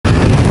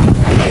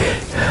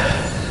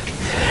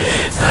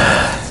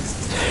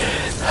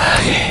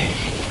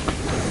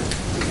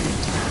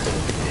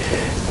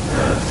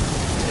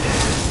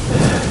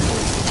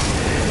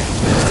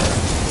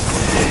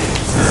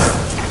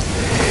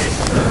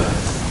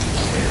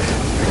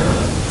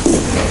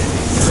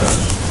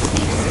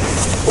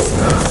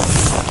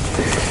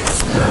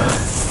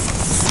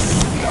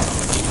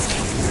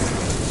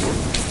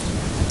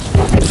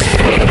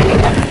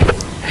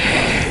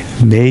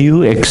May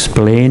you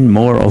explain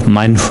more of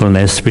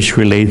mindfulness which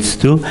relates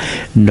to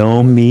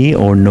no me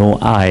or no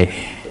I.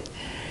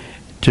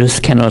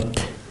 Just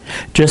connect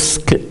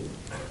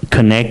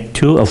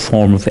to a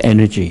form of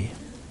energy.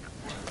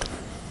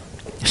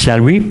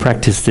 Shall we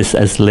practice this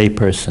as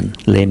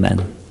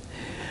layman?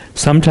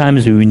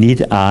 Sometimes we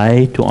need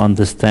I to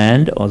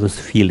understand others'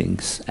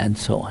 feelings and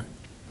so on.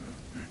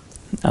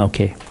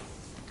 Okay.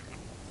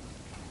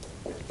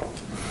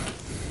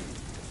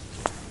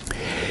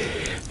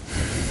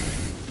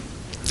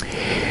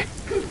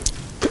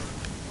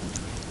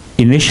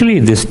 Initially,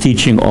 this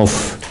teaching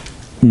of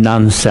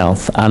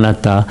non-self,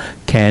 anatta,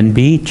 can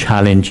be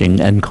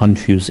challenging and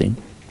confusing.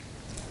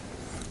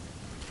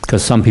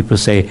 Because some people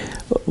say,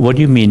 what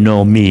do you mean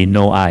no me,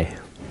 no I?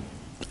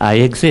 I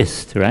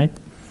exist, right?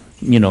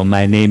 You know,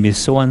 my name is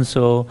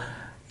so-and-so,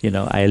 you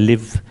know, I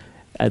live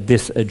at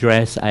this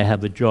address, I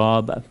have a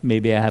job,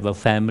 maybe I have a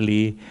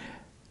family.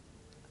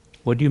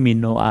 What do you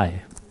mean no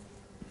I?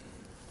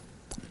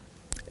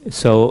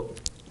 So,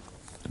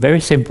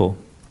 very simple.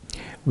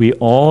 We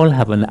all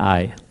have an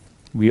I.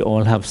 We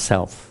all have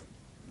self.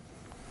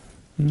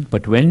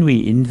 But when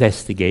we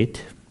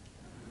investigate,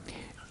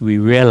 we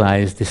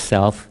realize the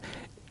self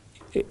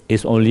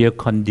is only a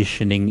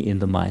conditioning in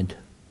the mind,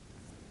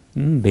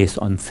 based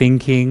on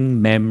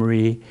thinking,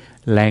 memory,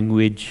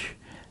 language,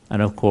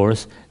 and of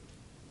course,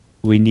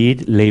 we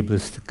need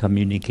labels to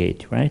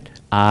communicate, right?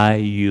 I,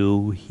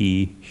 you,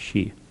 he,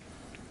 she.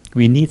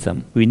 We need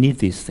them. We need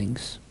these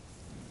things.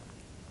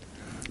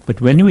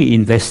 But when we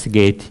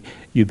investigate,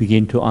 you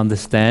begin to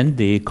understand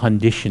the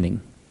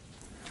conditioning.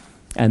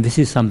 And this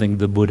is something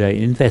the Buddha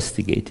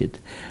investigated.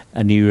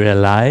 And he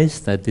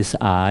realized that this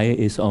I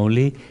is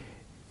only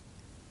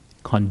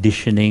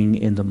conditioning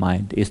in the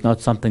mind. It's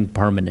not something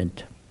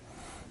permanent.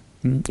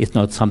 It's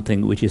not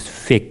something which is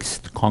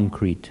fixed,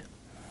 concrete.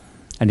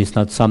 And it's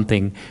not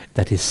something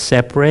that is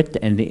separate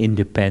and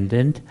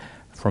independent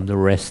from the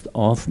rest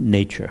of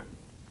nature.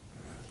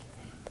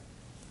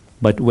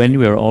 But when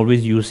we are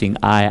always using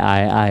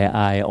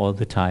I all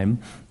the time,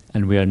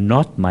 and we are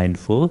not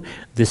mindful,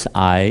 this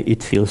I,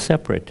 it feels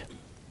separate.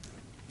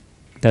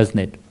 Doesn't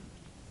it?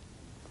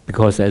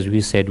 Because as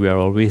we said, we are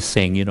always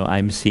saying, you know,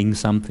 I'm seeing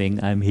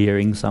something, I'm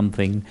hearing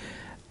something,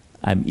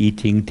 I'm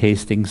eating,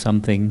 tasting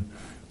something,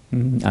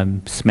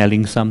 I'm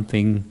smelling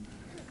something,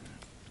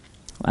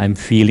 I'm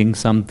feeling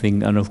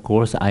something, and of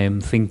course I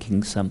am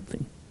thinking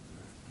something.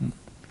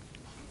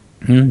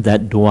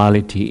 That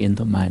duality in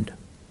the mind.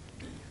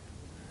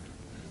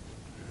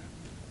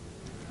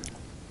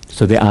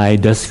 So the I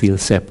does feel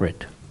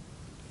separate.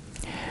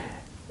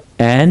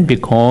 And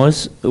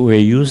because we're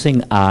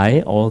using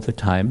I all the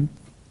time,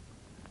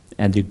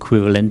 and the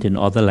equivalent in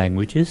other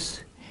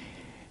languages,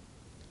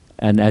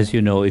 and as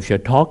you know, if you're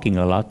talking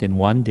a lot in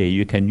one day,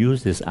 you can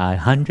use this I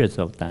hundreds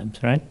of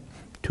times, right?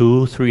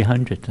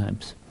 200-300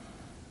 times.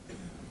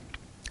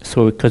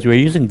 So because we're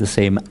using the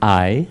same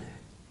I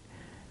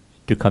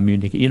to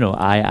communicate, you know,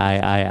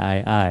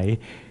 I,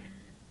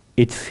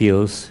 it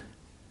feels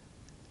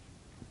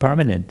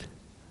permanent.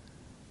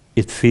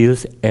 It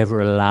feels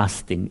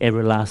everlasting.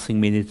 Everlasting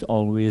means it's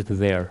always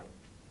there.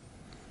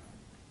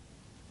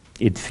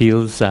 It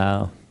feels,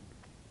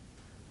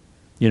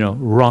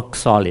 rock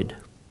solid.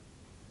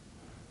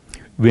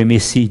 We may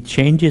see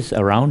changes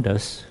around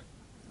us,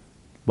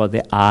 but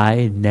the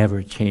I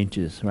never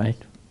changes, right?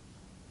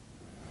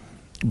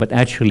 But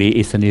actually,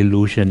 it's an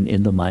illusion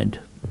in the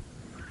mind,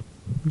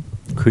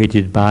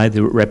 created by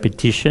the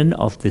repetition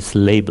of this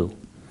label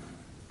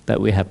that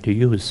we have to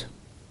use.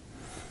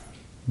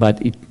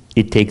 But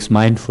it takes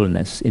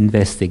mindfulness,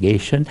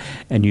 investigation,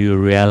 and you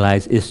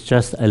realize it's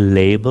just a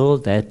label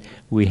that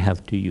we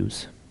have to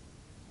use.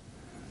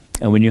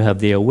 And when you have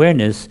the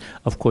awareness,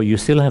 of course, you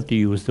still have to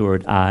use the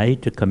word I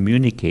to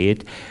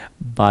communicate,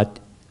 but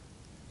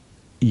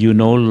you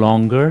no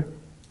longer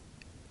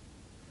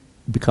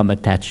become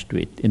attached to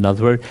it. In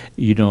other words,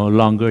 you no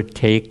longer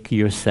take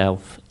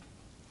yourself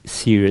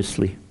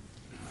seriously.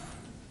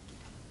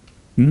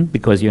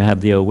 Because you have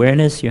the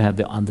awareness, you have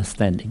the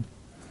understanding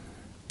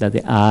that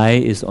the I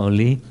is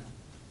only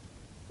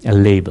a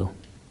label.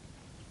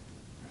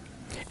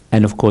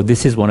 And of course,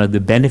 this is one of the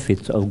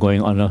benefits of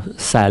going on a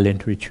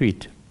silent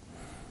retreat,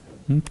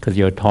 because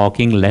you're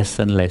talking less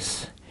and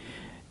less,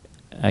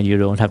 and you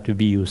don't have to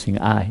be using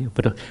I.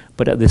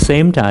 But at the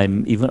same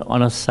time, even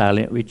on a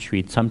silent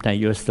retreat, sometimes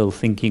you're still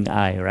thinking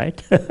I,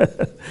 right? It's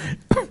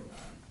not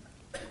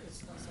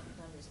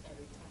sometimes, it's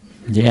every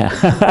time.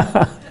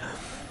 Yeah.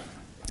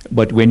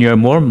 But when you're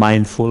more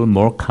mindful,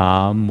 more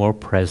calm, more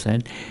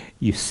present,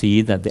 you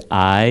see that the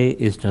I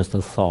is just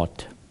a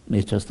thought.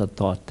 It's just a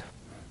thought.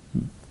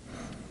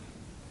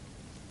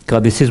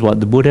 Because this is what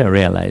the Buddha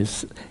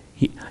realized.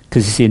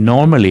 Because you see,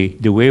 normally,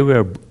 the way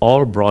we're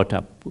all brought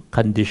up,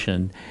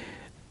 conditioned,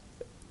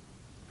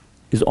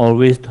 is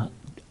always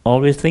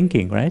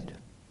thinking, right?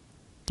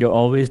 You're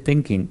always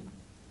thinking.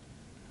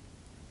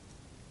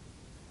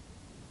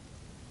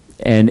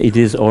 And it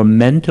is our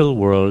mental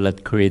world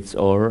that creates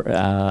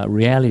our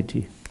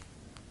reality.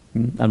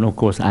 And of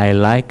course, I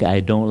like, I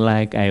don't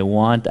like, I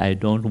want, I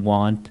don't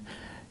want,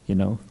 you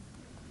know.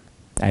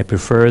 I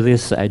prefer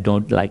this, I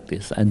don't like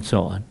this, and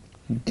so on.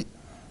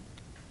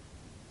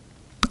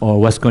 Or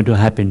what's going to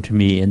happen to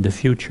me in the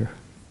future,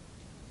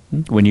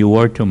 when you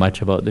worry too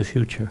much about the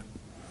future.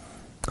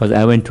 Because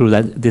I went through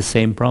this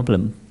same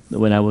problem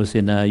when I was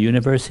in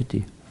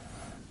university.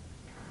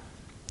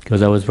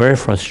 Because I was very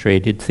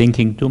frustrated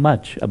thinking too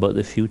much about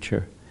the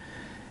future.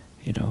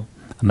 You know,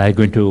 am I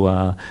going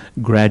to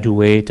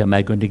graduate? Am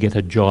I going to get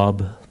a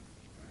job?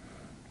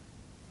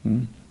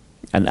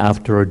 And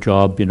after a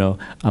job, you know,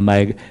 am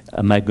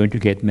I going to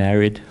get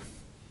married?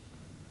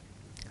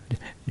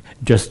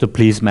 Just to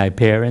please my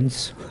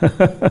parents?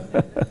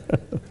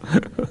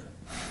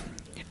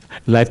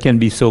 Life can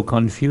be so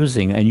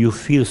confusing, and you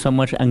feel so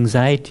much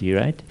anxiety,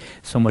 right?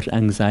 So much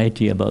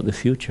anxiety about the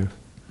future.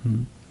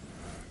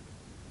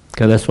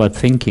 Because that's what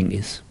thinking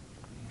is.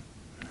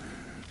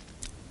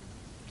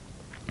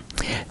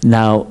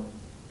 Now,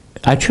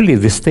 actually,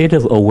 the state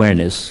of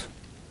awareness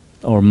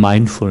or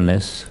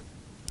mindfulness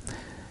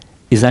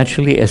is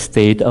actually a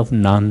state of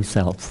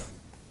non-self.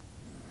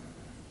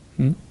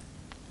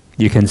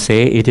 You can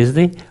say it is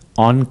the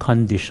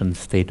unconditioned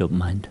state of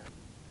mind.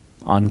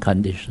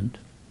 Unconditioned.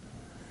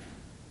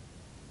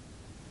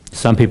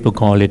 Some people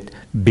call it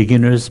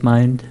beginner's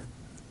mind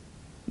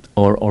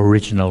or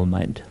original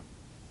mind.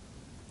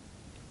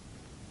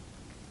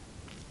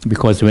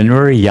 Because when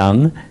we're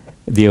young,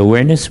 the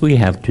awareness we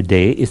have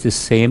today is the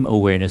same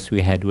awareness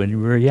we had when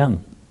we were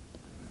young.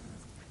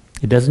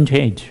 It doesn't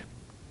change.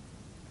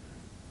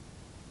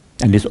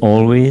 And it's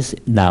always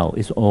now,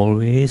 it's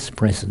always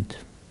present.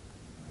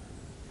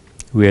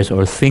 Whereas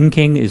our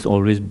thinking is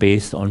always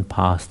based on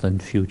past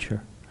and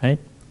future, right?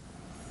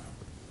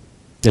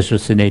 That's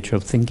just the nature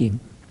of thinking.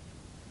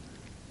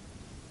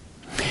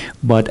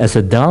 But as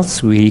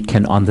adults, we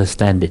can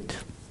understand it.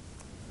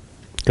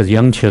 Because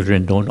young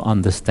children don't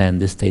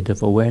understand the state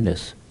of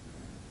awareness.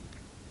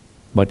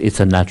 But it's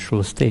a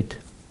natural state.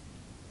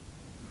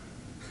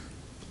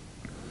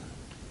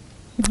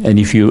 And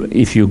if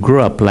you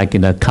grew up like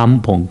in a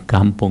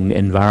kampong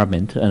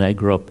environment, and I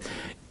grew up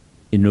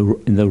in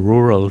the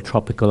rural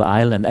tropical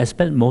island, I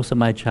spent most of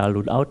my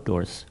childhood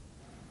outdoors,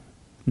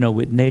 you know,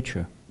 with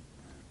nature.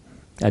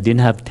 I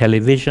didn't have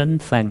television,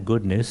 thank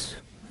goodness.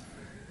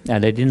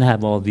 And I didn't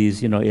have all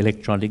these, you know,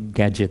 electronic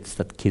gadgets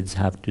that kids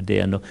have today,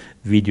 and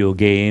video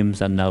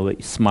games, and now a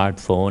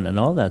smartphone and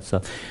all that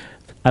stuff.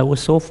 I was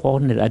so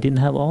fortunate, I didn't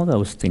have all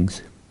those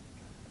things.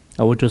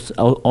 I was just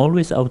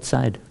always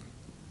outside.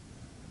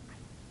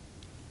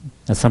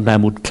 And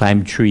sometimes I would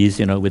climb trees,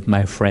 you know, with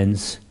my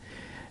friends.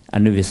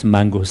 And it was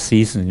mango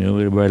season, you know,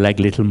 we were like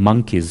little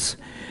monkeys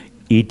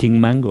eating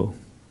mango.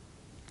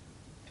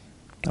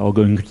 Or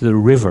going to the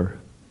river,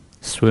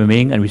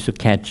 swimming, and we used to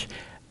catch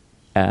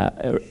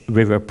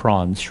river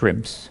prawns,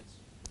 shrimps.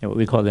 You know,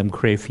 we call them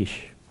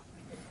crayfish.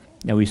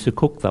 And we used to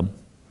cook them.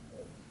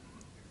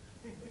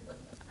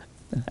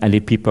 And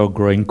if people are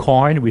growing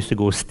corn, we used to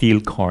go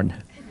steal corn.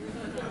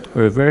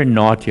 We were very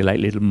naughty, like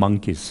little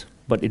monkeys.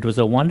 But it was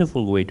a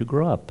wonderful way to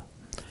grow up.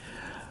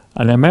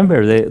 And I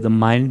remember the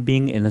mind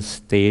being in a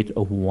state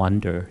of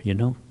wonder, you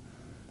know.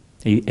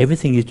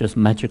 Everything is just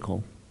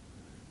magical.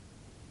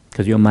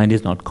 Because your mind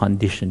is not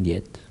conditioned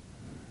yet.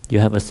 You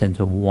have a sense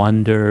of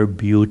wonder,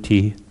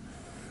 beauty.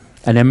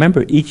 And I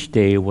remember each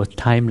day was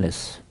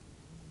timeless.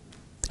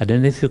 I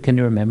don't know if you can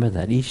remember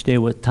that. Each day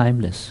was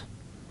timeless.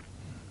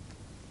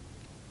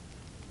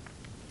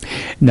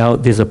 Now,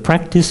 there's a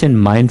practice in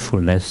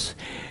mindfulness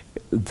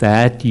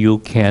that you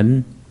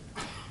can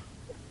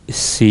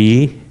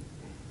see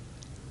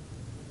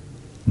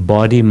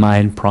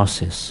body-mind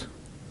process.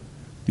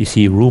 You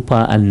see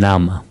rupa and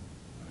nama,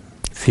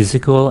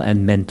 physical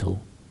and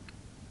mental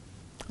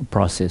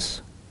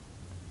process.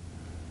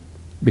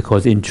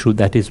 Because in truth,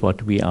 that is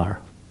what we are.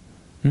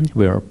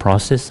 We are a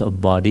process of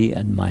body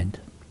and mind.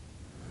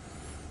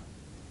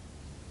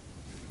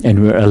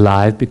 And we're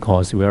alive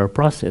because we are a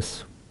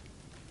process.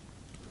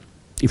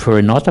 If we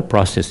were not a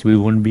process, we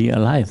wouldn't be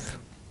alive.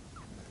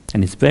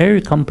 And it's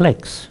very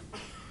complex.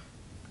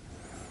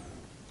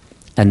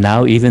 And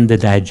now even the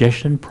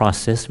digestion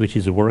process, which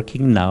is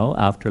working now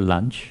after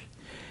lunch,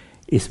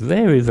 is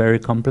very, very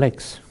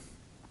complex.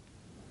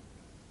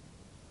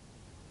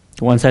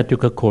 Once I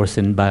took a course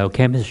in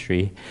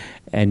biochemistry,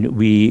 and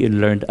we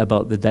learned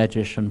about the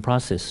digestion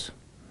process.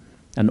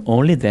 And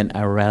only then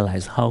I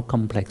realized how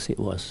complex it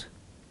was.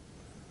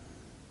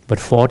 But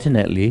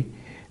fortunately,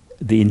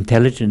 the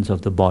intelligence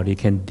of the body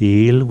can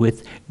deal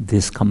with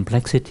this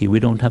complexity. We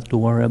don't have to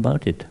worry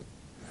about it.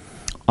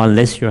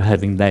 Unless you're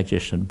having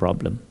digestion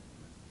problem.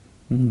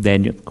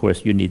 Then, of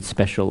course, you need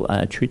special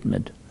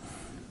treatment.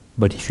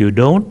 But if you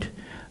don't,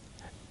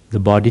 the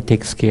body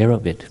takes care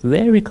of it.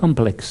 Very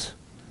complex.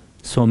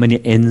 So many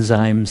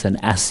enzymes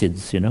and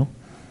acids, you know,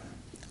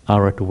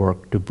 are at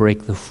work to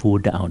break the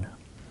food down.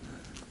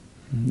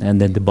 And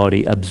then the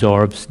body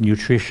absorbs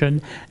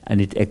nutrition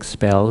and it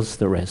expels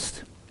the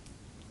rest.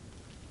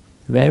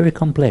 Very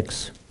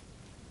complex.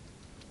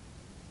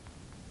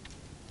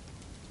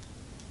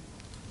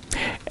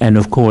 And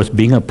of course,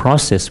 being a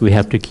process, we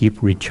have to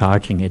keep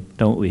recharging it,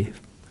 don't we?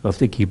 We have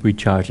to keep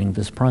recharging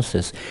this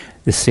process.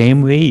 The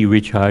same way you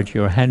recharge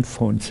your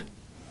handphones.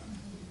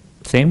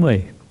 Same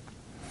way.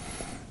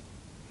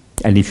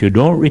 And if you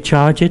don't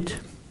recharge it,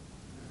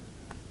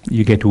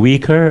 you get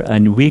weaker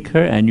and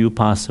weaker and you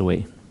pass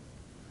away.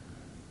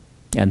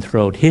 And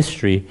throughout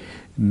history,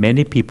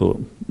 many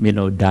people,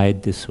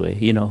 died this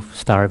way,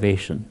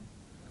 starvation.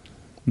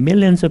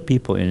 Millions of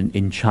people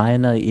in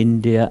China,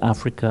 India,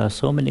 Africa,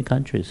 so many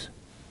countries.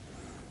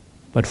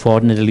 But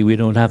fortunately, we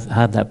don't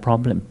have that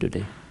problem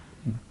today.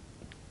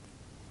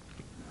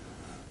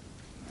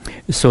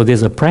 So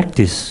there's a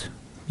practice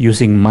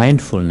using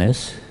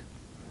mindfulness.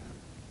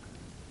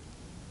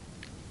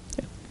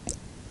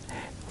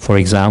 For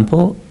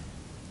example,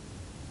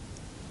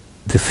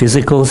 the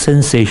physical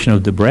sensation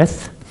of the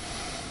breath,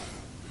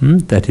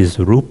 that is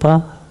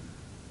rupa,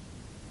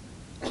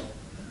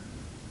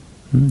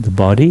 the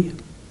body,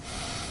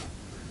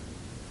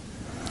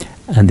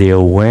 and the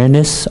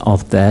awareness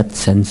of that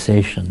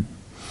sensation,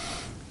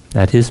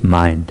 that is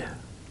mind,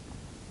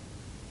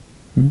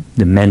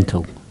 the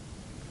mental,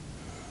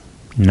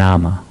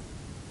 nama.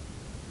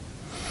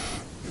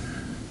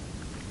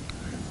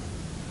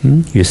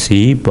 You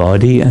see,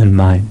 body and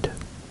mind.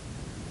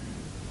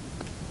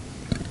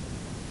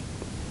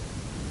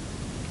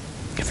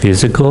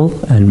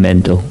 Physical and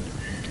mental.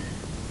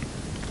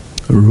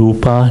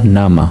 Rupa,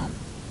 nama.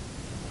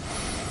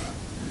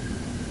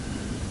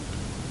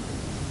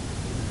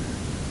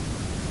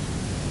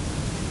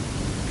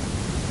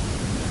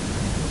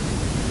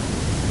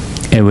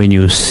 And when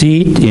you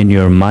see it in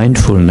your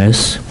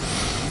mindfulness,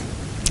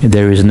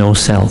 there is no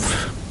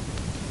self.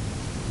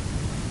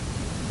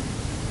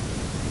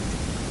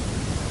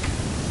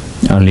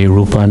 Only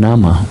rupa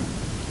nama,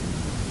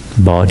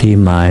 body,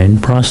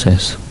 mind,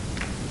 process.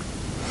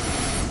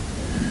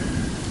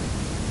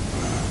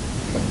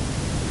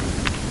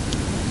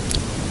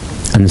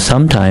 And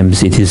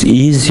sometimes it is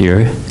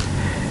easier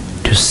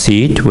to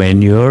see it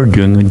when you're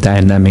doing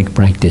dynamic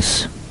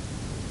practice.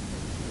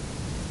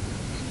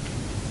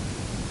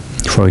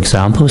 For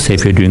example, say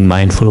if you're doing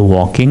mindful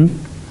walking,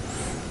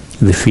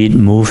 the feet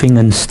moving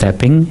and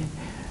stepping,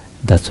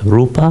 that's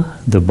rupa,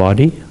 the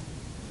body.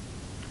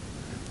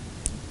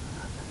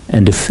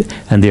 And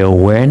the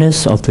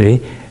awareness of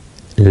the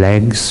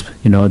legs,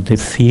 the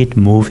feet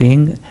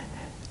moving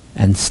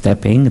and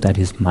stepping, that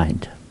is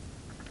mind.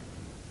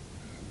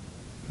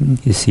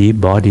 You see,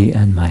 body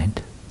and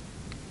mind.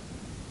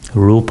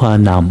 Rupa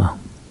nama,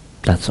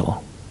 that's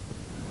all.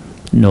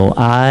 No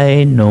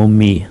I, no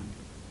me.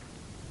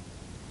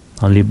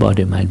 Only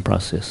body-mind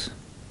process.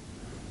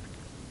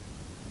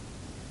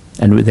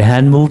 And with the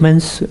hand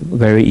movements,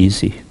 very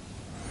easy.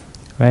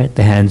 Right?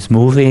 The hands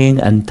moving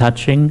and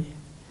touching.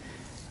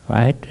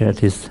 Right?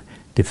 That is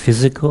the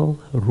physical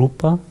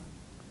rupa.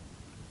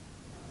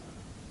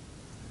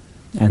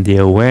 And the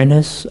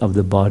awareness of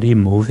the body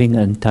moving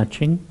and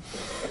touching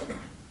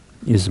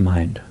is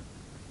mind.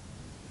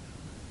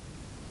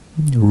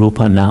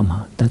 Rupa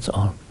nama, that's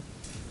all.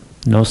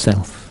 No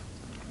self.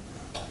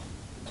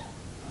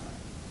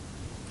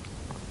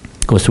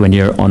 Because when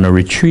you're on a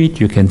retreat,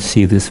 you can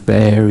see this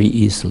very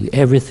easily.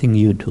 Everything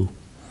you do,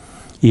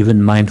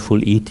 even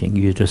mindful eating,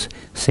 you just,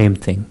 same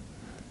thing.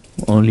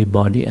 Only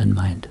body and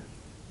mind.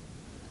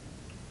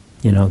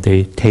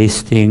 The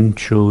tasting,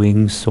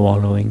 chewing,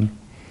 swallowing,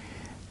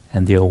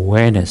 and the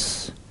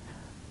awareness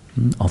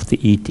of the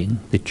eating,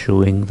 the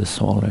chewing, the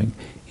swallowing,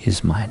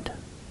 is mind.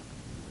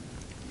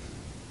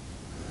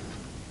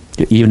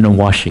 Even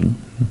washing,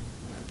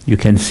 you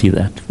can see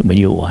that when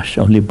you wash,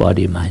 only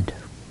body, mind.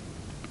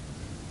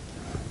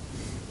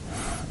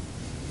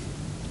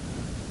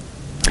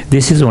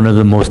 This is one of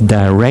the most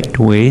direct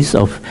ways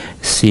of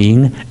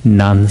seeing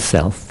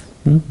non-self.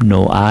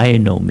 No I,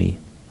 no me.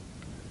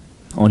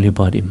 Only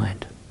body,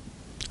 mind.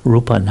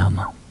 Rupa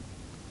nama.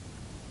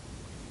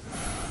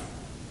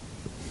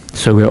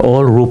 So we're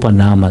all rupa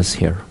namas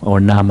here,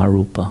 or nama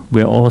rupa.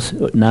 We're all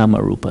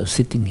nama rupa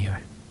sitting here.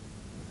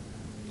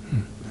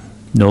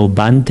 No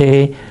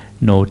Bhante,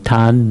 no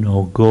Tan,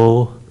 no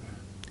Go,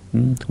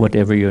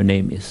 whatever your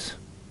name is.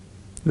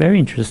 Very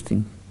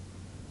interesting.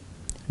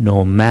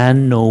 No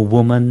man, no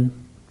woman,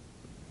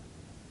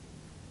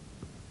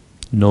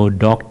 no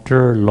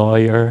doctor,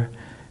 lawyer,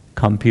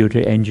 computer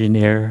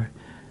engineer,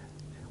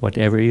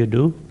 whatever you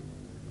do,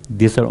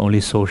 these are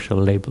only social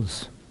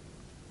labels.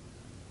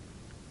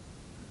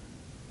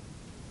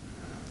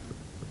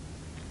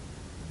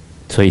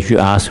 So if you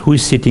ask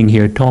who's sitting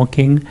here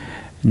talking,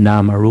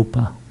 nama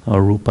rupa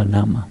or rupa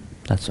nama,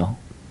 that's all.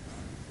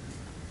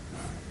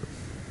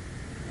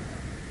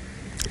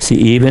 See,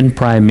 even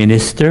Prime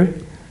Minister,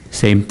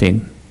 same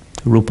thing.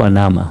 Rupa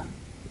nama.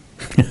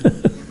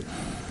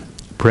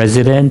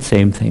 President,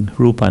 same thing.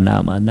 Rupa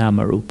nama,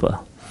 nama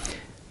rupa.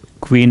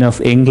 Queen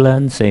of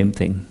England, same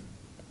thing.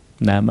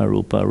 Nama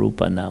rupa,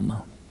 rupa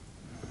nama.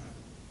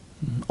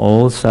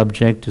 All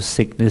subject to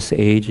sickness,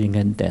 aging,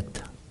 and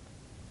death.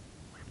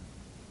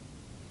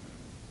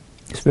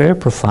 It's very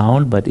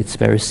profound, but it's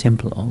very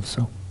simple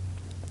also.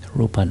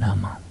 Rupa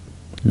nama,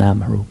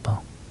 nama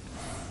rupa.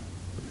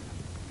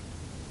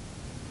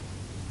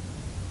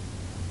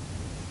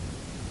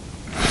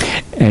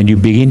 And you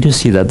begin to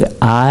see that the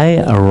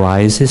I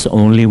arises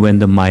only when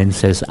the mind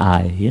says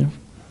I.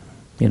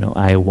 You know,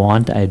 I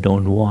want, I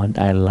don't want,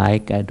 I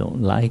like, I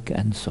don't like,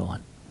 and so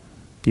on.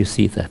 You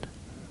see that?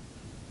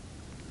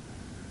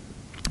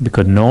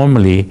 Because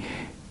normally,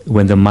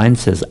 when the mind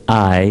says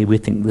I, we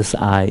think this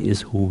I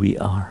is who we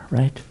are,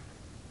 right?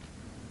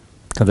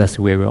 Because that's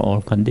the way we're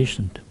all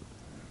conditioned.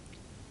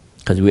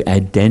 Because we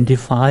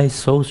identify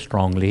so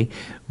strongly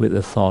with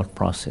the thought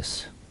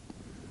process.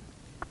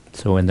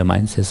 So when the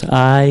mind says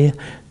I,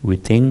 we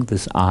think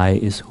this I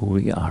is who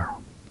we are.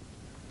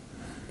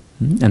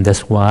 And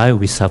that's why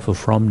we suffer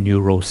from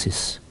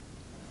neurosis.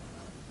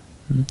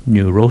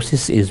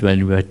 Neurosis is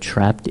when we are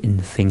trapped in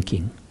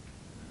thinking.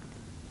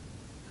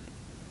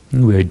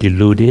 We are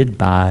deluded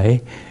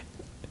by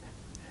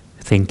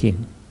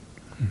thinking.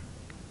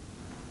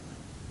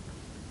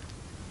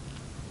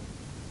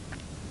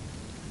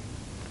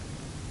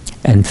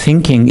 And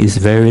thinking is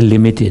very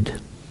limited.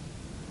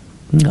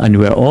 And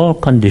we are all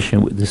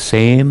conditioned with the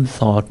same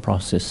thought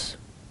process.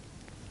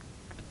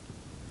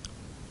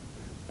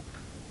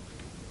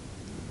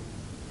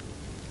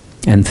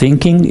 And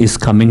thinking is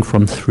coming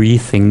from three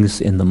things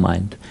in the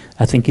mind.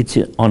 I think it's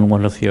on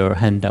one of your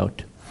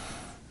handout.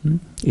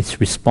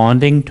 It's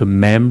responding to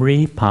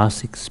memory,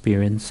 past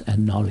experience,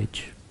 and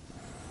knowledge.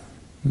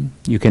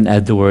 You can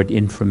add the word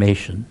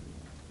information.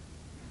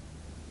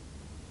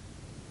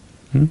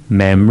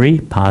 Memory,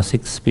 past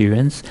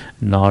experience,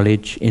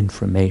 knowledge,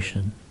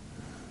 information.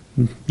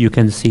 You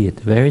can see it.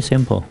 Very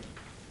simple.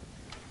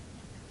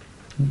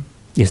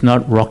 It's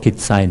not rocket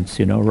science,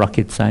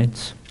 rocket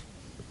science.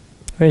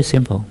 Very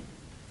simple.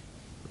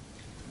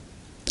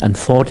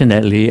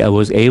 Unfortunately, I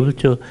was able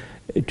to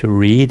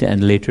read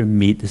and later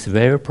meet this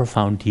very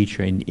profound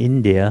teacher in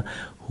India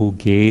who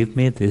gave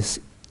me this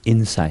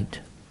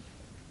insight.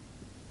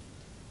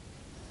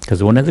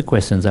 Because one of the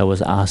questions I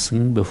was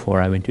asking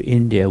before I went to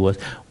India was,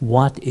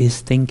 what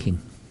is thinking?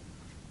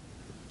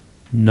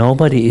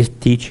 Nobody is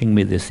teaching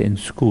me this in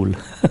school.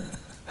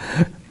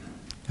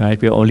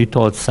 Right? We're only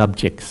taught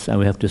subjects and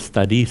we have to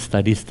study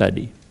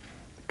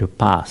to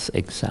pass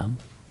exam.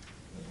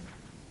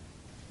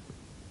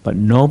 But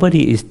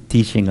nobody is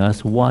teaching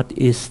us what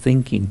is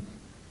thinking.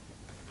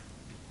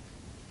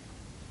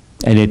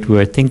 And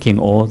we're thinking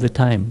all the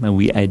time, and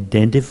we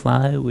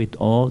identify with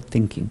all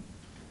thinking.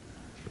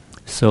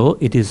 So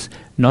it is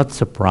not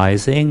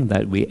surprising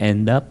that we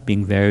end up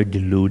being very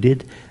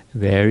deluded,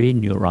 very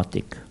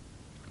neurotic.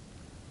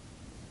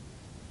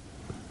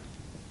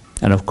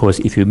 And of course,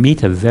 if you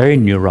meet a very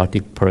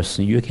neurotic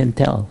person, you can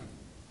tell.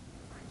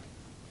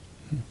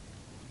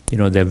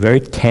 They're very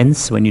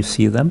tense when you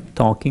see them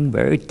talking,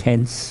 very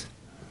tense.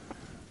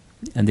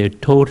 And they're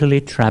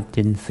totally trapped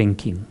in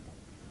thinking.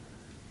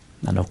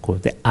 And of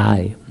course, the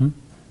I.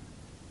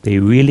 They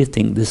really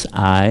think this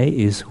I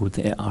is who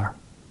they are.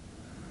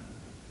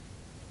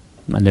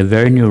 And a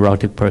very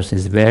neurotic person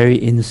is very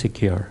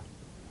insecure.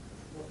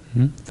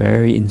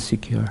 Very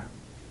insecure.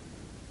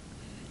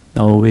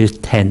 Always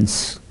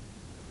tense.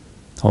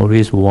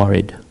 Always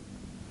worried.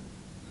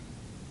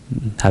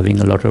 Having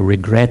a lot of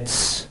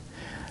regrets.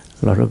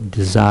 A lot of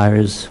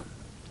desires,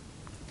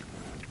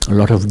 a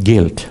lot of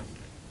guilt.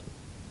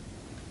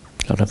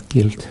 A lot of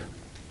guilt.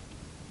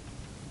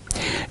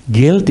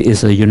 Guilt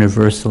is a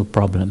universal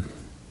problem.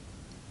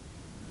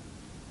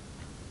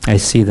 I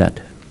see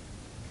that.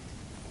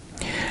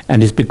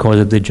 And it's because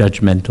of the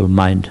judgmental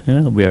mind.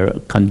 We are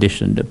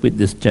conditioned with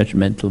this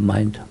judgmental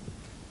mind.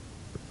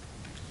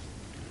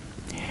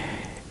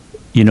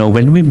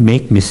 When we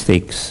make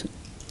mistakes,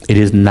 it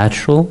is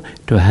natural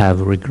to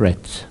have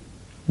regrets.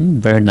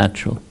 Very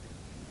natural.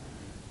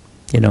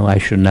 I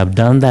shouldn't have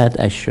done that,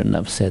 I shouldn't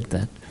have said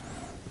that.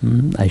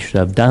 I should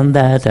have done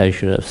that, I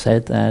should have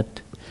said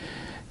that.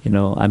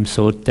 I'm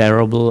so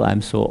terrible,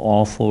 I'm so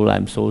awful,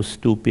 I'm so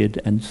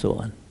stupid, and so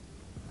on.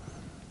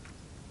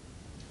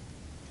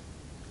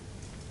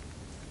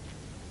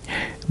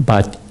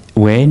 But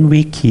when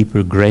we keep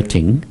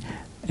regretting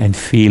and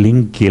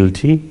feeling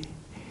guilty,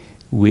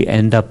 we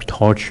end up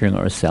torturing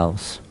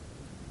ourselves.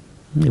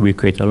 We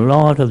create a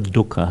lot of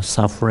dukkha,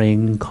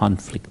 suffering,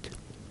 conflict.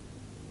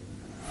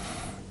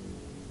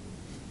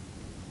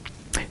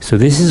 So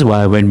this is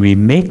why when we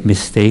make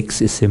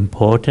mistakes, it's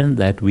important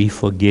that we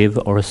forgive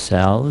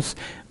ourselves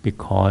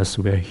because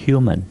we're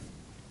human.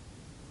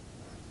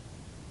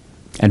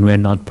 And we're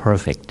not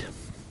perfect.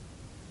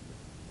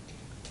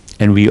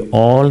 And we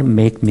all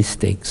make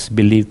mistakes,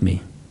 believe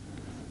me.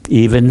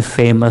 Even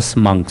famous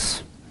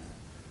monks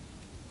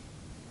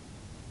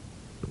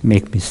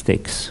make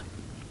mistakes.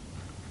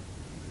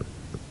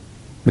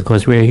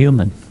 Because we're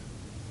human.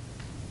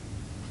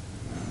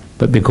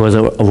 But because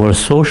of our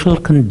social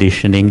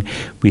conditioning,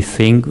 we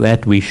think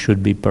that we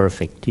should be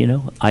perfect.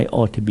 I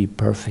ought to be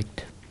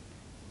perfect.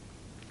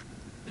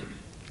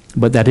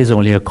 But that is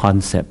only a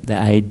concept, the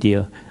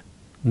idea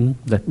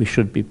that we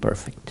should be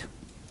perfect.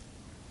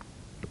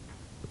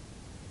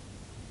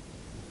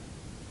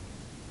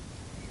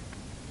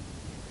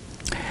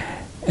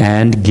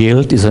 And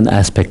guilt is an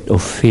aspect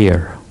of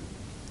fear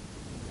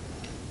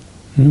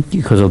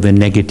because of the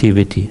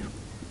negativity.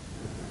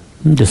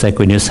 Just like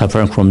when you're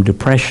suffering from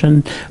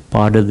depression,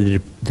 part of the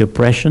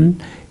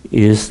depression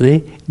is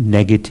the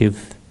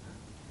negative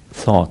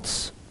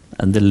thoughts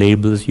and the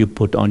labels you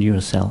put on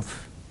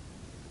yourself.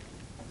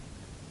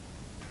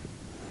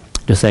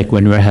 Just like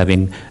when we're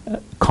having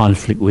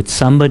conflict with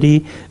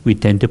somebody, we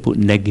tend to put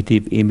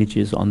negative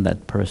images on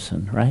that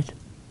person, right?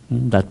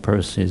 That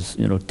person is,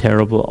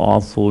 terrible,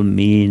 awful,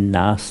 mean,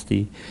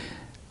 nasty,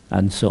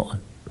 and so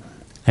on.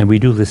 And we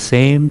do the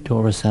same to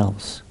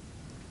ourselves.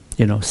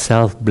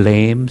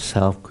 Self-blame,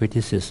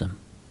 self-criticism.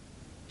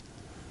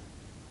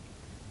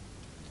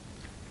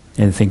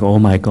 And think, oh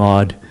my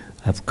God,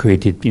 I've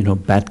created,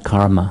 bad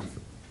karma.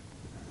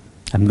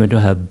 I'm going to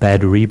have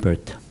bad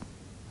rebirth.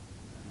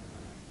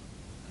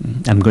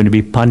 I'm going to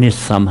be punished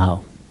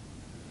somehow.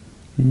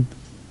 And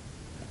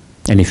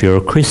if you're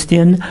a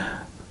Christian,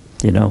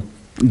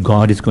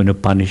 God is going to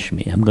punish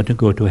me. I'm going to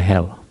go to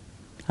hell,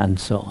 and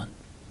so on.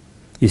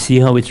 You see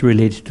how it's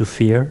related to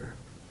fear?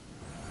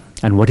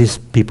 And what is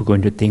people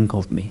going to think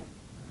of me?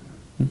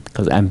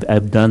 Because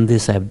I've done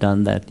this, I've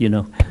done that,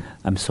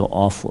 I'm so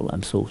awful,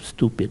 I'm so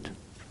stupid.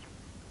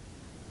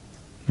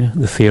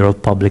 The fear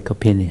of public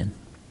opinion.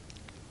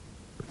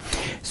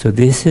 So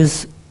this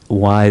is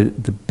why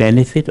the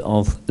benefit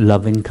of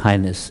loving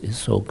kindness is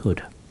so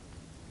good.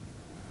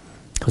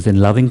 Because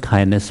in loving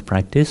kindness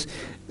practice,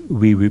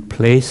 we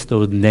replace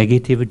those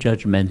negative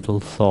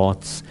judgmental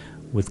thoughts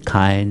with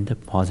kind,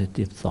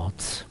 positive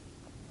thoughts.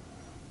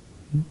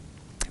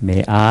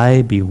 May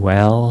I be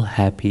well,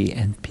 happy,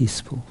 and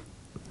peaceful.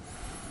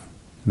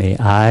 May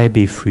I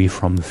be free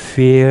from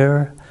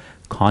fear,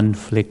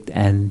 conflict,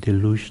 and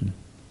delusion.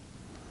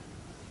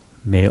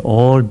 May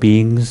all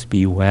beings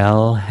be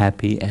well,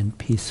 happy, and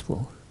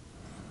peaceful.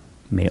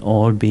 May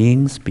all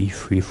beings be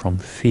free from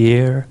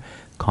fear,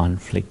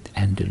 conflict,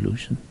 and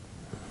delusion.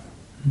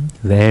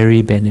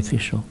 Very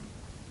beneficial.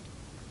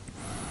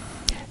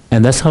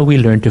 And that's how we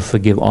learn to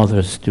forgive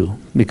others too.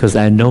 Because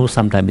I know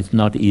sometimes it's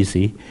not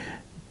easy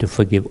to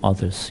forgive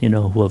others,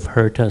 who have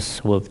hurt us,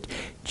 who have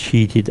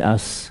cheated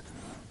us,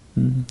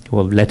 who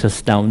have let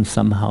us down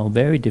somehow.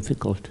 Very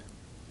difficult.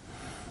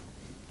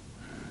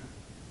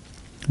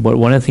 But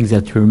one of the things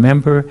that to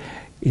remember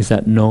is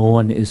that no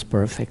one is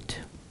perfect.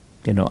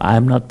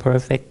 I'm not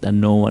perfect and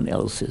no one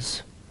else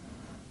is.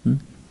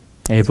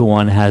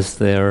 Everyone has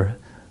their,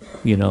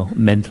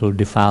 mental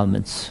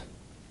defilements.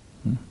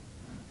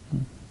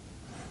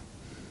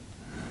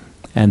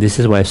 And this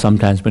is why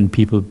sometimes when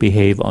people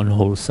behave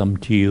unwholesome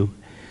to you,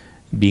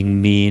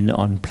 being mean,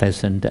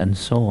 unpleasant, and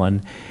so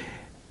on,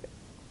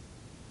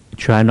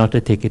 try not to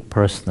take it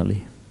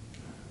personally.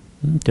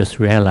 Just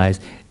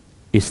realize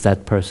it's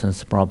that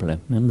person's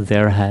problem.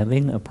 They're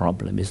having a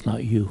problem, it's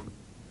not you.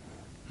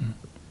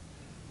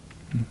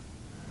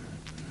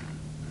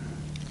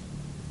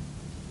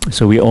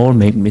 So we all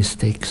make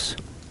mistakes.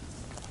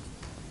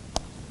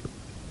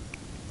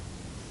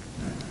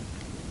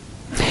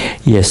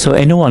 Yes, so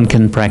anyone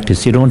can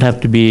practice. You don't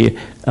have to be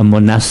a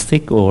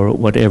monastic or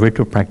whatever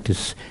to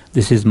practice.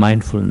 This is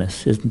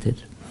mindfulness, isn't it?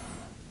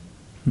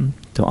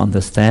 To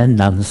understand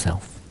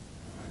non-self.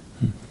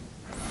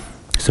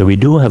 So we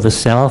do have a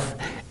self,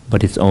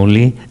 but it's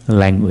only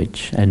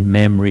language and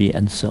memory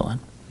and so on.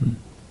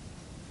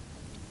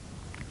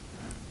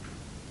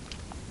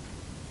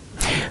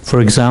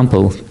 For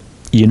example,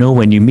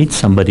 when you meet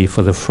somebody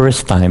for the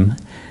first time,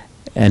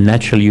 and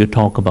naturally you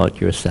talk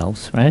about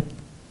yourselves, right?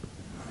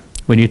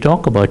 When you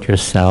talk about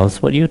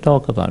yourselves, what do you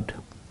talk about?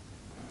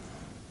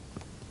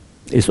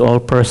 It's all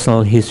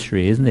personal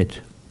history, isn't it?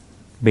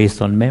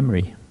 Based on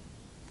memory.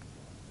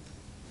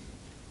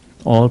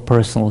 All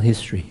personal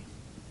history.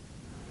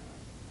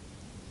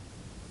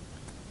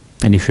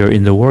 And if you're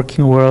in the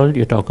working world,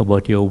 you talk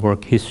about your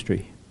work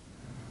history.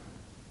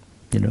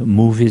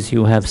 Movies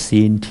you have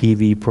seen,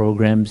 TV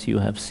programs you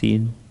have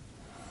seen,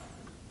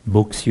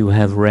 books you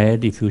have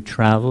read. If you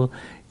travel,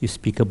 you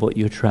speak about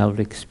your travel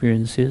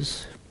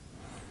experiences.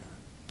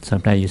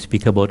 Sometimes you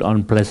speak about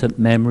unpleasant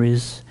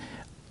memories,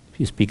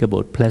 you speak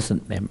about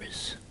pleasant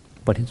memories.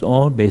 But it's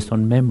all based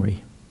on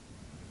memory.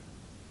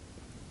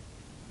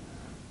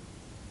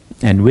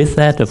 And with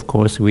that, of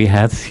course, we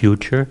have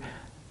future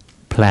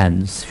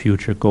plans,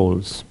 future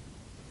goals.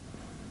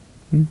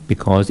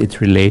 Because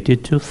it's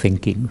related to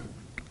thinking.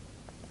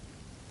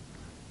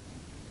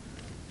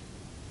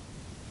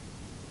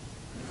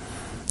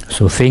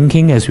 So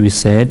thinking, as we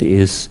said,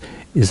 is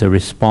a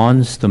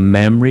response to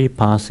memory,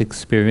 past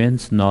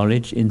experience,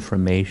 knowledge,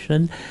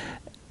 information,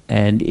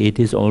 and it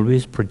is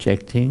always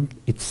projecting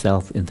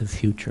itself in the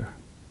future.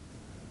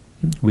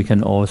 We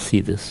can all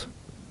see this.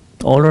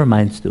 All our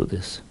minds do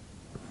this.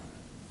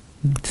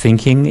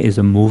 Thinking is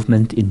a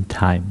movement in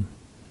time,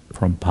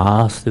 from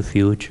past to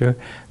future,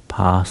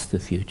 past to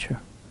future.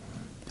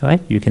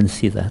 Right? You can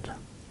see that.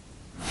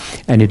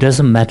 And it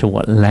doesn't matter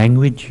what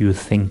language you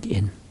think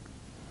in.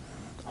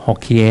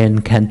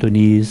 Hokkien,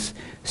 Cantonese,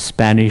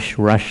 Spanish,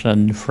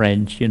 Russian,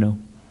 French,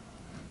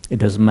 It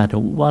doesn't matter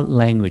what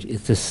language,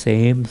 it's the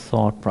same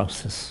thought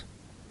process.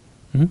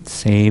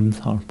 Same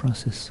thought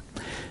process.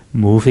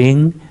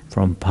 Moving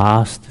from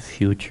past to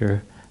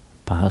future,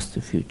 past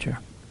to future.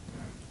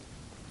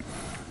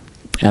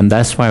 And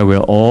that's why we're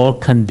all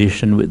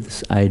conditioned with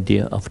this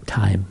idea of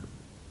time.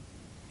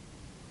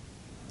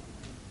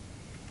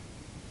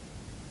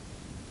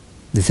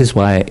 This is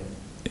why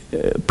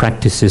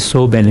practice is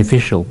so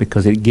beneficial,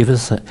 because it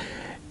gives us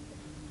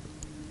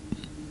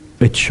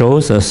it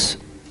shows us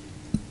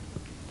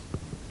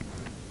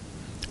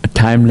a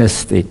timeless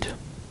state.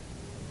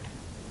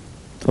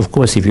 Of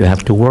course, if you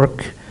have to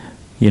work,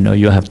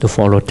 you have to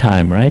follow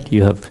time, right?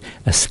 You have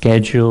a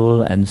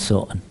schedule and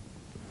so on.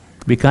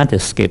 We can't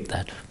escape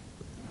that.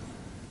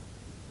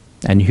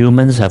 And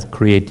humans have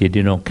created,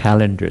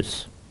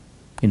 calendars,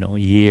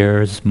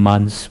 years,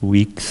 months,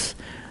 weeks,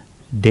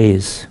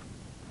 days.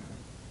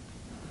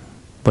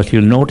 But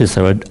you'll notice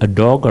a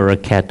dog or a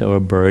cat or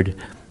a bird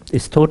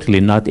is totally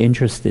not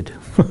interested,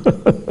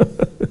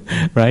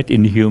 right,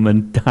 in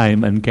human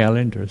time and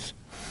calendars.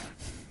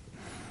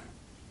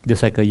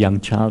 Just like a young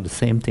child, the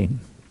same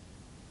thing.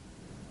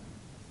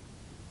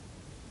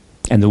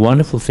 And the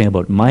wonderful thing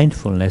about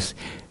mindfulness,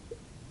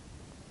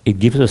 it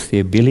gives us the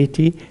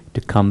ability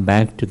to come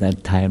back to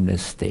that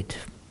timeless state,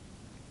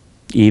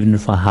 even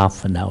for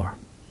half an hour.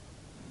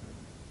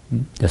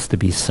 Just to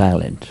be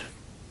silent.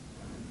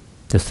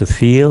 Just to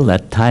feel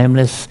that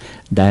timeless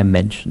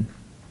dimension.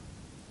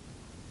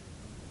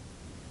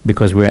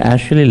 Because we're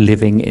actually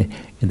living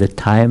in the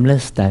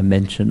timeless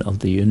dimension of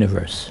the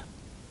universe.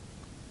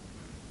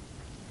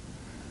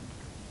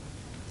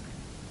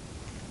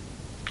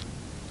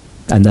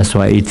 And that's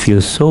why it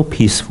feels so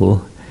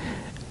peaceful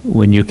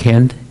when you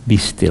can't be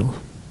still.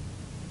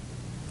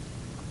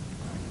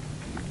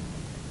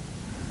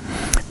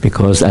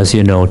 Because as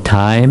you know,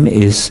 time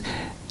is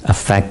a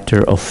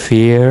factor of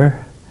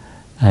fear,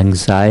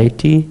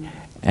 anxiety,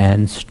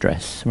 and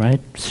stress,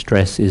 right?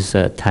 Stress is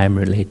time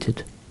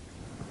related.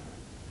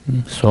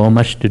 So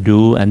much to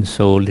do and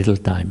so little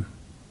time.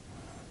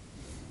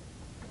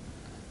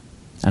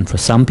 And for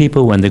some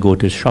people, when they go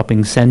to a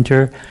shopping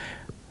center,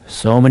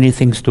 so many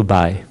things to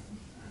buy.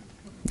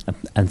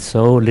 And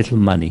so little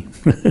money,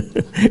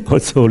 or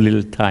so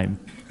little time.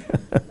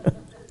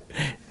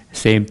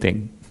 Same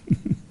thing.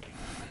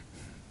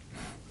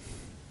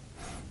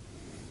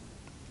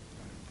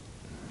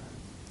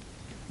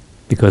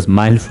 Because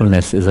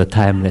mindfulness is a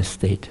timeless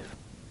state.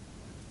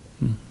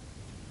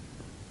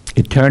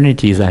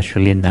 Eternity is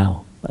actually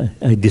now.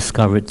 I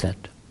discovered that.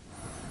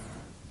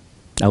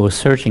 I was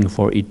searching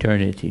for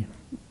eternity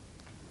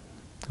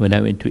when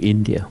I went to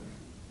India.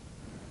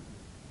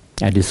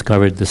 I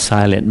discovered the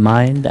silent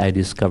mind, I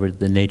discovered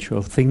the nature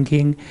of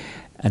thinking,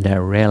 and I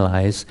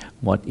realized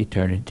what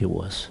eternity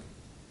was.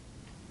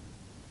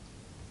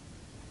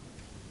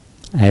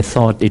 I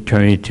thought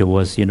eternity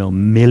was,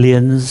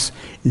 millions,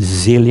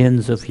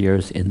 zillions of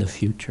years in the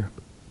future.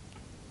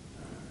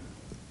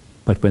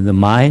 But when the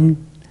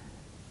mind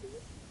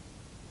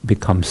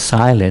becomes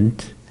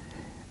silent,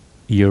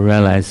 you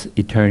realize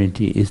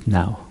eternity is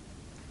now.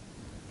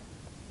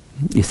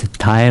 It's a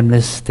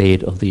timeless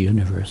state of the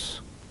universe.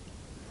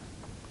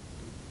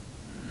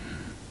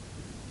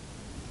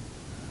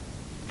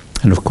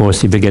 And of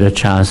course, if you get a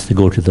chance to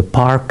go to the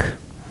park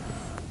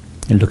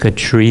and look at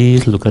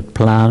trees, look at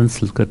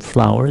plants, look at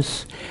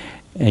flowers,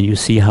 and you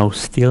see how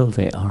still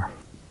they are.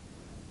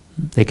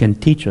 They can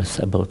teach us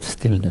about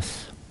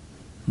stillness.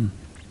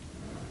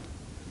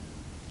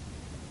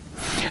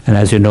 And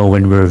as you know,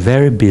 when we're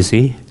very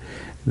busy,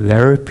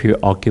 very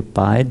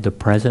preoccupied, the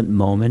present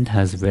moment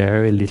has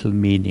very little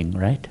meaning,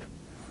 right?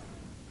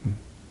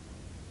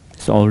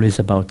 It's always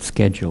about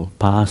schedule,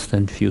 past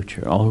and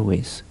future,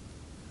 always.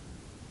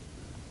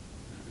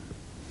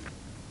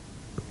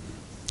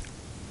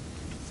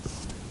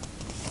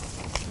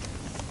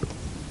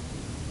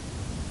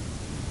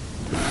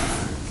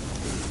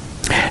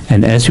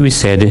 And as we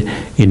said,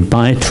 in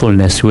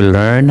mindfulness we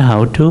learn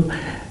how to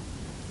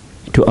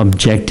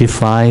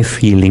objectify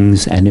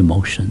feelings and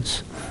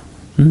emotions.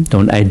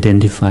 Don't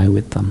identify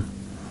with them.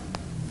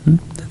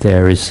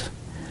 There is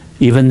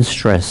even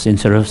stress.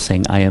 Instead of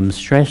saying, I am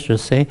stressed,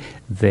 just say,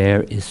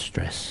 there is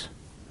stress.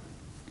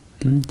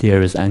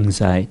 There is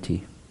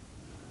anxiety.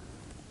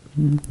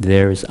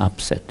 There is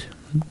upset.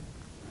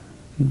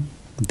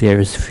 There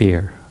is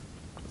fear.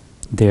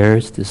 There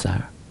is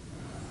desire.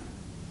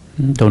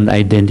 Don't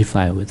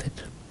identify with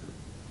it.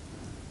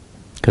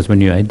 Because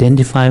when you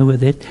identify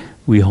with it,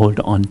 we hold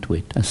on to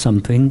it as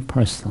something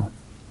personal.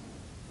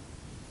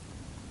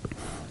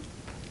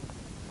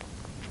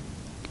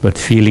 But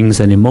feelings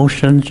and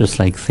emotions, just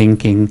like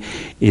thinking,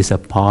 is a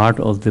part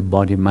of the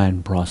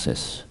body-mind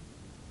process.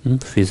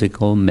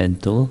 Physical,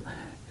 mental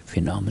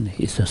phenomena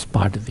is just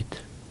part of it.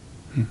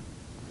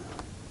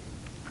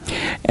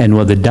 And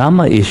what the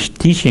Dhamma is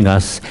teaching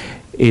us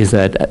is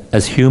that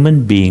as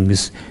human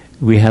beings,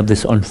 we have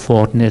this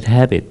unfortunate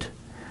habit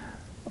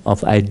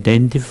of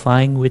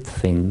identifying with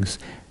things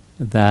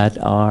that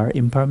are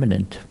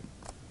impermanent.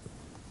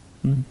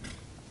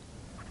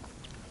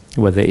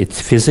 Whether it's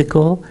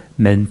physical,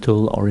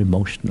 mental, or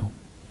emotional.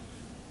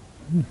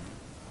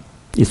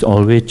 It's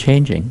always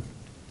changing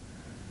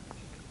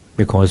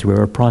because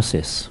we're a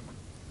process.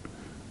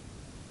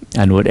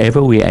 And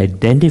whatever we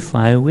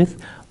identify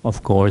with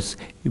of course,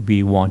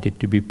 we want it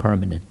to be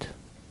permanent.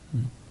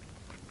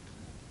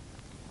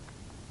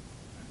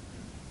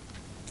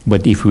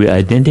 But if we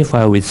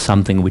identify with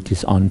something which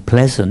is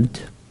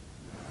unpleasant,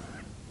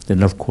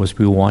 then of course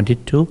we want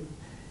it to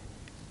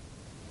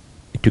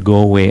go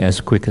away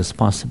as quick as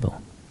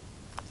possible.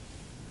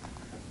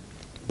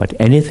 But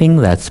anything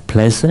that's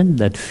pleasant,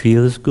 that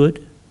feels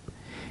good,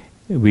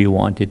 we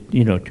want it,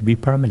 to be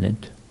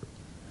permanent.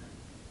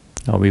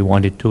 Or we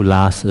want it to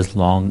last as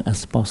long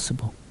as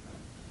possible.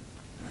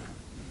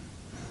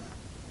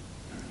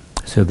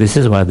 So this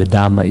is why the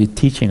Dharma is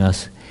teaching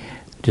us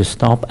to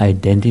stop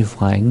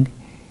identifying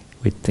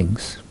with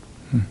things.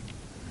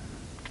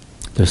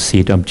 To see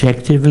it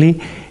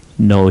objectively,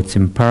 know it's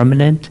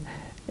impermanent,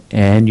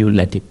 and you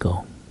let it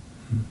go.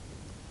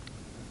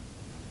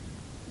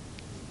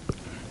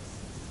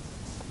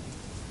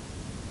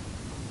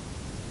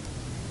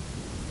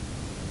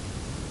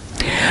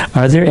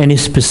 Are there any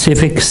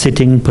specific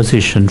sitting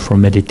position for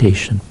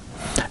meditation?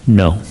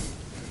 No.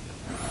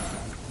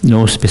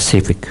 No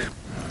specific.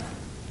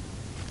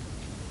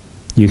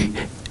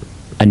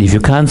 And if you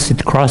can't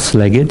sit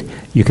cross-legged,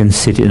 you can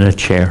sit in a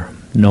chair,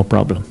 no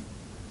problem.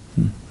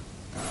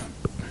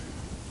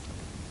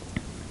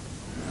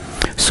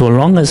 So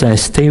long as I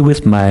stay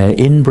with my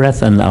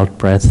in-breath and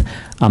out-breath,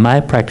 am I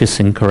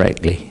practicing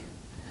correctly?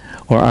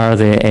 Or are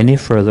there any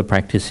further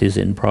practices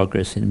in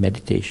progress in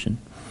meditation?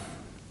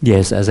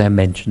 Yes, as I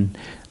mentioned,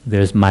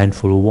 there's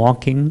mindful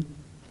walking,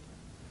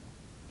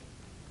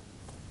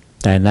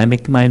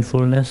 dynamic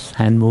mindfulness,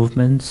 hand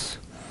movements.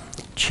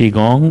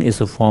 Qigong is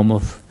a form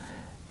of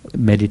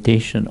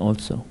meditation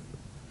also.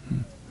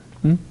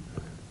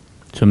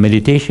 So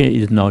meditation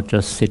is not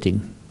just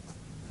sitting.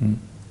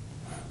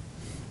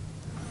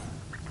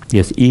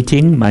 Yes,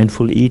 eating,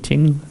 mindful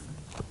eating.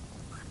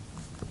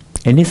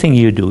 Anything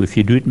you do, if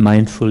you do it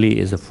mindfully,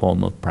 is a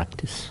form of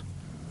practice.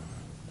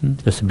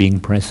 Just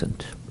being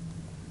present.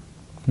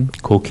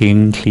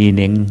 Cooking,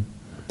 cleaning,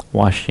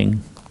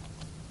 washing.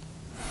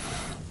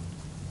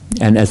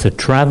 And as a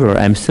traveler,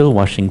 I'm still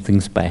washing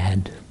things by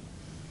hand.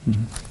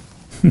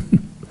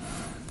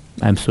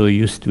 I'm so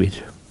used to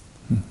it.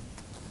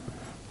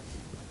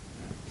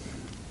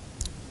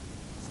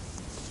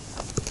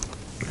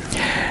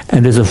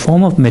 And there's a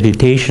form of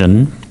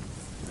meditation,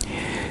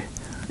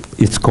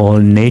 it's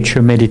called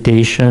nature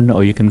meditation,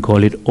 or you can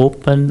call it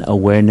open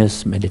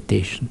awareness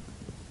meditation.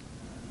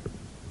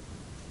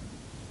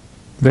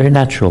 Very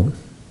natural.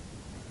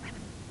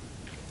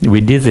 We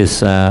did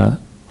this end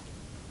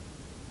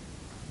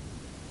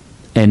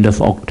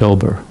of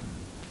October.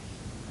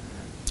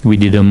 We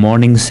did a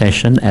morning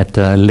session at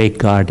Lake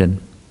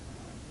Garden,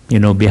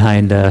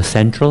 behind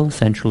Central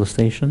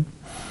Station,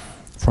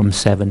 from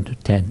 7 to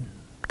 10.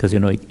 Because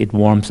it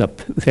warms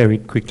up very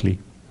quickly.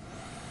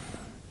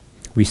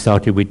 We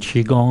started with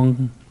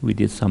Qigong, we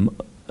did some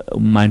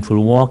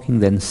mindful walking,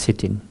 then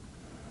sitting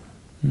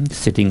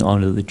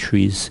under the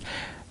trees.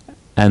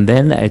 And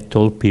then I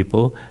told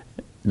people,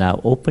 now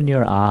open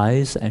your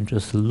eyes and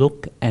just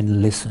look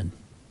and listen.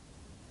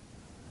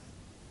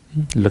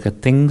 Look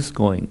at things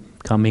coming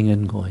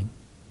and going.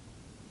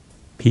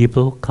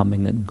 People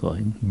coming and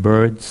going.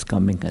 Birds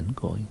coming and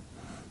going.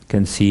 You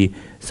can see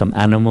some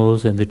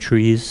animals in the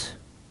trees.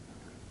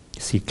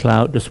 See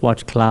just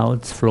watch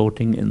clouds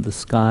floating in the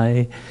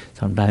sky.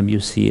 Sometimes you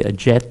see a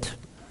jet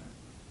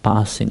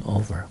passing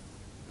over.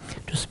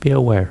 Just be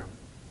aware.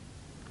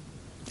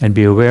 And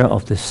be aware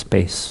of the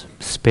space,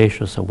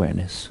 spacious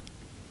awareness.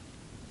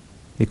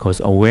 Because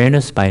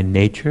awareness by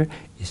nature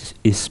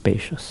is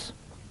spacious.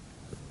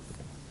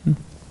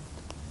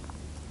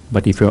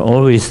 But if you're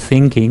always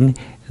thinking,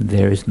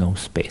 there is no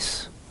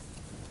space.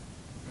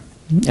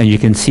 And you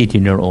can see it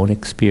in your own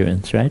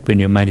experience, right? When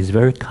your mind is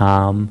very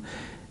calm,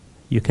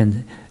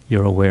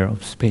 you're aware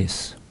of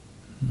space.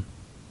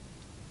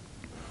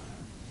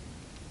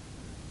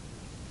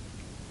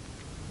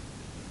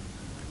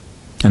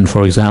 And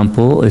for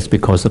example, it's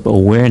because of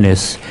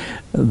awareness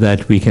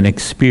that we can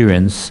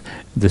experience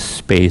the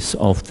space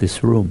of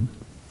this room,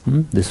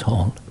 this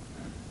hall.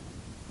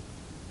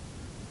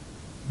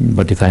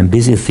 But if I'm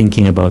busy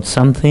thinking about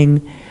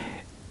something,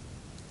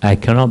 I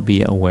cannot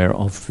be aware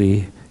of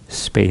the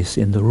space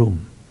in the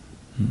room.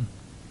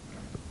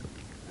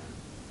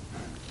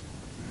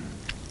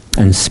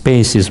 And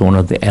space is one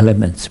of the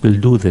elements. We'll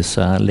do this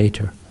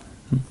later.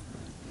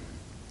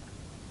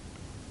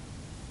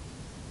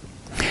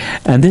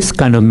 And this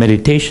kind of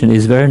meditation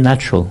is very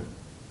natural.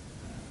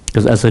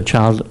 Because as a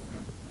child,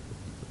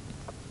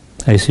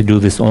 I used to do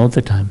this all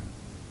the time.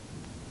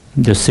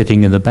 Just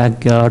sitting in the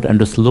backyard and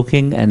just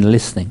looking and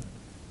listening.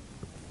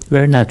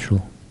 Very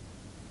natural.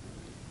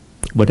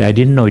 But I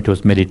didn't know it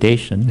was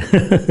meditation.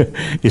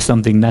 It's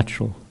something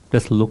natural.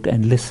 Just look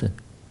and listen.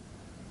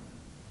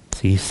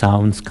 See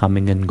sounds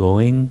coming and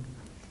going,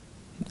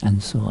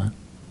 and so on.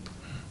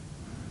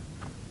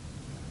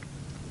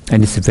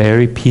 And it's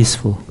very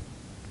peaceful.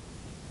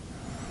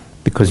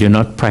 Because you're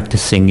not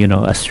practicing,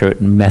 a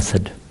certain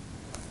method.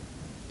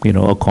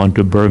 According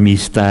to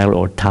Burmese style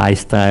or Thai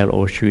style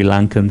or Sri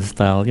Lankan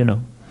style,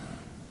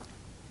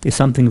 It's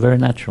something very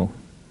natural.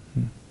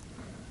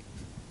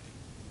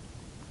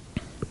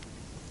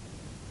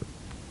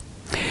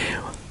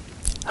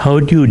 How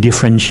do you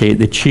differentiate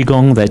the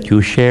Qigong that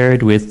you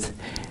shared with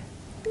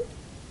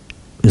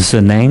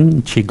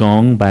Zeneng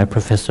Qigong by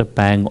Professor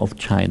Pang of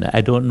China?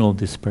 I don't know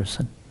this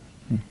person.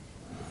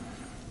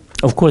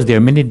 Of course, there are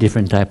many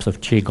different types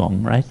of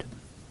Qigong, right?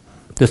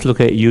 Just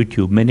look at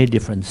YouTube, many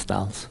different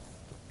styles.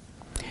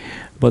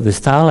 But the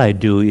style I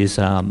do is,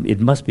 it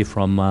must be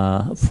from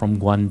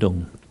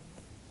Guangdong.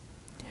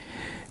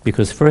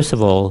 Because first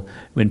of all,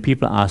 when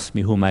people ask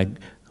me who my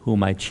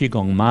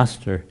Qigong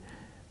master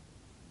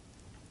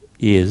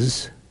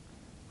is,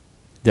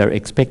 they're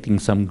expecting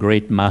some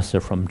great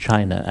master from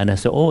China. And I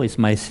say, oh, it's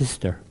my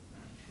sister.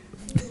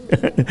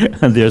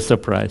 And they're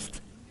surprised.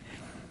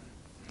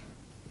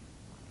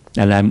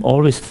 And I'm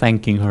always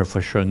thanking her for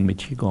showing me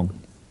Qigong.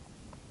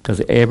 Because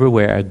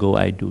everywhere I go,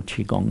 I do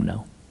Qigong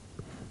now.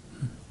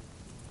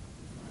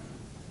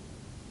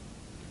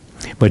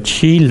 But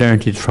she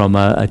learned it from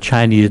a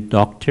Chinese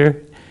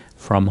doctor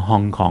from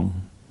Hong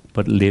Kong,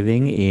 but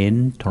living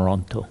in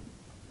Toronto.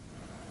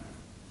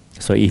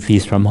 So if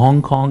he's from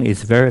Hong Kong,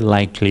 it's very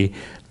likely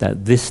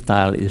that this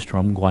style is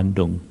from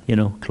Guangdong,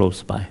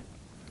 close by.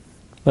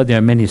 But there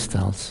are many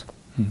styles.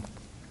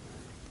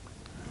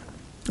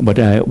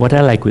 But what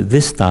I like with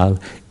this style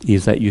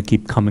is that you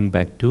keep coming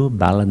back to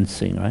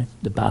balancing, right?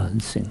 The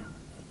balancing.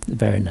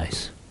 Very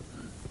nice.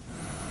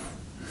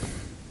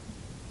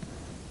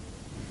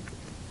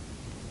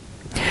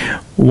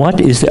 What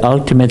is the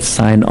ultimate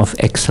sign of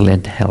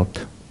excellent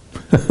health?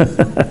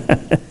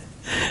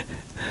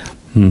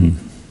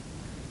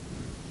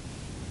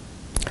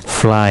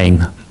 Flying.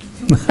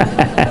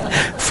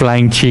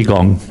 Flying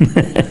Qigong.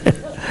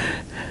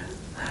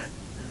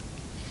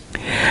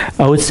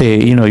 I would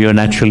say, you're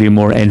naturally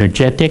more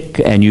energetic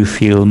and you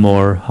feel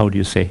more, how do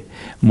you say,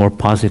 more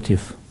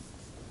positive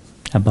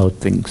about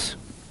things.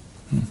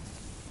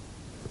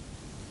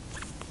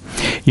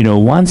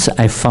 Once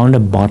I found a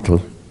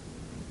bottle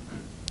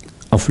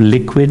of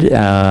liquid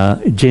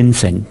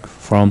ginseng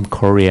from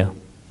Korea.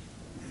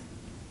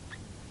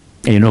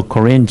 And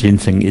Korean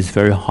ginseng is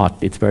very hot,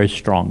 it's very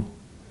strong.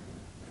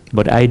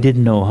 But I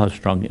didn't know how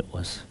strong it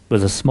was. It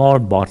was a small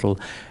bottle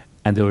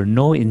and there were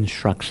no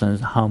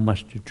instructions how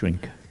much to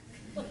drink.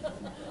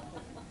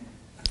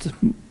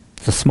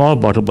 It's a small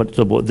bottle, but it's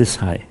about this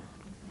high.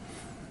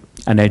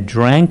 And I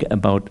drank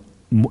about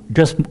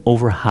just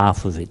over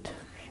half of it.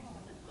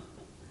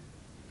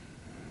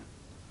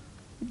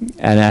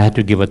 And I had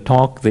to give a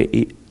talk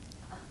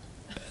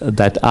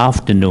that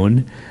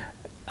afternoon,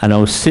 and I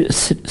was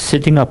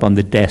sitting up on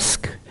the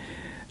desk,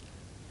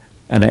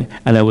 and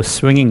I was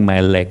swinging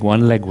my leg.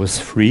 One leg was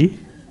free,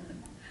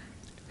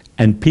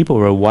 and people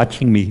were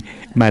watching me,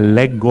 my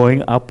leg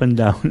going up and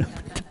down.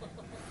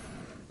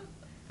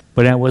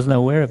 But I wasn't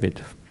aware of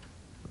it.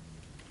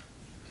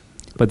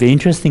 But the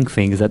interesting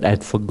thing is that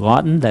I'd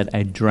forgotten that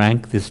I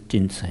drank this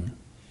ginseng.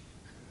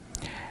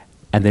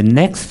 And the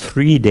next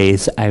 3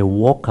 days, I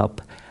woke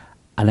up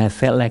and I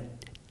felt like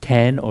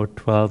 10 or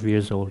 12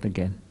 years old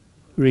again.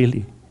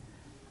 Really.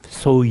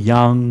 So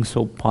young,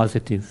 so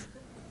positive,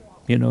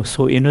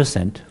 so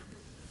innocent.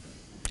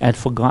 I'd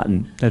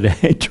forgotten that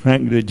I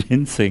drank the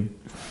ginseng.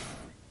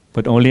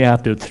 But only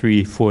after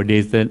 3-4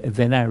 days,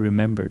 then I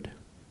remembered.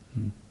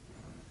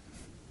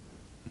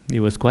 It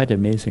was quite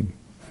amazing.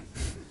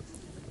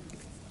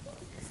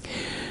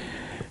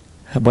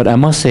 But I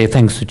must say,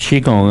 thanks to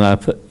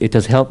Qigong, it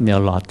has helped me a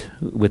lot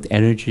with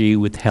energy,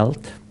 with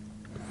health.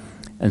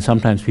 And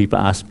sometimes people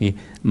ask me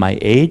my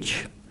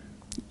age,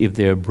 if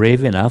they're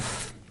brave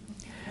enough.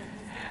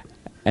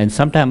 And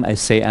sometimes I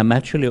say I'm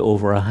actually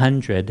over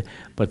 100,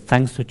 but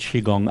thanks to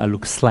Qigong, I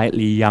look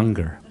slightly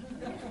younger.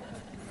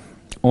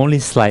 Only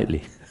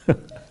slightly.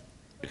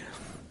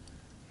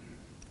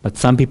 But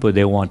some people,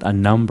 they want a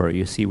number.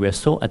 You see, we're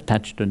so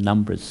attached to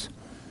numbers.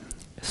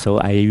 So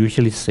I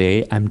usually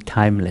say I'm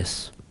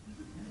timeless.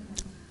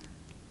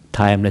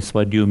 Timeless,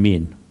 what do you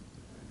mean?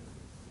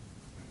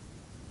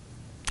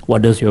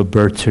 What does your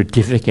birth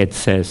certificate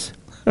says?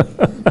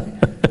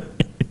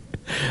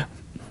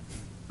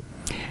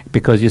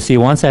 Because you see,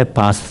 once I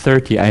passed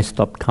 30, I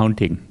stopped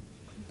counting.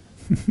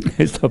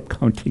 I stopped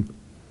counting.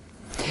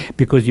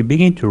 Because you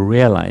begin to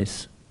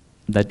realize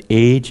that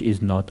age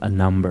is not a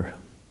number.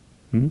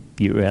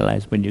 You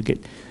realize when you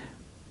get,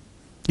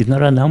 it's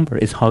not a number,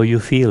 it's how you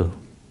feel.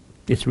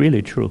 It's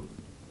really true.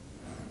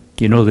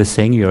 You know the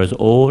saying, you're as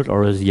old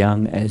or as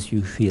young as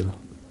you feel.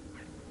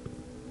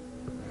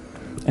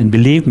 And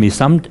believe me,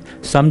 some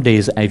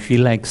days I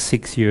feel like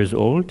 6 years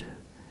old,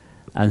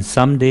 and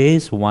some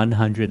days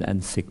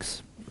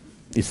 106.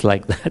 It's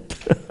like that.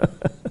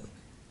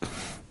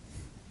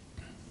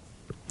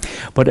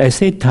 But I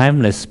say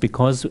timeless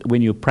because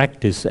when you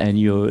practice and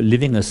you're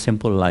living a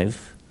simple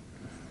life,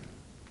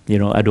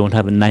 I don't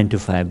have a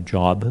 9-to-5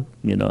 job,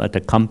 at a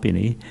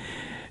company,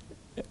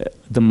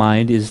 the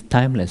mind is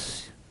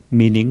timeless,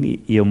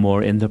 meaning you're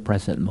more in the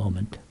present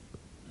moment.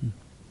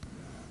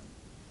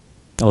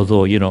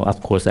 Although,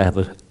 of course I have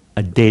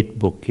a date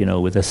book,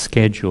 with a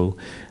schedule,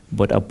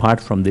 but apart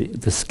from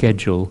the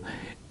schedule,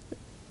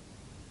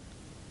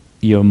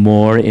 you're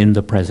more in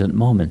the present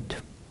moment.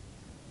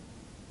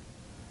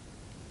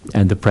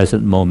 And the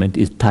present moment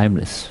is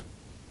timeless.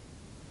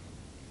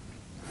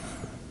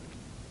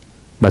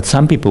 But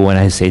some people, when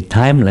I say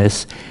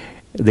timeless,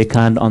 they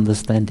can't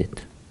understand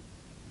it.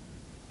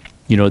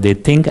 They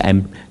think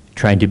I'm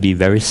trying to be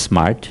very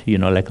smart,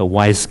 like a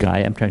wise guy.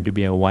 I'm trying to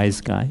be a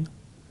wise guy.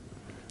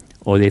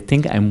 Or they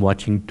think I'm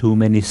watching too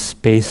many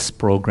space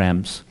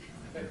programs,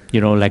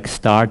 like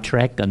Star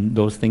Trek and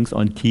those things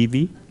on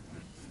TV.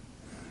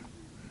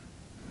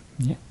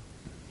 Yeah.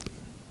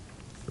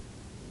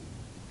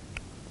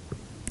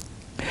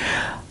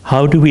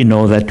 How do we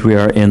know that we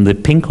are in the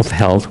pink of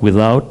health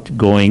without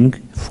going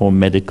for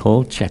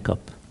medical checkup?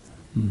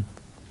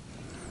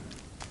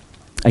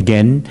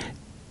 Again,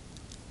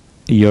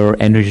 your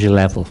energy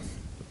level.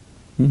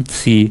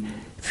 Feel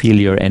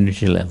your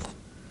energy level.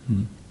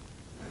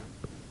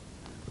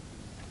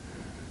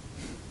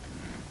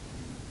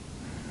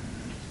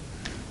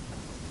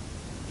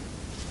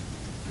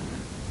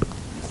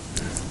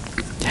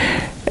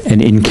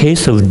 And in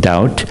case of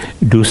doubt,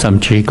 do some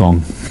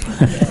Qigong.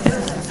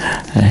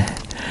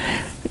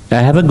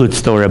 I have a good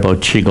story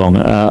about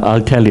Qigong.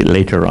 I'll tell it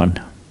later on.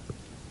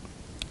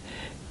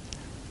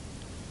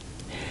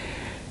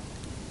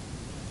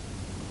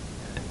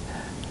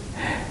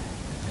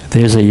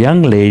 There's a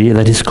young lady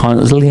that is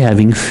constantly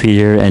having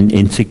fear and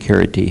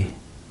insecurity.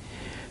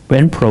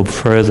 When probed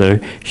further,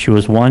 she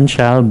was one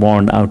child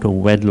born out of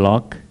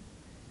wedlock.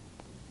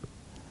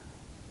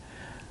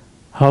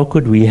 How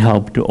could we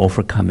help to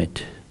overcome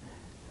it?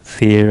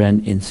 Fear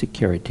and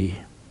insecurity.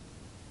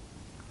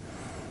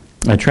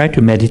 I try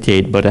to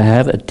meditate, but I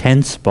have a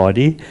tense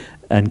body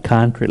and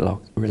can't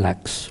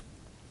relax.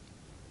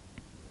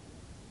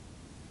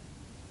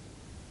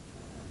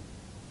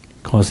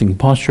 Causing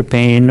posture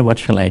pain, what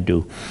shall I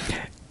do?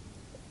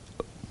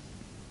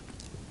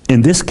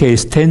 In this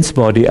case, tense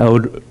body, I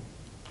would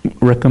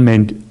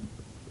recommend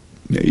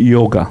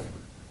yoga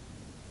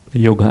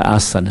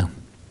asana.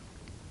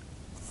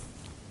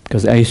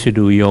 Because I used to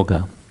do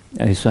yoga.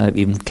 I used to have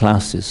even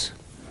classes.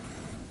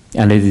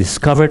 And I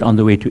discovered on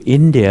the way to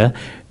India,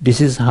 this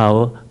is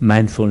how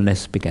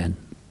mindfulness began.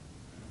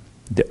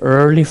 The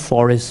early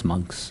forest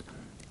monks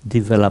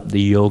developed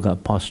the yoga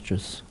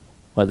postures,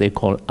 what they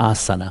call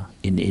asana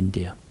in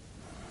India.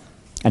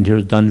 And it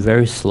was done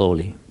very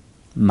slowly,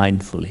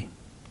 mindfully.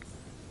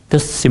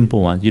 Just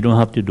simple ones. You don't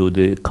have to do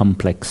the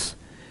complex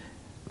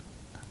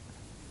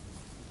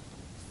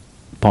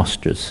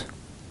postures.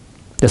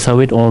 That's how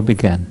it all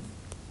began.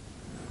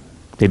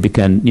 They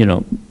began,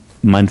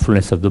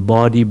 mindfulness of the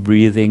body,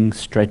 breathing,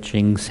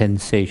 stretching,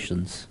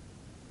 sensations.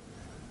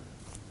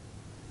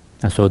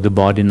 And so the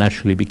body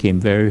naturally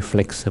became very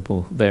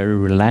flexible, very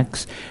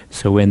relaxed.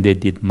 So when they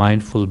did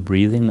mindful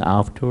breathing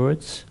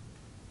afterwards,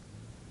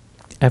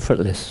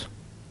 effortless.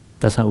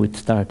 That's how it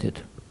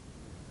started.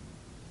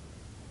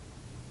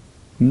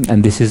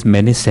 And this is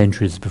many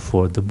centuries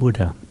before the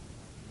Buddha.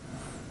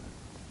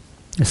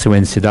 So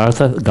when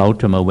Siddhartha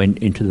Gautama went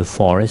into the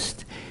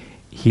forest,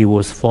 he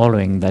was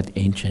following that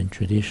ancient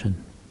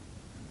tradition.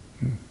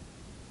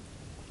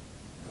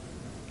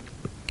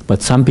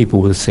 But some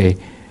people will say,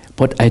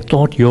 but I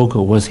thought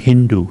yoga was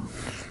Hindu.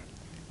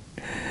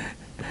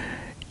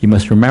 You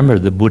must remember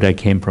the Buddha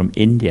came from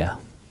India.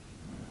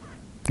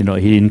 He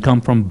didn't come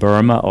from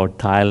Burma or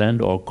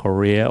Thailand or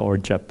Korea or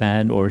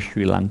Japan or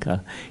Sri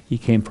Lanka. He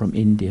came from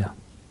India.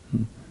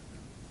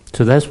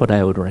 So that's what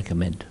I would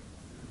recommend.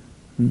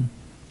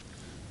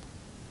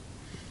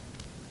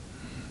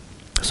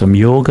 Some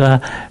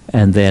yoga,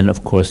 and then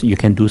of course you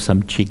can do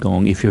some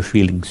Qigong if you're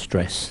feeling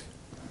stress.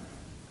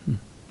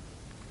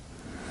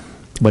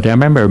 But I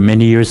remember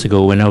many years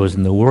ago when I was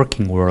in the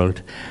working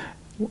world,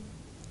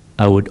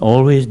 I would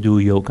always do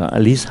yoga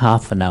at least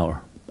half an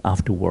hour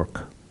after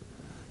work.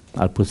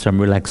 I'll put some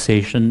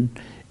relaxation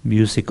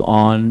music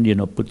on,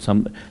 put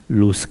some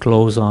loose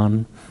clothes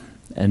on,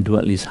 and do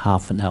at least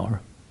half an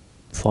hour,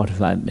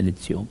 45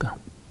 minutes yoga.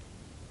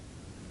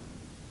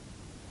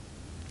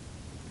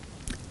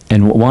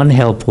 And one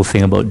helpful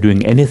thing about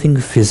doing anything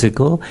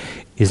physical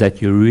is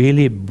that you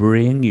really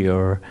bring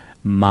your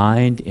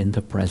mind in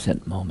the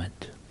present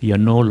moment. You're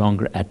no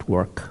longer at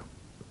work.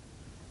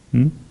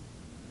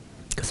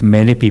 Because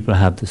many people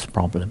have this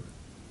problem.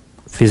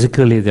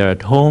 Physically they're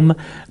at home,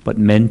 but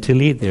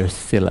mentally they're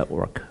still at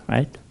work,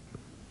 right?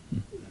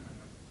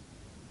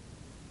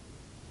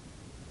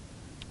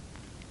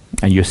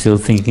 And you're still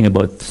thinking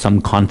about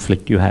some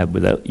conflict you have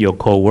with your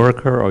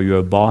co-worker or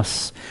your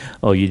boss,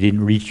 or you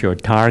didn't reach your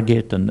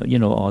target,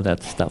 and all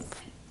that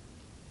stuff.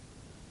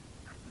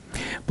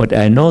 But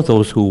I know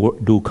those who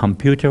do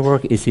computer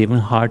work, it's even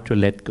hard to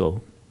let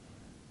go.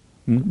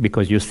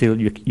 Because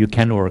you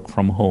can work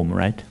from home,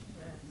 right?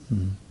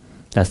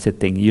 That's the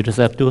thing. You just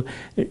have to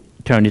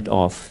turn it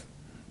off,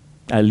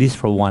 at least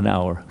for 1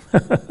 hour.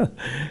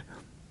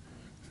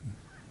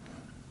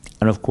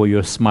 And of course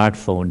your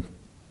smartphone,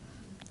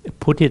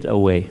 put it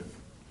away.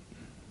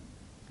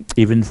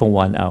 Even for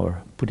 1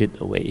 hour, put it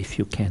away if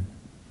you can.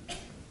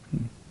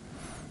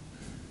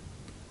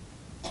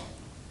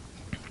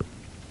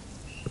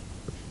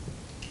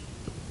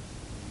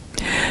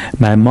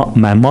 My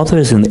mother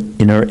is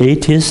in her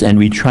 80s, and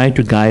we try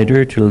to guide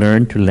her to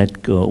learn to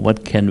let go.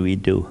 What can we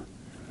do?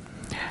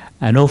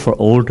 I know for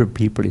older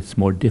people it's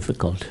more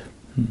difficult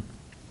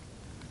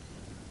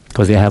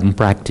because they haven't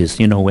practiced,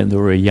 when they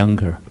were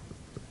younger.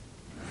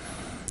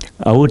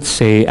 I would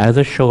say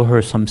either show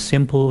her some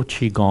simple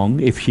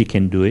qigong if she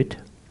can do it,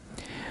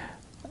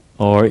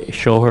 or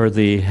show her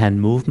the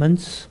hand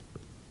movements.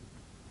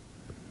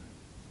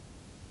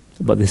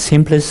 But the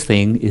simplest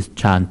thing is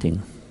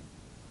chanting.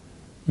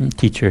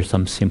 Teach her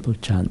some simple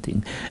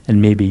chanting,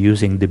 and maybe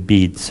using the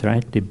beads,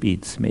 right? The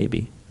beads,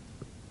 maybe.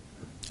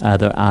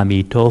 Either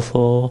Ami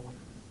Tofo.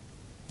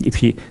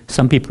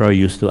 Some people are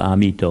used to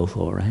Ami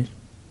Tofo, right?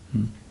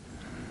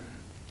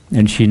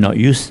 And she's not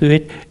used to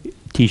it.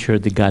 Teach her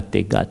the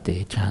Gate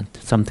Gate chant,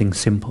 something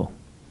simple.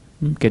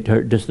 Get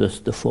her just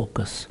the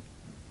focus.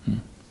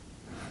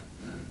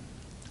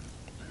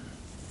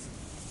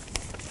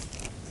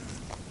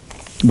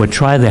 But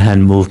try the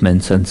hand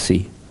movements and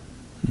see.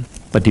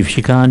 But if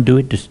she can't do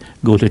it, just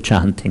go to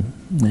chanting.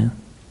 Yeah.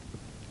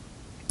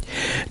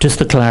 Just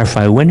to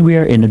clarify, when we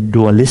are in a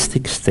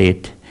dualistic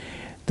state,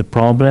 the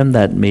problem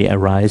that may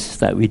arise is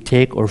that we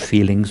take our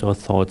feelings or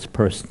thoughts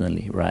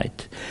personally,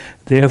 right?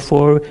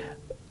 Therefore,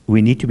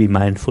 we need to be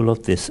mindful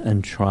of this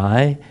and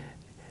try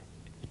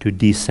to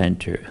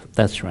decenter.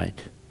 That's right.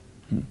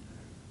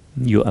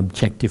 You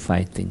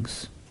objectify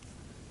things.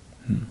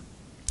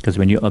 Because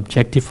when you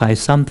objectify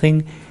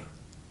something,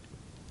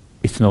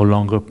 it's no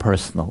longer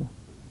personal.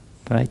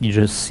 Right? You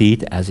just see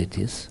it as it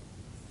is.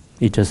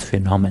 It's just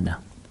phenomena.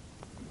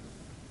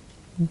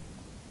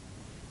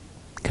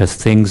 Because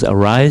things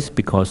arise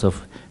because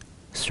of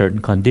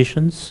certain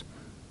conditions,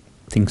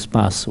 things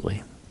pass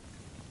away.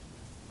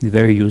 It's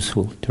very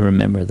useful to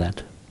remember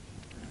that.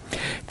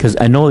 Because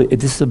I know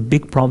this is a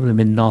big problem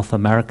in North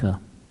America,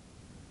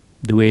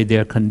 the way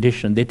they're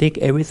conditioned. They take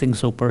everything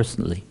so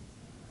personally.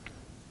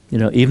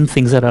 Even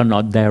things that are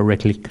not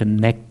directly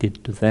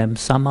connected to them,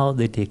 somehow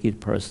they take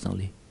it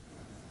personally.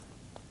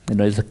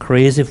 It's a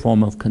crazy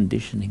form of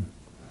conditioning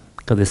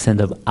because the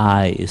sense of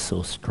I is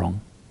so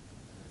strong.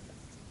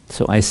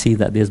 So I see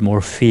that there's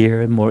more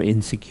fear, more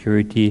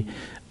insecurity,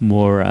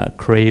 more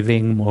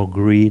craving, more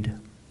greed.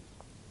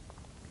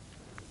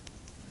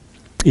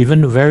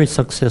 Even very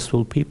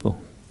successful people,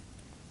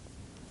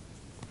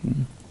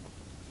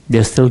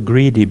 they're still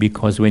greedy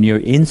because when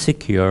you're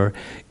insecure,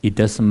 it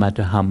doesn't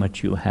matter how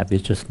much you have,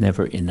 it's just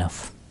never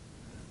enough.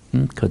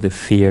 Because the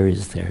fear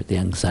is there, the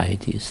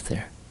anxiety is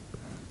there.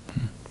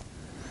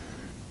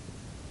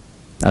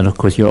 And of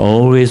course, you're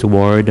always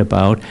worried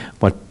about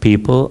what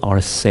people are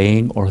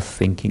saying or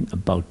thinking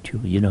about you,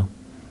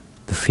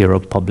 the fear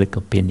of public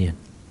opinion.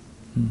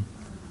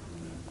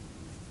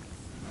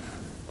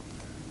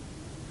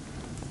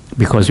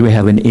 Because we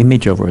have an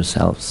image of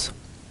ourselves.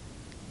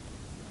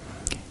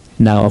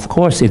 Now, of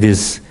course, it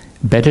is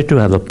better to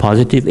have a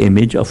positive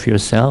image of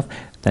yourself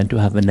than to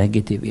have a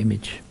negative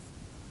image.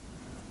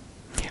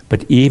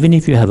 But even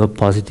if you have a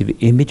positive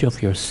image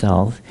of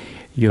yourself,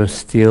 you're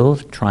still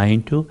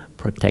trying to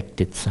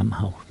protect it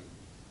somehow.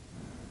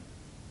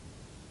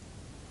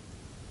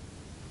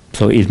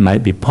 So it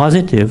might be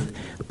positive,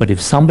 but if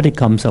somebody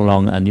comes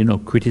along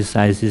and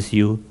criticizes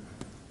you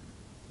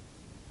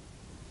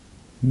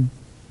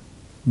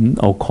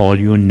or call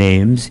you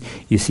names,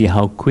 you see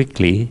how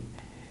quickly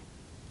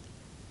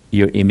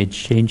your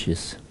image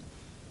changes.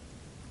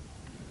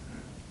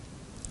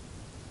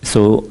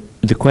 So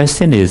the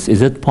question is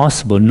it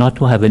possible not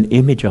to have an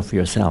image of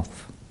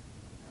yourself?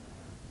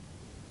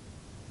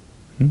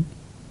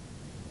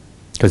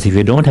 Because if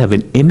you don't have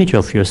an image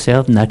of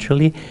yourself,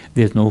 naturally,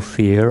 there's no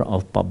fear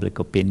of public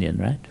opinion,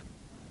 right?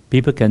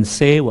 People can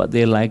say what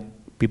they like,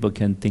 people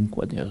can think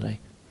what they like.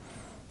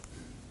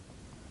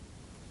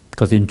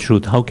 Because in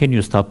truth, how can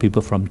you stop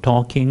people from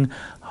talking?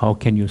 How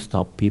can you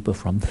stop people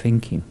from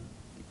thinking?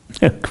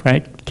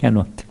 Right?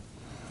 Cannot.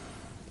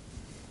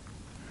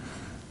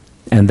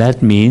 And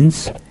that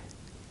means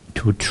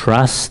to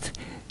trust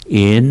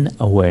in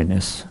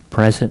awareness,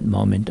 present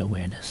moment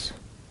awareness.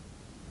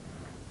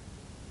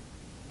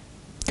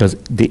 Because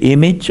the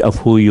image of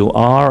who you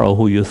are or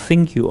who you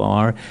think you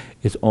are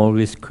is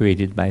always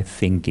created by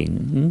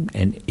thinking,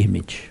 an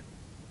image.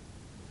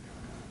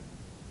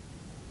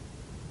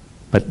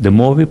 But the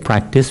more we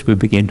practice, we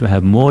begin to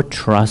have more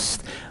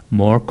trust,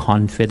 more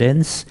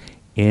confidence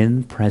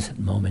in present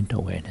moment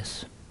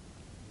awareness.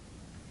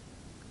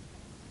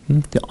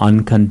 The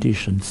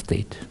unconditioned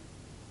state.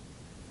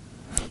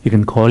 You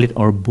can call it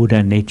our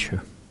Buddha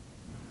nature,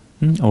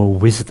 or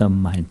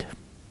wisdom mind.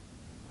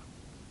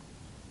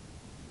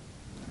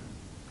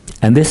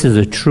 And this is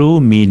a true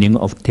meaning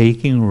of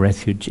taking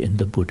refuge in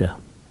the Buddha.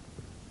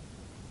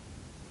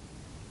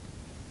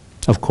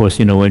 Of course,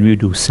 when we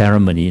do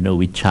ceremony,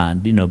 we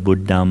chant,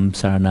 Buddham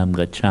Saranam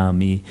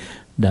Gacchami,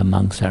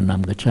 Dhammam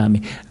Saranam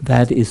Gacchami.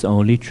 That is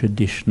only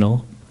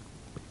traditional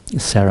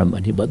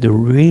ceremony. But the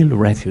real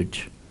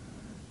refuge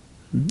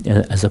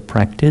as a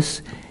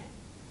practice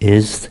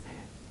is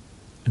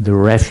the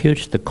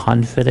refuge, the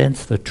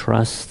confidence, the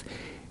trust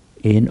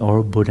in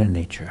our Buddha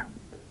nature.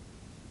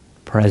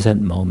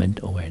 present moment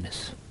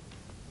awareness.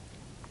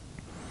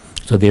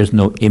 So there's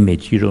no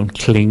image. You don't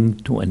cling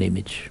to an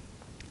image.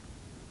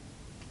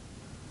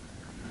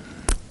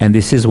 And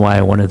this is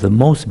why one of the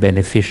most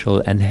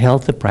beneficial and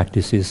healthy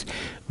practices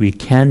we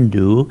can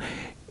do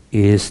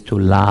is to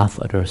laugh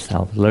at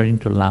ourselves, learning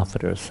to laugh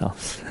at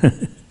ourselves.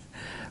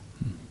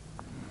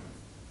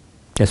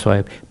 That's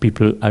why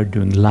people are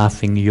doing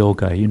laughing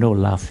yoga. You know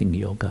laughing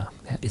yoga.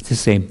 It's the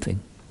same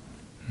thing.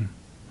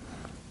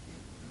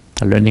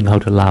 Learning how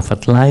to laugh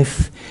at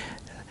life,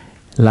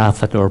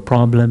 laugh at our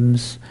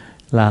problems,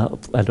 laugh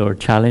at our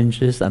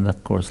challenges, and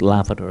of course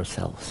laugh at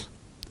ourselves.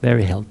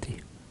 Very healthy.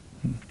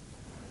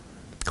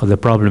 Because the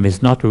problem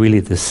is not really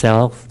the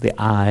self, the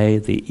I,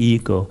 the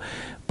ego,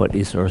 but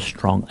is our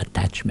strong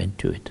attachment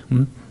to it.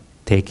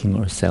 Taking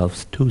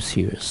ourselves too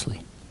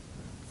seriously.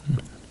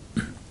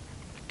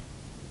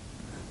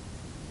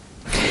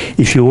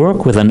 If you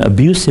work with an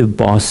abusive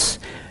boss,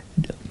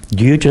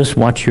 do you just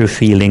watch your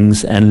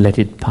feelings and let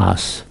it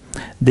pass?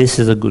 This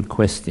is a good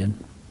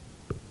question.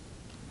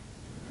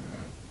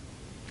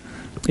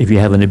 If you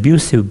have an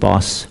abusive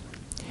boss,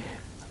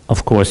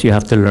 of course you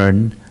have to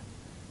learn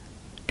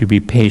to be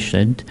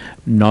patient,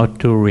 not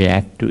to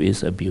react to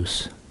his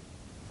abuse.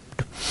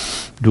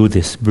 Do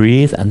this,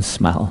 breathe and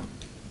smile.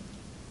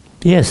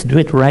 Yes, do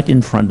it right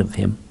in front of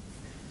him.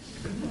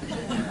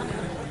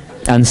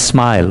 And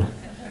smile.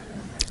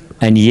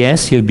 And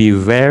yes, he'll be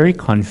very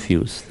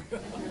confused.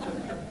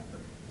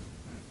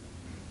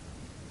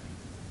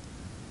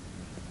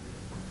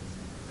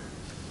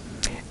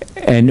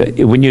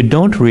 And when you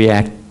don't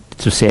react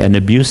to, say, an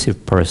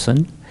abusive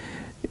person,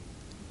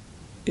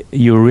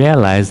 you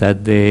realize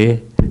that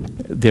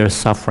they're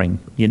suffering,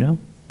 you know?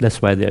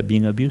 That's why they're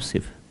being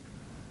abusive.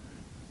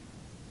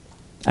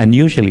 And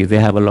usually they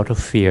have a lot of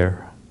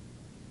fear.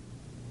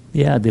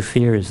 Yeah, the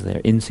fear is there,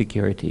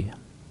 insecurity.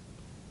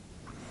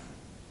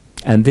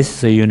 And this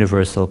is a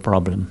universal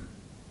problem.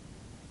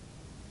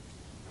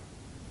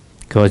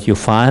 Because you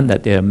find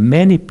that there are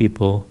many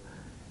people,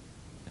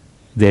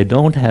 they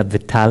don't have the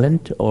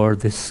talent or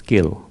the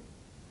skill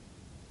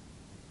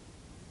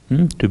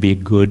to be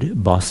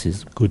good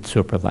bosses, good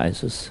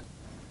supervisors.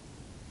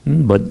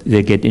 But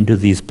they get into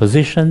these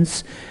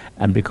positions,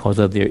 and because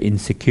of their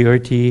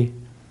insecurity,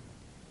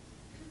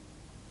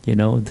 you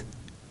know,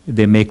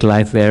 they make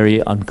life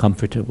very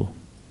uncomfortable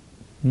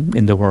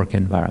in the work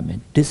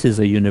environment. This is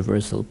a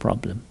universal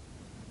problem.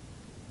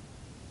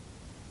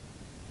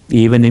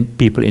 Even in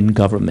people in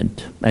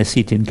government. I see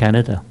it in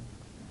Canada.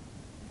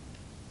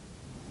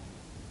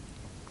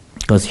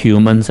 Because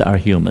humans are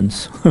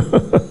humans.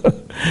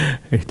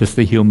 It's just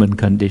the human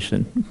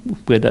condition.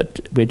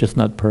 We're just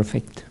not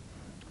perfect.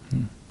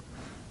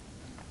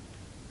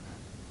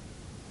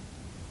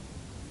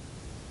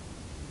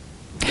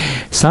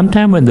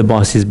 Sometime when the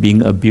boss is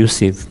being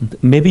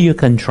abusive, maybe you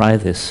can try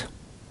this.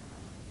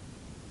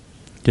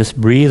 Just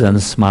breathe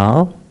and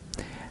smile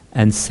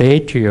and say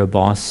to your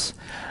boss,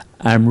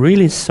 I'm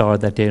really sorry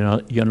that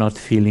you're not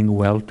feeling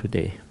well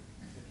today.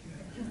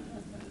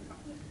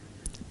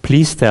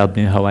 Please tell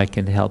me how I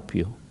can help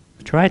you.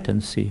 Try it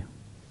and see.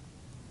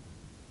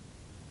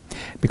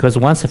 Because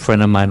once a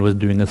friend of mine was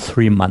doing a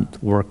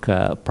 3-month work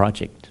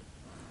project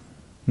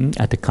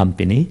at a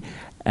company,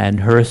 and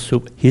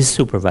his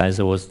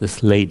supervisor was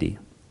this lady.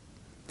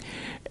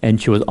 And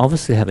she was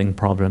obviously having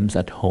problems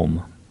at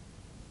home.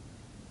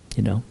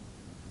 You know,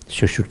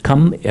 she should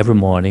come every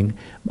morning,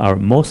 or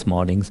most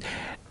mornings,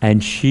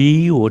 and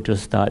she would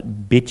just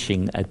start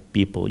bitching at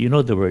people. You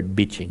know the word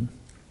bitching?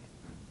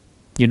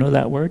 You know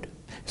that word?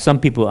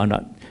 Some people are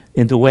not.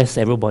 In the West,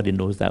 everybody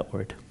knows that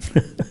word.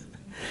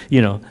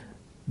 You know,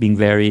 being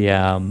very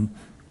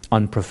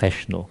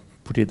unprofessional,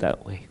 put it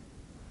that way.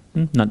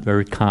 Not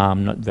very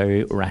calm, not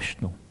very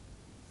rational.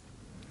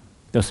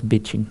 Just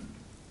bitching.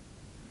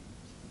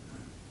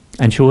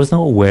 And she was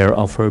not aware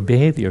of her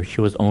behavior.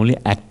 She was only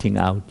acting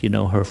out, you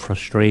know, her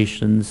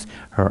frustrations,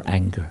 her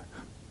anger.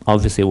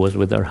 Obviously it was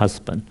with her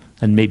husband,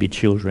 and maybe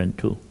children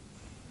too.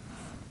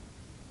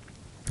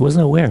 She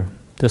wasn't aware,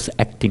 just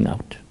acting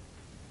out.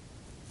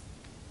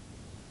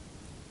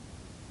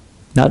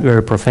 Not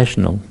very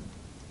professional.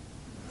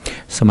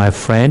 So my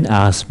friend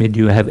asked me, do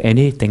you have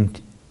anything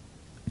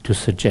to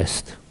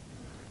suggest?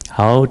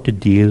 How to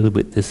deal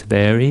with this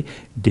very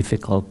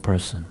difficult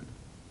person?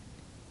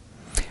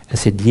 I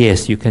said,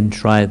 yes, you can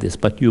try this,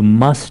 but you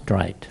must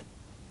try it.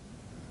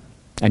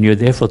 And you're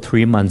there for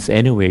 3 months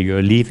anyway,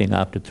 you're leaving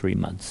after 3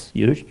 months.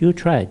 You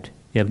try it.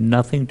 You have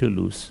nothing to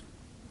lose.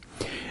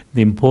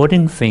 The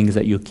important thing is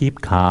that you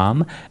keep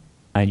calm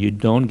and you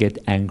don't get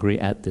angry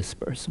at this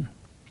person.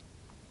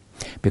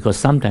 Because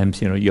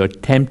sometimes, you know, you're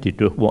tempted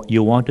to,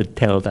 you want to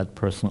tell that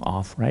person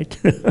off, right?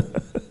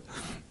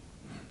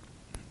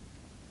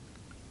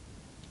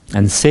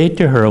 And say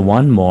to her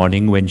one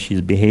morning when she's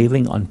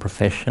behaving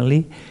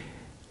unprofessionally,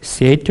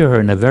 say to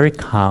her in a very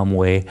calm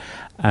way,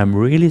 I'm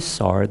really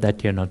sorry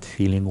that you're not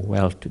feeling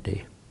well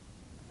today.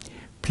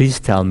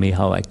 Please tell me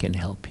how I can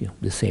help you.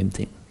 The same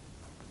thing.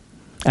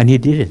 And he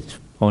did it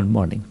one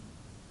morning.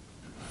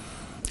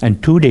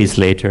 And 2 days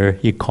later,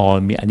 he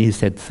called me and he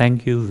said,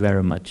 "Thank you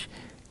very much.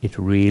 It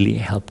really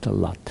helped a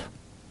lot."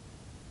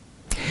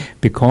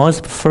 Because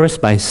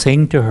first, by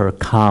saying to her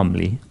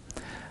calmly,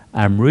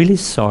 "I'm really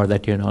sorry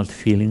that you're not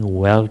feeling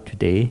well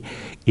today,"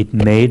 it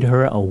made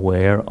her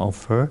aware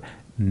of her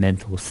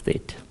mental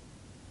state,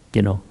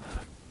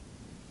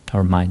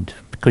 her mind,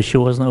 because she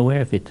wasn't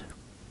aware of it.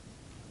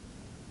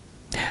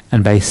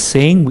 And by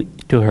saying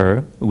to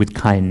her with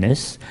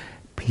kindness,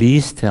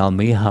 "Please tell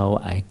me how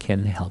I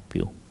can help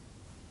you,"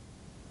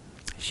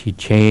 she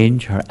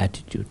changed her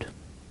attitude,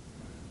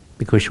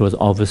 because she was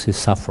obviously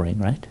suffering,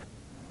 right?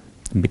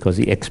 And because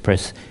he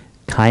expressed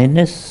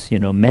kindness,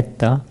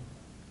 metta,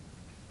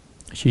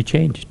 she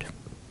changed.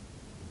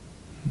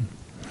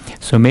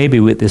 So maybe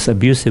with this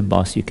abusive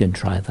boss, you can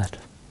try that.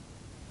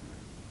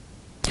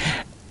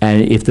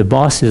 And if the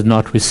boss is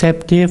not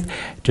receptive,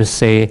 just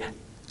say,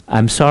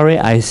 "I'm sorry,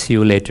 I see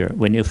you later,"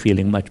 when you're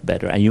feeling much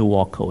better, and you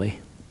walk away.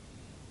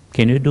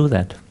 Can you do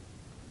that?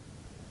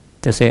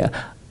 Just say,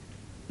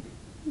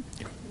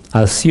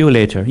 "I'll see you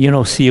later."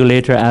 See you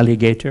later,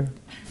 alligator.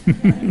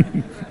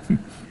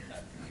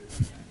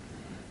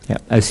 Yeah,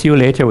 I'll see you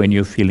later when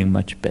you're feeling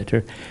much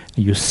better.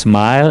 You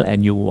smile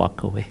and you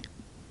walk away.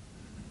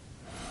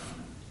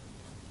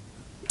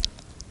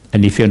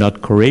 And if you're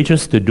not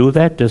courageous to do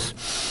that, just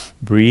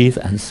breathe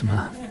and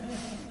smile.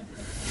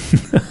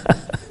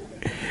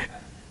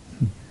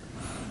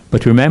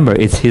 But remember,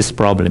 it's his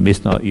problem,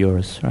 it's not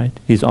yours, right?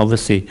 It's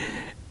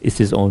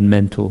his own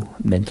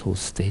mental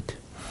state.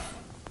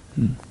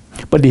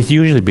 But it's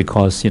usually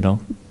because,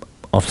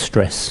 of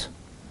stress.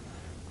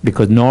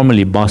 Because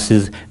normally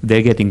bosses,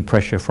 they're getting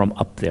pressure from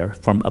up there,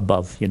 from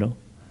above,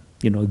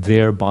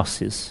 their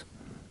bosses.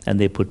 And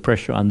they put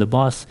pressure on the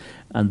boss,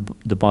 and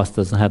the boss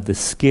doesn't have the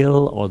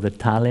skill or the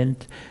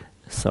talent,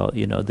 so,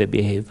 they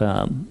behave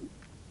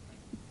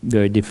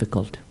very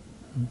difficult.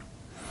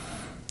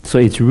 So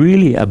it's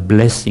really a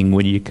blessing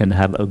when you can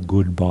have a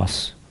good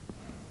boss.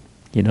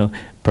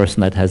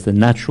 Person that has the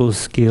natural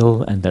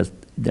skill and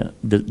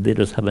they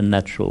just have a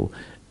natural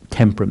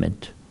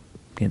temperament,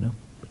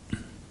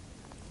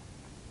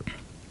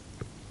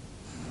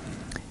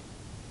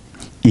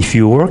 If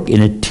you work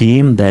in a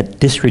team that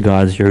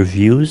disregards your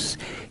views,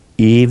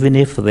 even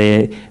if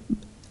they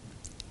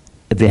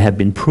have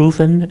been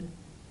proven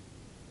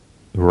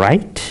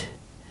right,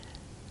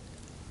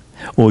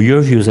 or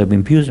your views have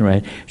been proven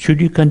right, should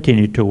you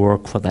continue to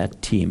work for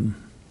that team?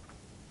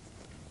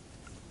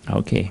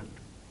 Okay.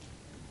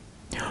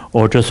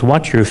 Or just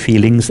watch your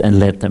feelings and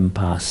let them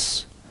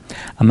pass.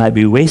 I might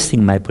be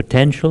wasting my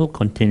potential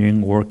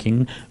continuing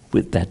working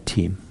with that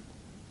team.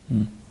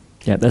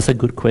 Yeah, that's a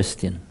good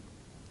question.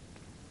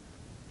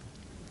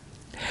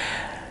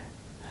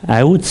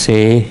 I would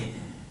say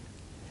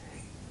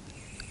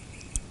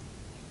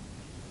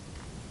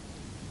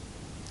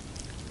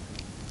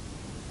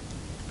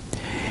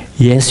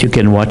yes, you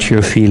can watch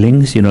your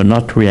feelings,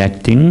 not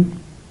reacting.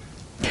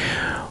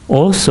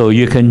 Also,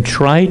 you can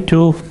try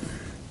to,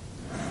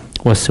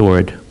 what's the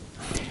word?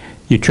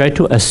 You try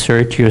to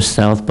assert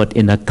yourself, but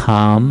in a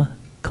calm,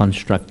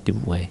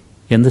 constructive way.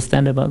 You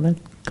understand about that?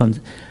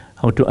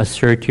 How to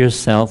assert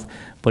yourself,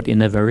 but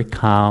in a very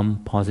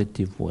calm,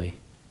 positive way.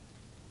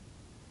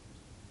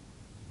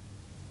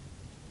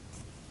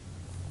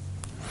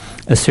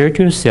 Assert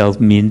yourself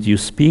means you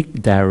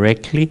speak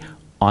directly,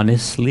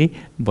 honestly,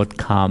 but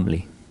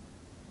calmly.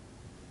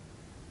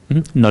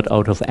 Not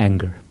out of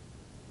anger.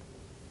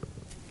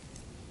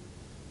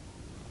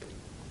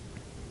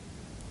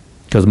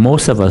 Because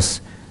most of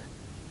us,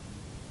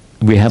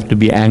 we have to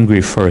be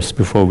angry first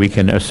before we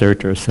can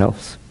assert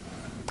ourselves.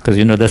 Because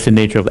that's the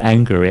nature of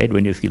anger, right?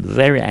 When you feel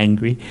very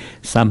angry,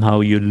 somehow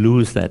you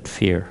lose that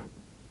fear.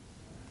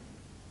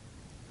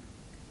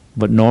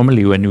 But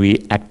normally when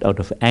we act out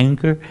of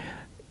anger,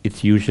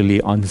 it's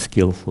usually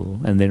unskillful,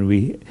 and then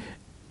we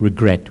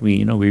regret.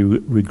 We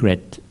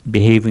regret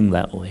behaving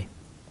that way.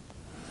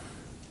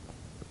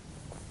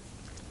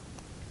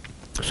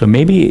 So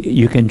maybe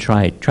you can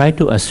try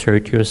to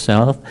assert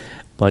yourself,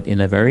 but in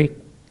a very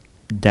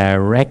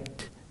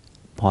direct,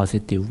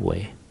 positive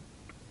way.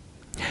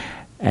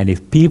 And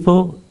if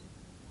people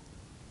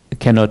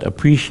cannot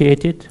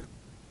appreciate it,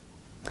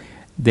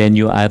 then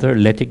you either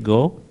let it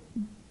go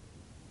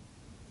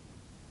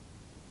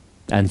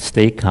and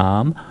stay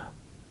calm,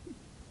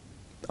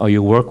 or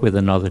you work with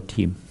another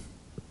team.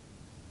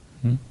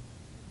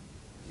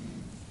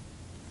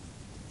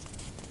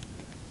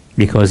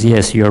 Because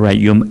yes, you're right,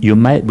 you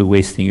might be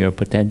wasting your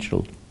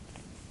potential.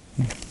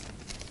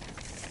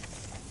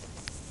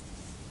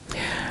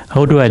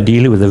 How do I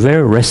deal with a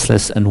very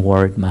restless and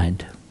worried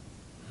mind?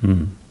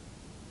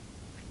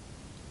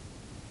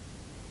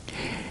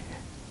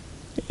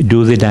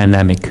 Do the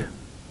dynamic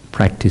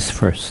practice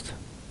first.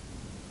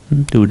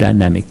 Do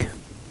dynamic.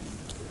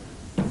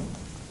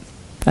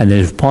 And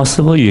if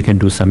possible, you can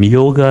do some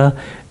yoga,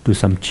 do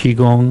some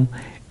qigong,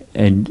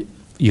 and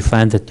you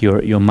find that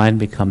your mind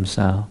becomes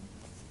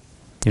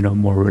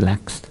more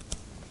relaxed.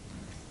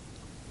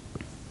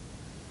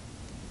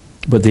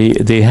 But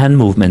the hand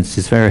movements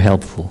is very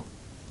helpful.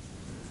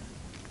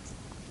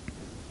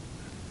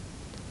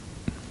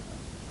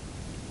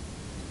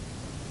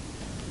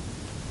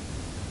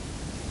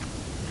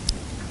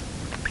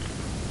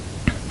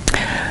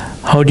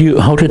 How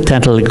to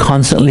tackle a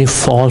constantly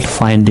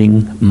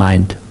fault-finding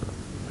mind?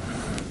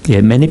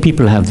 Yeah, many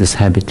people have this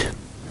habit,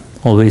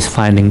 always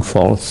finding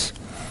faults,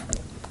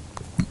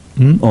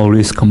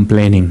 always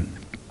complaining.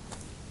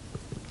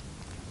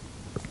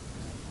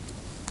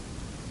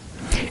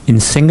 In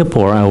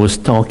Singapore, I was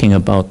talking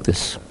about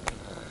this.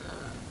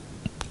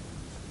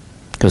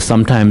 Because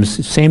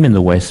sometimes, same in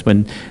the West,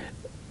 when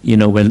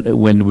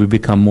we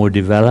become more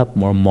developed,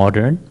 more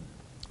modern,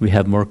 we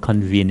have more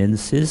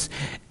conveniences,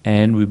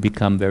 and we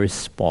become very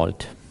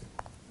spoiled.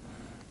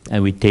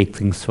 And we take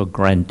things for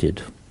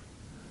granted.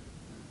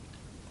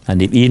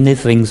 And even if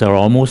things are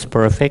almost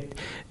perfect,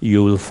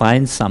 you will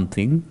find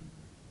something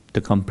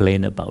to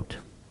complain about.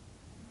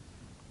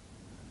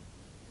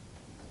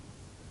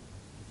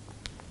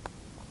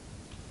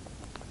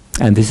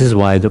 And this is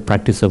why the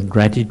practice of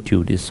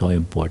gratitude is so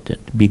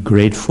important. Be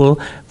grateful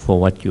for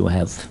what you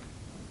have.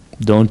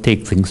 Don't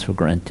take things for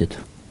granted.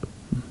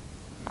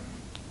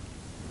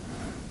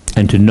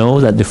 And to know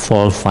that the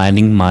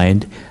fault-finding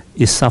mind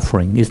is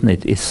suffering, isn't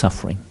it? It's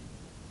suffering.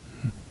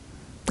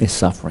 It's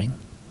suffering.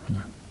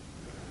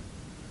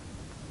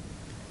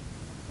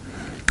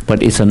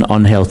 But it's an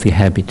unhealthy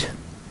habit.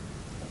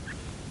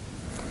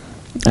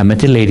 I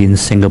met a lady in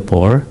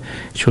Singapore.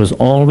 She was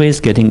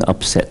always getting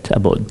upset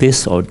about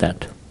this or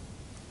that.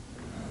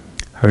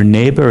 Her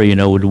neighbor,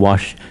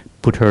 would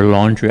put her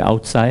laundry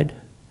outside.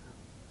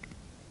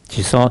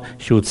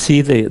 She would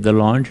see the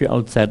laundry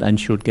outside and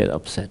she would get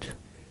upset.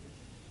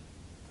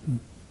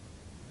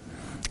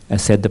 I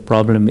said, the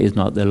problem is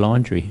not the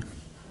laundry.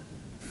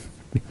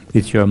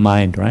 It's your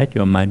mind, right?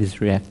 Your mind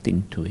is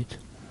reacting to it.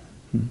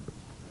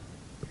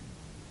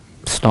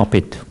 Stop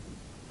it.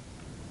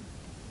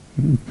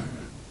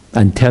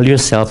 And tell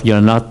yourself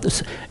you're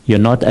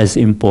not as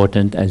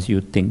important as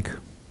you think.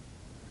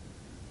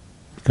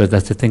 Because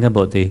that's the thing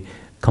about the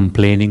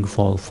complaining,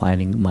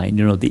 fault-finding mind,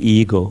 the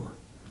ego.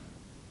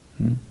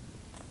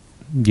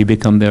 You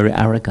become very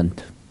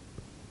arrogant,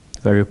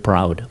 very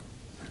proud.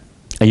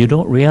 And you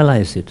don't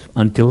realize it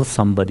until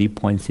somebody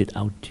points it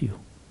out to you.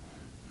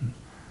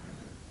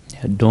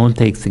 Don't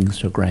take things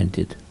for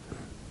granted.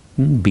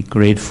 Be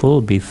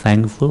grateful, be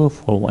thankful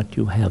for what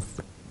you have.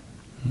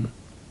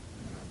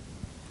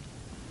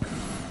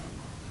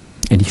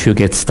 And if you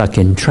get stuck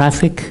in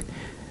traffic,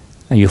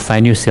 and you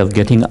find yourself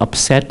getting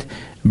upset,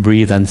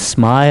 breathe and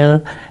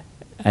smile,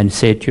 and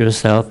say to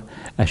yourself,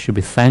 I should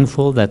be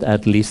thankful that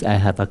at least I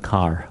have a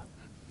car.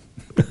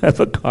 I have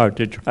a car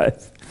to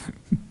drive.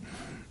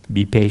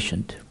 Be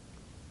patient.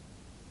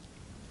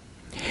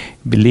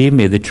 Believe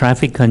me, the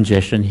traffic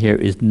congestion here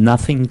is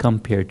nothing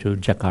compared to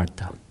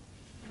Jakarta.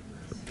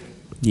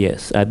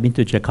 Yes, I've been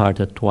to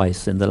Jakarta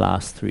twice in the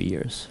last 3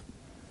 years.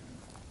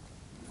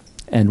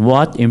 And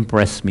what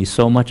impressed me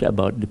so much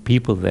about the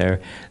people there,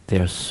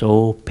 they're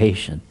so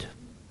patient.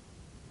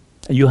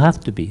 You have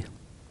to be.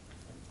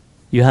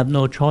 You have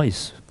no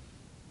choice.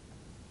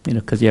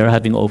 Because you're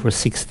having over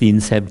 16,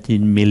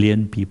 17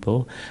 million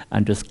people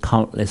and just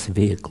countless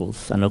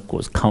vehicles and of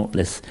course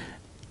countless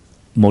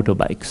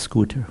motorbikes,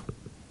 scooter.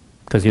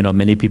 Because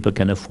many people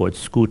can afford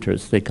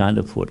scooters, they can't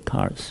afford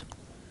cars.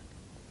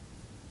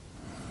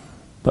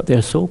 But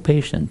they're so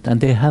patient, and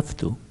they have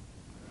to.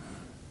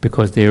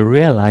 Because they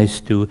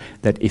realize too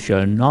that if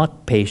you're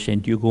not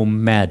patient, you go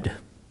mad.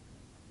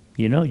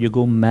 You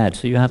go mad,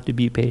 so you have to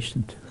be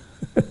patient.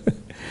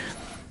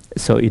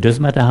 So it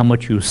doesn't matter how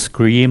much you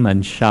scream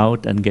and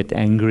shout and get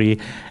angry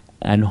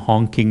and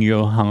honking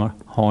your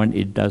horn,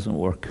 it doesn't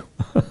work.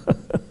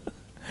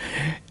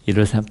 You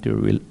just have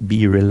to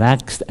be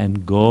relaxed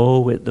and go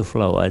with the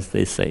flow, as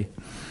they say.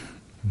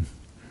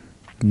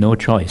 No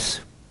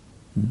choice.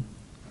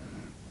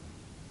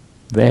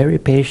 Very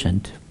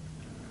patient.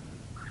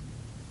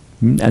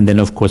 And then,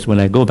 of course, when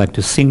I go back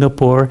to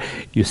Singapore,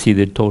 you see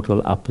the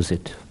total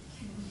opposite.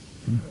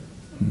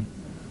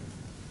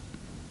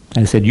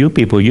 I said, you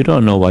people, you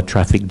don't know what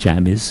traffic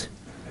jam is.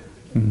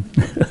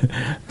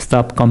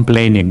 Stop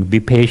complaining, be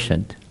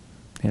patient,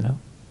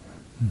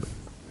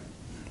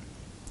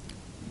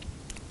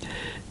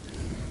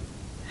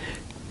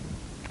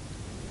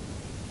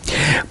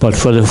 But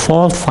for the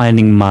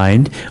fault-finding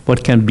mind,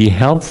 what can be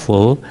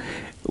helpful,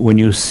 when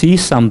you see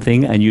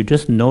something and you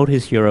just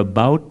notice you're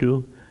about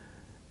to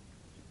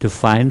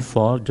find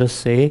fault, just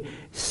say,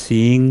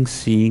 seeing,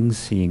 seeing,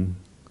 seeing,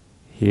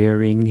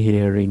 hearing,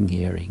 hearing,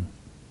 hearing.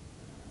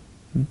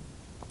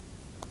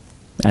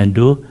 And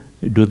do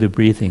the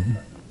breathing.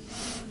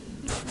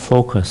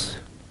 Focus.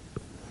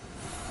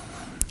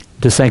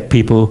 Just like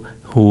people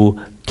who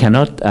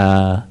cannot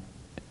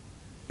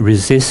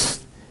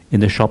resist in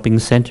the shopping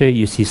center,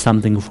 you see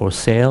something for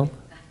sale.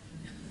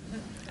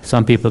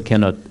 Some people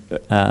cannot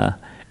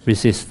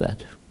resist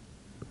that.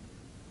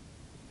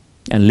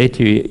 And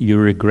later you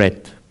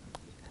regret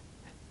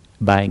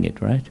buying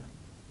it, right?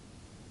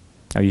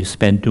 Or you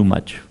spend too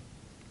much.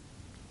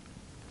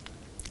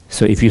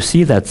 So if you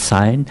see that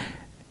sign,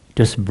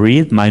 just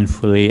breathe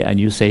mindfully and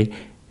you say,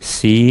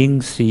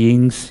 seeing,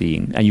 seeing,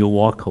 seeing, and you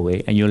walk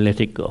away and you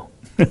let it go.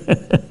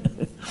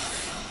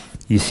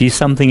 You see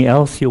something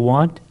else you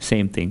want,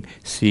 same thing.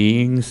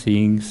 Seeing,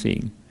 seeing,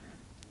 seeing.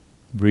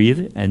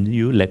 Breathe and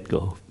you let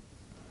go.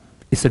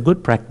 It's a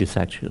good practice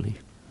actually.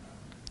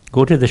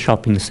 Go to the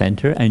shopping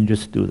center and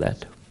just do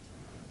that.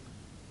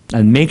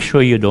 And make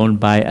sure you don't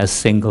buy a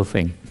single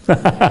thing.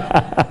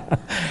 And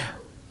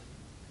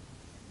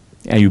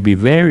you'll be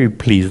very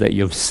pleased that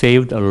you've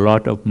saved a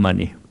lot of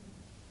money.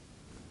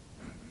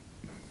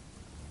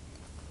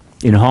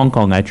 In Hong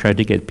Kong, I try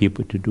to get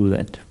people to do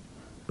that.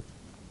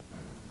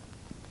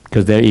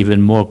 Because they're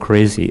even more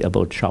crazy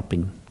about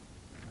shopping.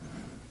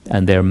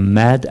 And they're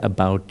mad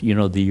about,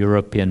 the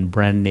European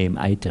brand name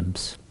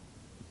items.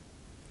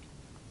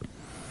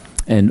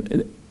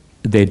 And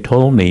they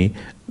told me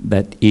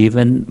that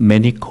even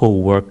many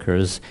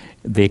co-workers,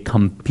 they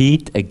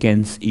compete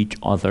against each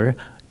other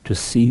to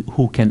see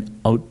who can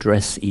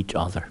outdress each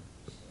other.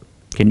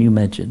 Can you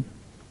imagine?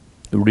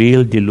 A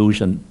real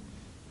delusion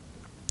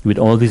with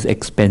all these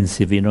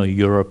expensive,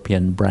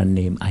 European brand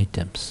name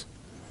items,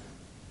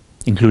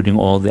 including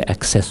all the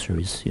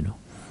accessories,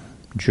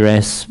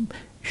 dress,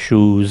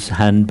 shoes,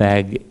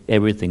 handbag,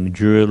 everything,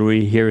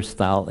 jewelry,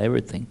 hairstyle,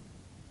 everything.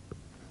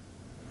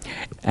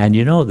 And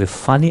the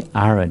funny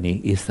irony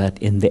is that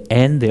in the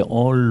end, they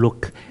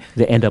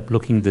end up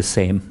looking the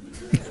same.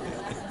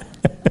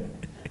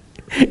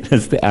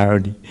 That's the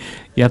irony.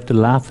 You have to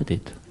laugh at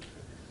it.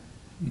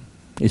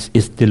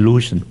 It's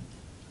delusion.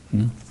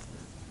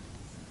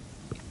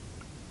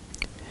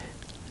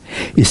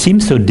 It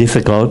seems so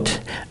difficult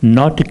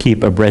not to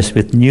keep abreast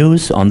with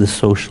news on the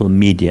social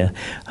media,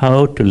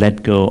 how to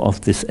let go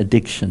of this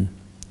addiction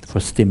for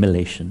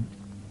stimulation.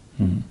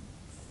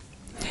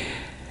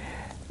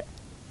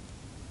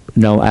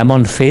 Now, I'm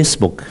on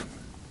Facebook,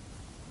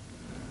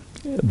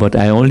 but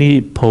I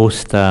only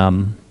post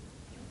Dhamma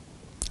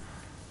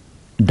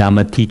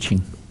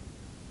teaching.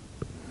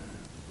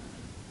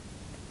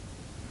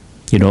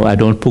 I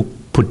don't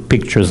put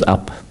pictures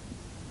up.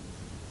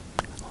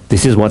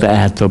 This is what I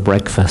had for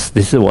breakfast.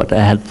 This is what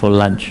I had for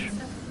lunch.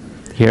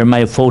 Here are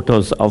my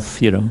photos of,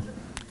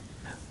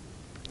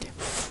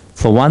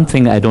 For one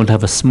thing, I don't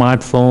have a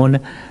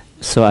smartphone,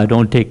 so I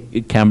don't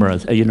take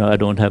cameras. I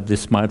don't have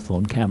this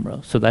smartphone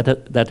camera. So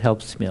that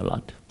helps me a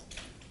lot.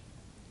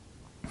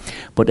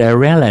 But I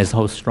realize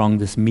how strong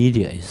this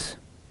media is.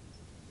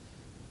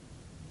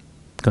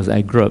 Because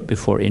I grew up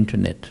before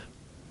internet.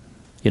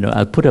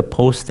 I'll put a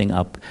posting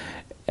up,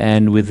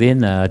 and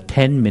within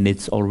 10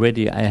 minutes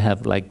already I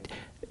have like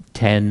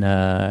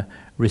 10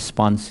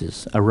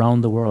 responses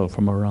around the world,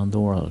 from around the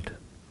world.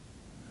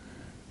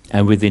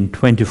 And within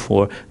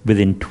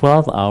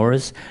 12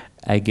 hours,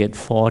 I get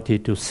 40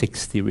 to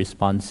 60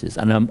 responses.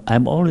 And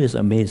I'm always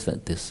amazed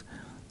at this,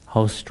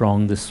 how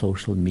strong the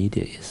social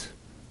media is.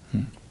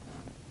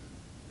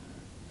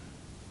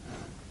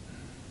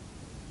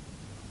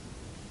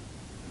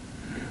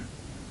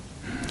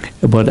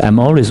 But I'm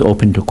always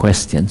open to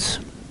questions.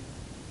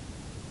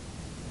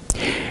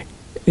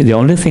 The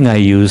only thing I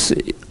use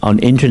on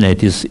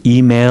internet is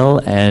email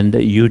and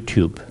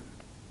YouTube.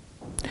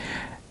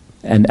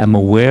 And I'm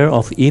aware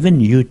of even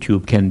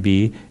YouTube can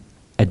be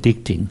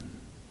addicting.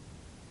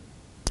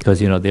 Because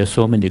there are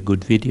so many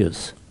good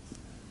videos.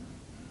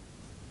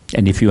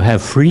 And if you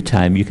have free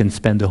time, you can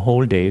spend the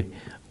whole day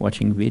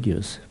watching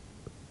videos.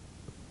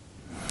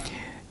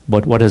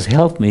 But what has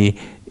helped me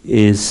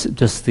is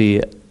just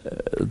the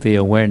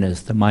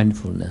awareness, the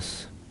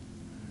mindfulness.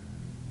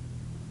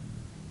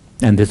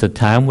 And there's a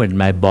time when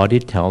my body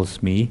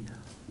tells me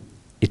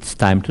it's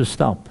time to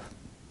stop.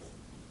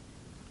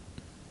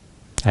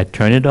 I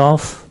turn it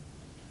off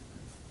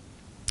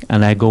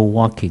and I go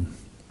walking.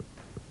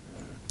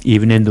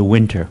 Even in the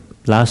winter.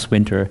 Last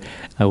winter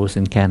I was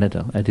in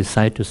Canada. I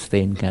decided to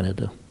stay in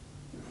Canada.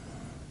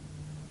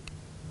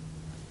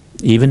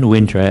 Even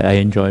winter I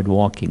enjoyed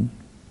walking.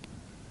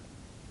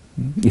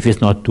 If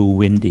it's not too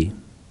windy.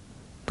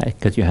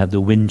 Because you have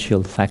the wind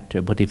chill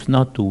factor. But if it's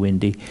not too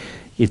windy,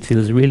 it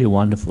feels really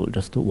wonderful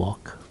just to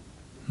walk.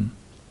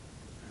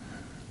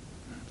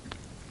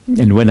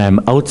 And when I'm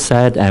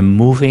outside, I'm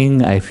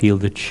moving, I feel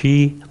the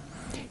chi.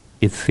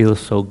 It feels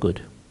so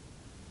good.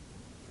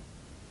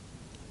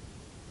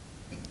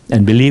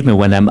 And believe me,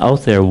 when I'm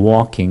out there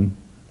walking,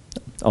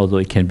 although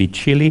it can be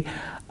chilly,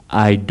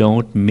 I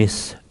don't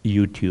miss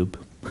YouTube.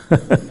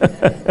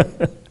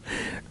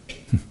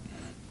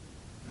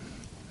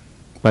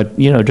 But,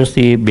 just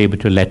to be able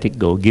to let it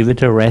go, give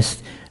it a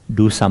rest,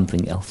 do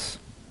something else.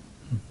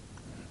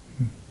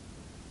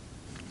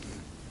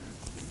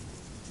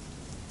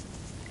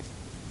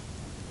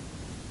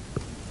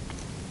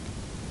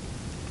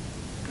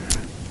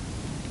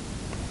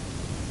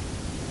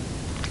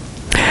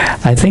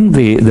 I think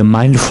the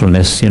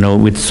mindfulness,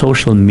 with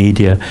social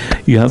media,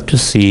 you have to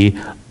see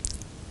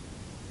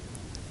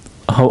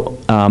how,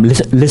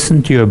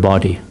 listen to your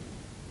body.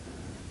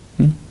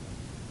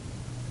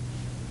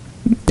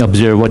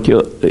 Observe what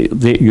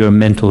your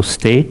mental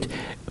state,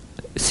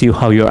 see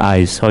how your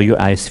eyes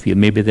feel.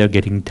 Maybe they're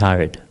getting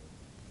tired.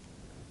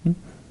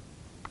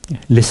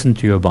 Listen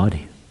to your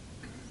body.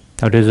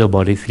 How does your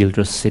body feel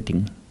just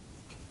sitting?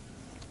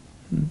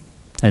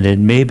 And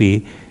then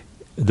maybe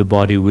the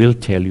body will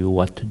tell you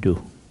what to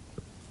do.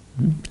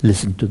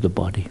 Listen to the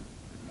body.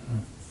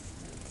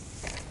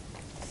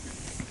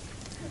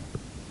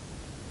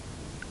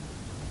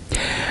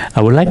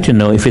 I would like to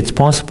know if it's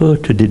possible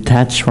to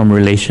detach from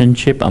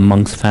relationship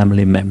amongst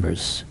family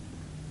members.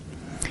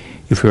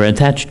 If you're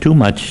attached too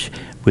much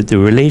with the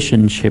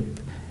relationship,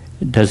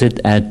 does it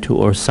add to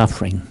our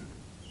suffering?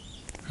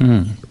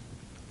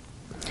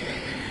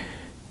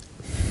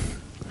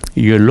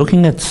 You're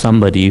looking at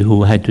somebody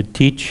who had to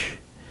teach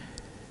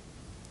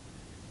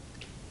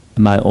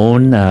my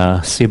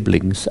own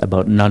siblings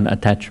about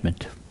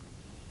non-attachment.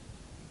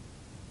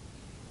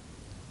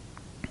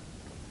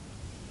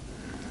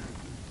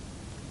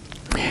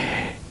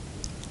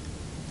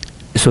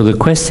 So the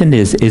question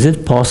is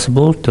it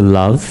possible to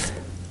love,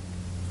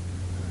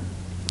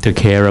 to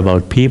care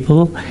about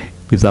people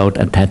without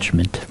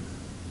attachment?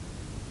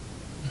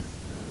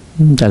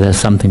 That is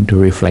something to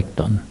reflect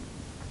on.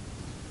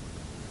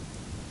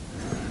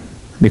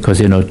 Because,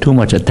 too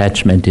much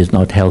attachment is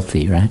not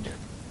healthy, right?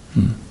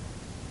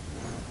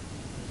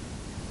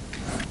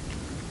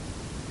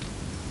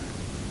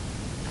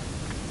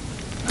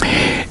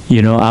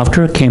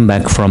 After I came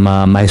back from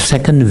my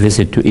second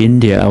visit to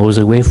India, I was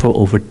away for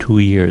over 2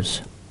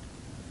 years.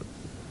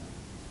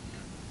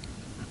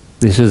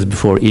 This is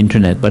before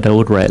internet, but I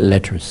would write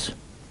letters.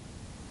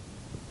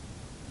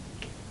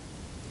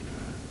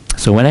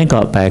 So when I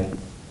got back,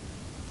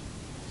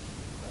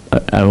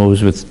 I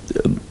was with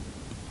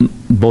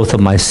both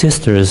of my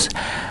sisters,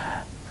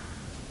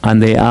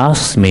 and they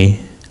asked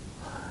me,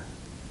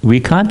 we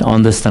can't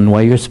understand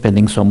why you're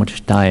spending so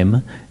much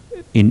time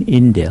in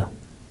India,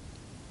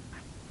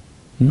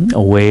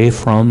 away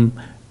from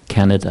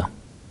Canada.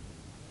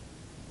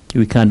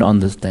 We can't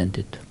understand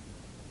it.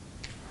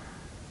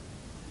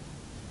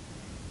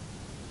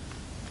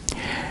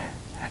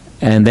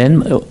 And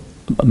then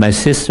my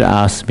sister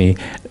asked me,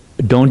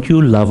 don't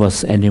you love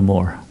us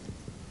anymore?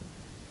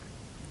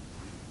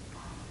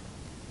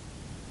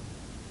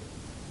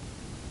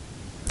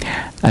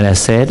 And I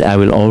said, I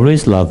will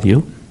always love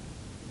you.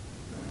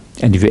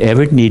 And if you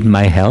ever need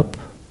my help,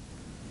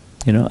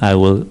 I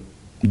will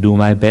do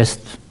my best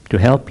to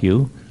help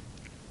you.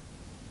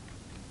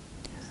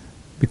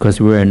 Because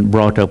we weren't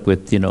brought up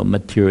with,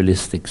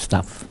 materialistic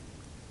stuff.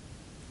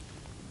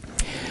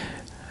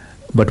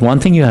 But one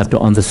thing you have to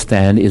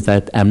understand is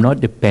that I'm not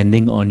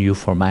depending on you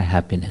for my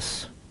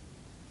happiness.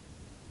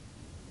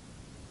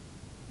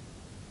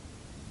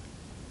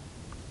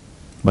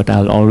 But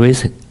I'll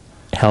always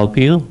help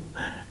you,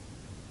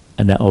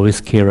 and I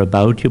always care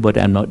about you, but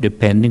I'm not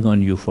depending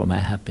on you for my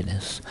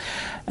happiness.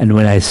 And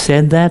when I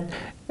said that,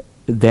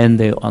 then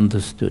they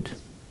understood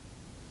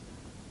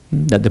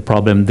that the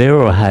problem they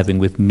were having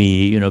with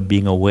me,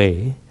 being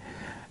away,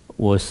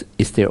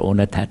 is their own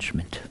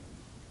attachment.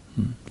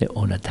 Their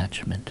own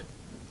attachment.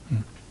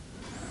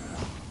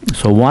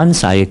 So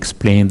once I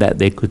explained that,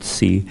 they could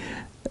see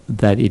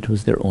that it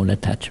was their own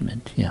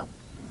attachment. Yeah.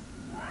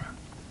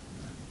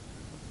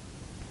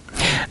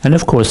 And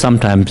of course,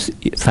 sometimes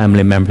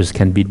family members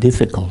can be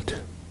difficult.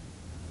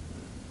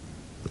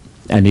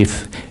 And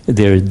if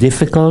there is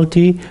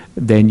difficulty,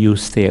 then you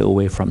stay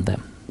away from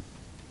them.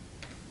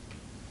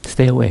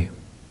 Stay away.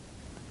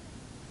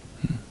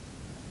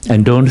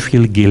 And don't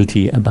feel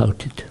guilty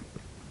about it.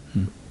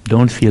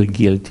 Don't feel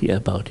guilty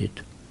about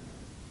it.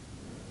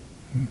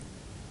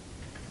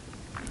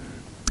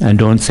 And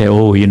don't say,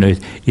 oh,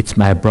 it's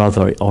my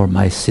brother or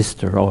my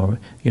sister or,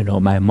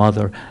 my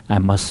mother. I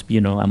must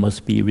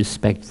be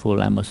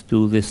respectful. I must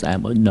do this.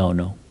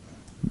 No.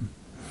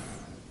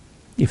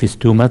 If it's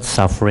too much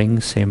suffering,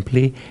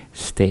 simply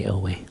stay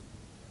away.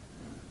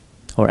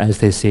 Or as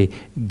they say,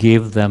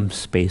 give them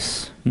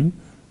space.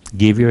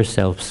 Give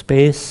yourself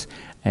space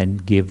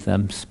and give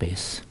them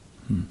space.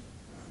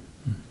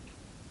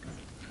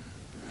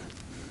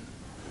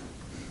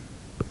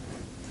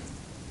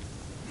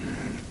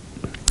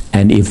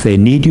 And if they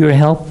need your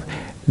help,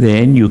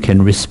 then you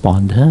can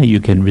respond.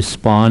 You can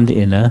respond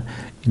in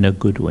a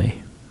good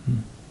way.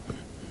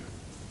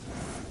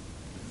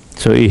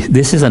 So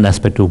this is an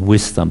aspect of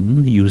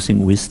wisdom,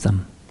 using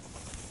wisdom.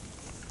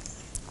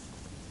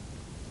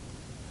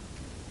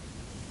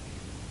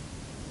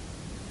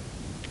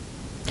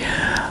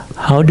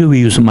 How do we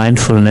use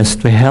mindfulness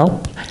to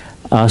help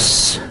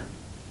us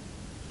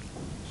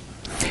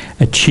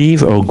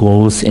achieve our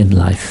goals in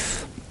life?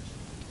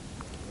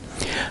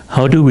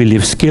 How do we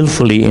live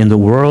skillfully in the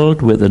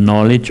world with the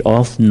knowledge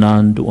of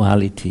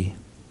non-duality?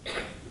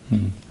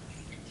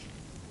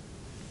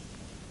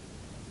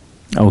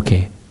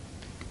 Okay.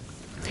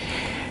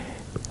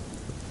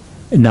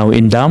 Now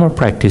in Dharma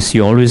practice,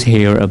 you always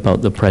hear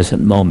about the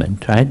present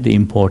moment, right? The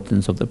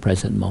importance of the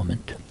present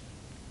moment.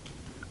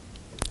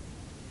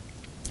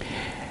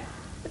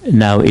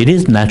 Now it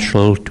is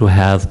natural to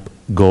have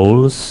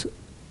goals,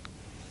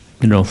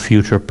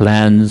 future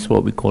plans,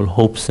 what we call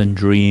hopes and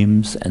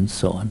dreams, and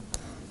so on.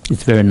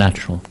 It's very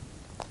natural.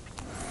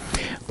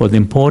 But the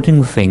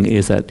important thing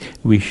is that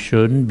we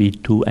shouldn't be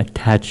too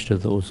attached to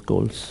those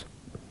goals.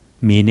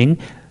 Meaning,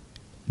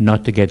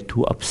 not to get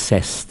too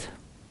obsessed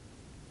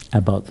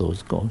about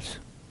those goals.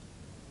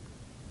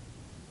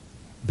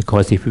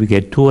 Because if we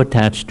get too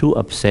attached, too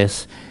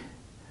obsessed,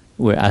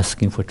 we're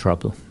asking for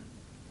trouble.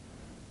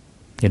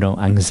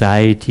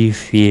 Anxiety,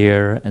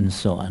 fear, and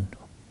so on.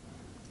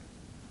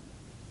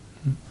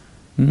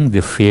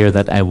 The fear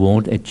that I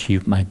won't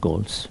achieve my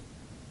goals.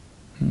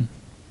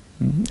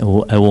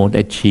 I won't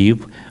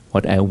achieve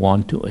what I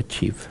want to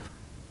achieve.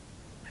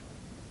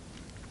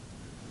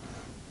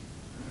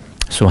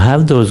 So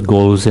have those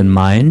goals in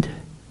mind,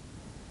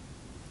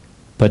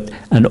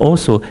 and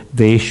also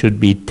they should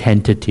be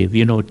tentative,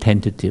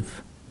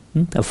 tentative,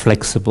 a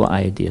flexible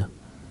idea.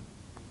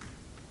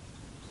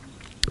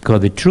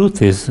 Because the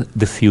truth is,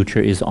 the future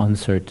is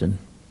uncertain.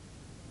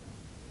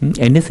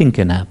 Anything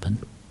can happen.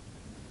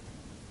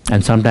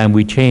 And sometimes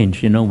we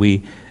change,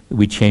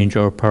 we change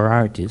our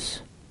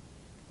priorities.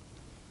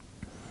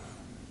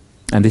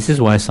 And this is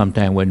why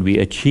sometimes when we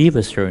achieve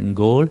a certain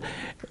goal,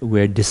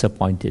 we're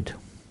disappointed.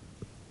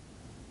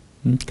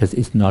 Because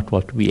it's not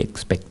what we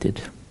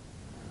expected.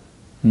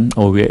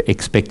 Or we're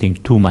expecting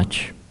too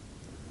much.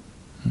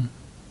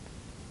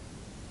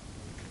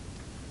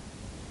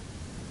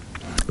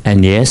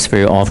 And yes,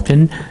 very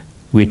often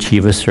we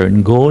achieve a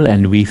certain goal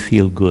and we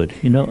feel good,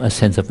 a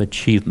sense of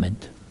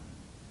achievement.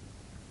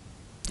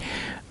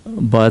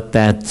 But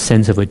that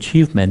sense of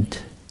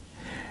achievement,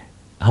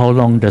 how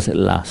long does it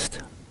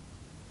last?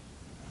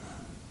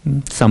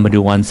 Somebody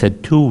once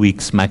said 2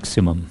 weeks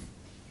maximum.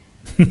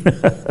 And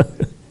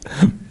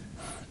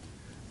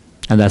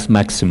that's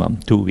maximum,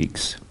 2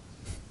 weeks.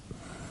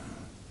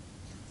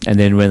 And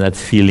then when that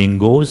feeling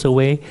goes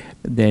away,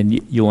 then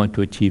you want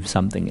to achieve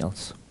something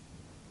else.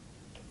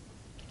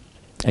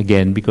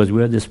 Again, because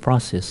we're this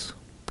process,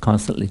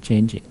 constantly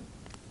changing.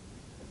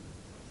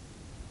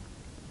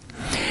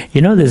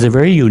 There's a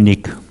very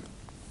unique,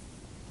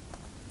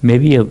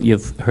 maybe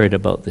you've heard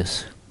about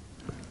this,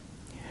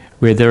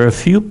 where there are a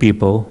few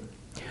people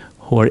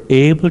who are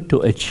able to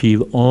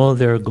achieve all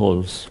their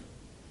goals,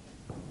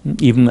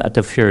 even at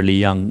a fairly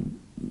young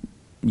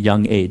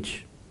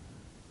age,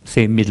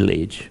 say middle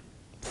age,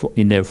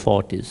 in their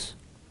 40s.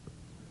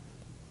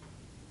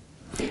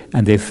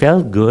 And they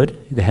felt good,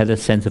 they had a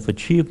sense of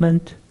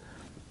achievement,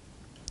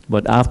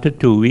 but after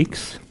 2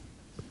 weeks,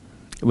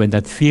 when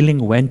that feeling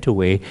went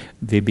away,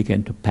 they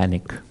began to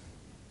panic.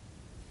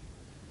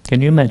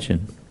 Can you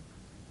imagine?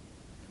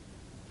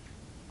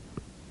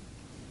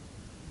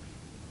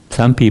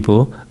 Some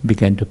people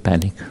began to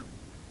panic.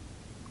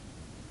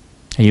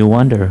 And you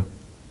wonder,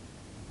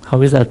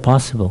 how is that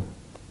possible?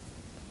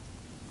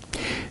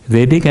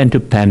 They began to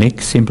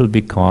panic simply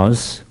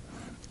because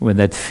when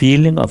that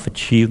feeling of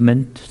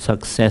achievement,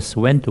 success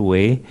went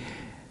away,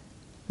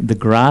 the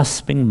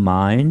grasping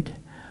mind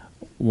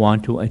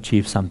want to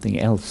achieve something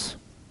else.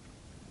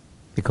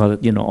 Because,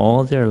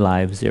 all their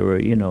lives they were,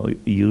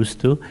 used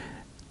to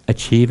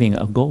achieving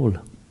a goal.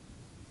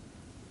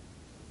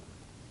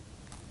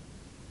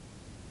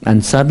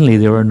 And suddenly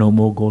there were no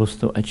more goals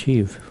to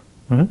achieve.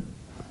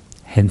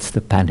 Hence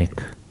the panic.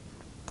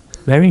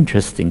 Very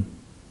interesting.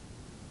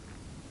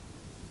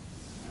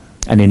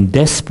 And in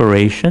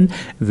desperation,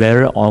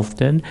 very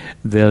often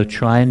they'll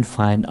try and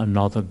find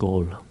another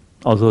goal,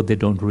 although they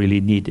don't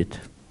really need it.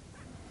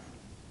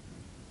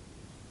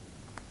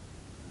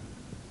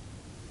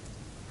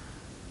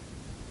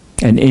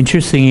 And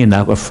interestingly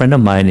enough, a friend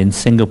of mine in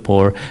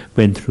Singapore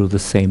went through the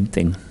same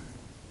thing.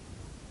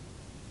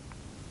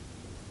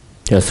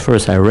 Just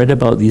first I read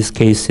about these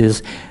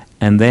cases,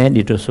 and then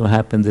it also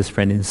happened this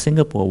friend in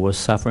Singapore was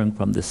suffering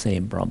from the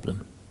same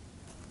problem.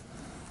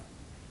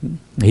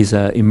 He's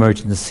an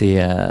emergency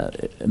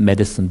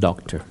medicine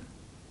doctor.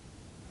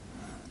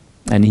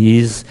 And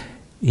he's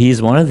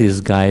one of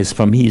these guys,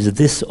 from he's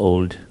this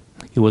old,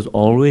 he was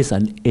always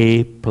an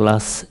A+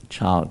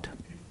 child.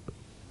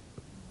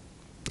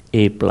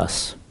 A+.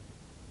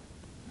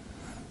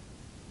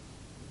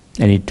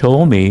 And he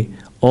told me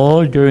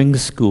all during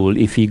school,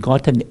 if he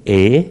got an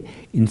A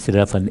instead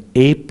of an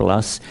A+,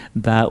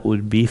 that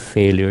would be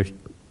failure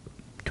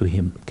to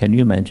him. Can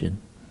you imagine?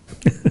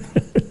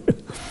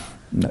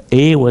 No,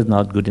 A was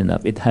not good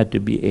enough. It had to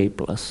be A+.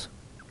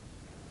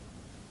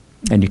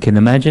 And you can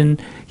imagine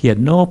he had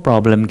no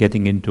problem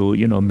getting into,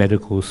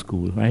 medical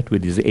school, right,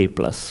 with his A+.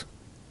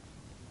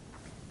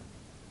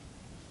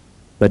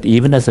 But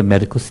even as a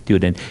medical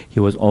student, he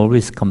was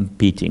always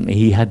competing.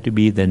 He had to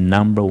be the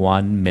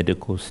 #1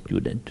 medical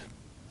student.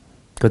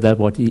 Because that's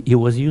what he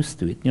was used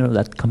to it,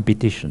 that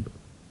competition.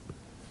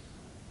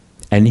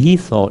 And he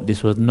thought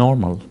this was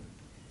normal.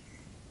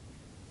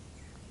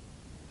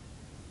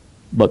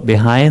 But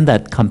behind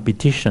that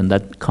competition,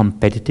 that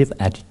competitive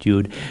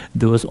attitude,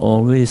 there was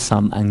always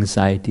some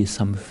anxiety,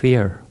 some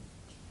fear.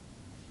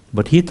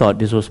 But he thought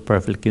this was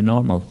perfectly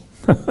normal.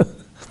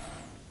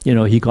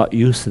 He got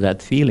used to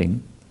that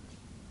feeling.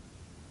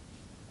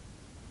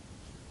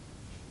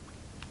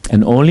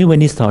 And only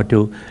when he started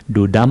to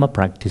do Dhamma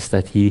practice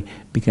that he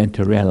began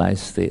to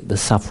realize the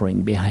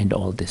suffering behind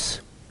all this.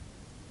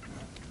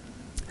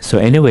 So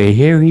anyway,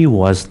 here he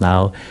was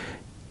now.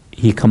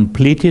 He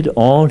completed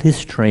all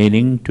his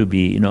training to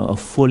be, a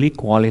fully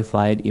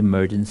qualified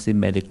emergency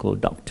medical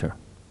doctor.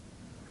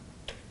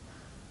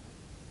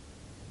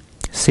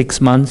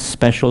 6 months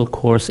special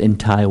course in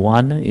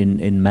Taiwan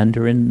in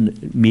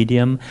Mandarin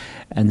medium,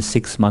 and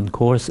 6-month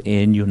course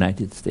in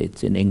United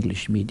States in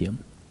English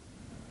medium.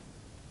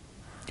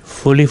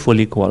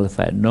 Fully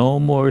qualified, no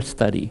more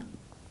study.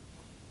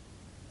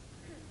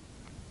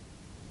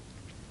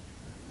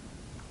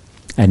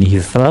 And he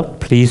felt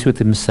pleased with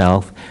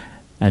himself,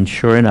 and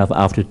sure enough,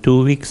 after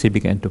 2 weeks he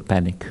began to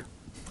panic.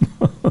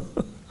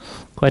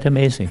 Quite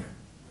amazing.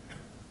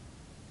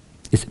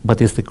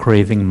 But it's the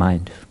craving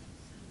mind.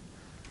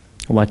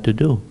 What to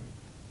do?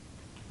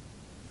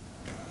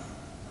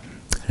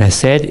 And I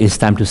said, it's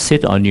time to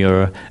sit on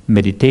your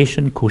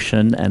meditation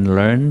cushion and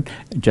learn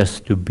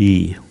just to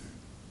be.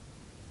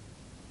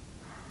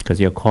 Because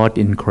you're caught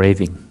in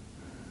craving.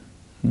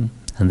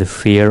 And the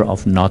fear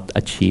of not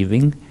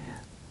achieving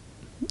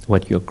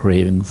what you're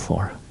craving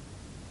for.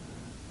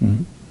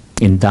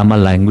 In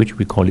Dhamma language,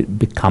 we call it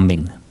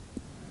becoming.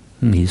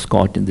 He's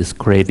caught in this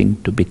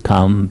craving to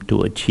become,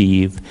 to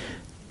achieve,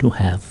 to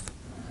have,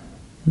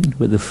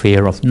 with the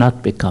fear of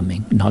not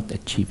becoming, not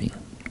achieving.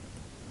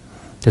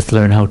 Just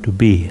learn how to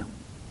be.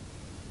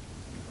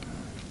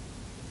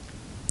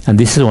 And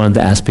this is one of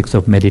the aspects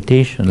of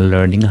meditation,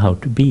 learning how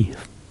to be.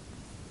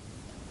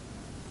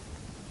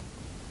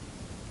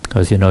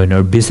 Because, in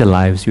our busy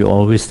lives, we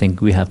always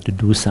think we have to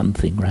do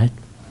something, right?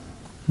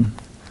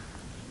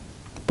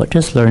 But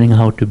just learning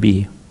how to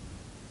be.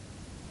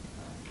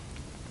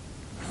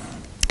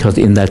 Because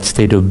in that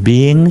state of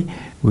being,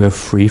 we are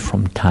free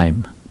from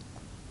time.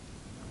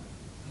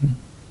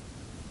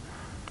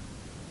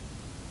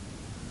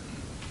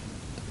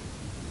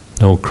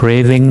 No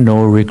craving,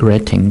 no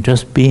regretting,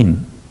 just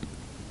being.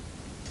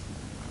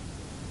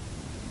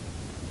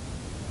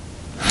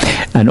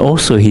 And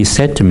also he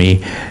said to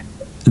me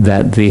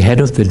that the head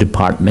of the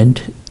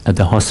department at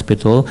the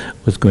hospital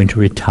was going to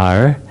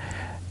retire,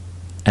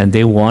 and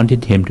they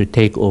wanted him to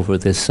take over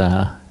this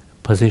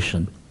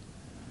position.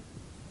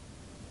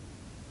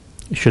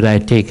 Should I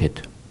take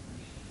it?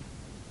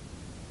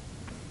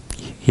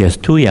 He has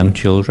 2 young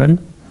children.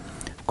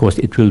 Of course,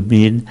 it will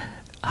mean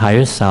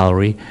higher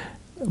salary,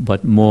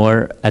 but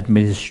more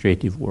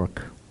administrative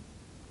work.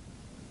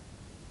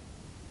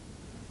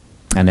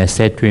 And I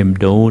said to him,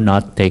 do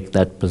not take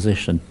that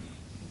position.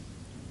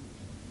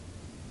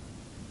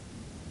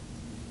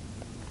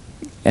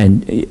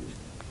 And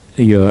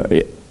you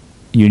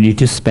need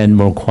to spend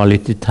more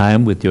quality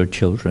time with your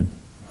children,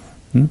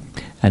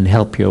 and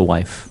help your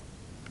wife.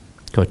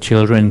 Because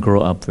children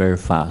grow up very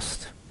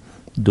fast.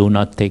 Do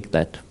not take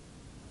that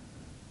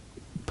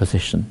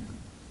position.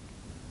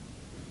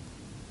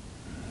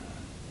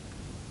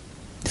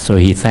 So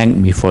he thanked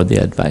me for the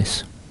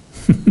advice.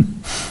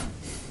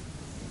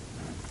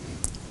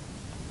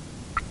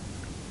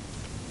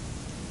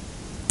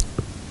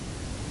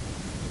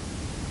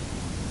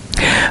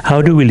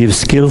 How do we live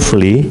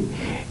skillfully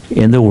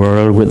in the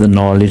world with the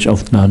knowledge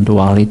of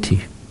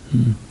non-duality?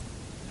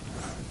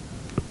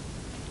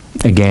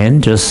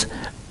 Again, just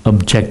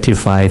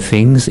objectify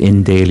things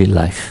in daily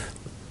life.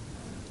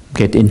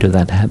 Get into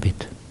that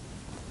habit,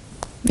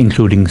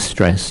 including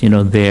stress.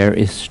 There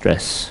is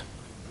stress.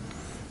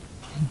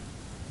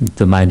 If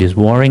the mind is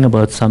worrying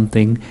about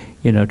something,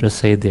 just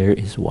say there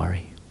is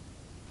worry.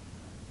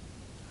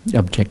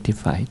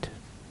 Objectify it.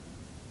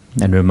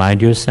 And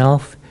remind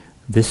yourself,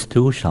 this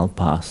too shall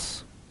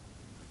pass.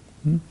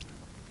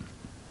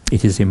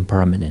 It is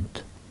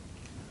impermanent.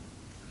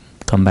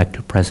 Come back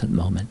to present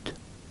moment.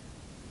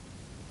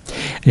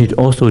 And it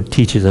also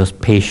teaches us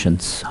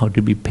patience, how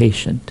to be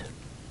patient.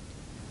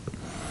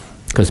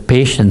 Because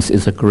patience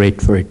is a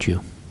great virtue.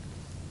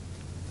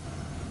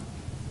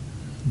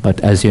 But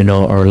as you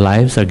know, our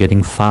lives are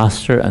getting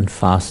faster and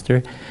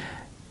faster,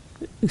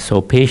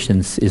 so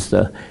patience is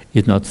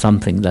not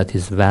something that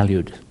is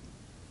valued.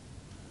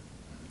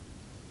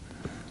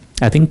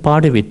 I think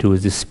part of it too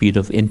is the speed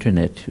of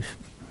internet.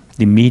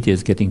 The media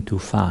is getting too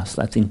fast.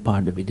 I think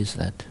part of it is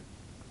that.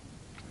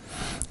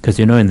 Because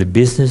in the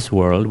business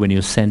world, when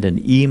you send an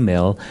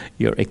email,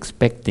 you're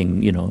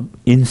expecting,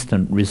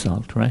 instant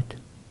result, right?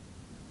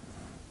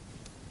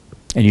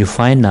 And you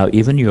find now,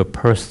 even your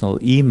personal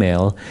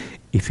email,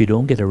 if you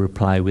don't get a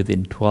reply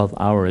within 12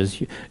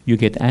 hours, you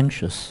get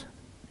anxious.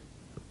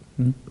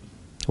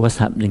 What's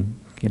happening,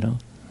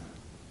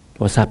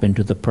 What's happened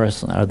to the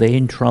person? Are they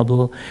in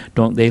trouble?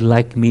 Don't they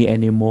like me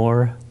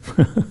anymore?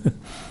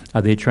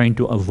 Are they trying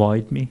to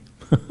avoid me?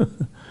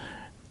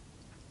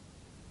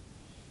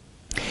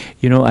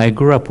 I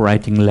grew up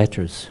writing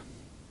letters.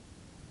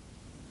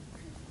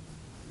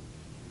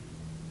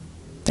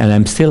 And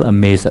I'm still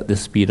amazed at the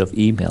speed of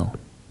email.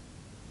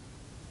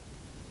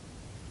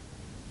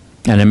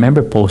 And I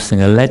remember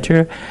posting a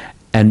letter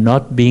and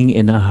not being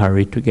in a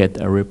hurry to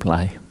get a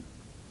reply.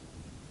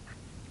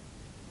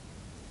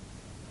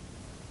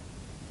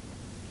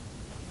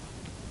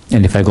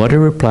 And if I got a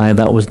reply,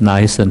 that was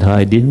nice, and if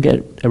I didn't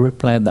get a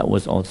reply, that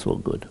was also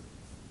good.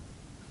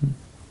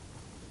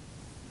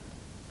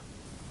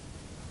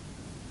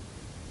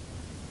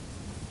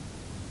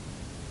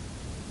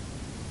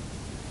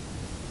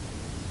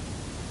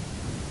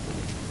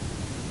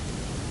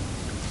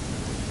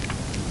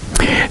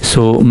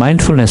 So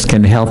mindfulness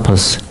can help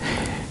us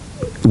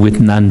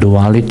with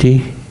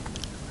non-duality,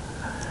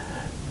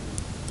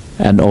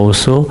 and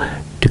also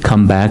to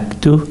come back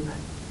to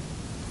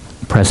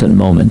present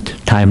moment,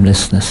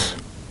 timelessness.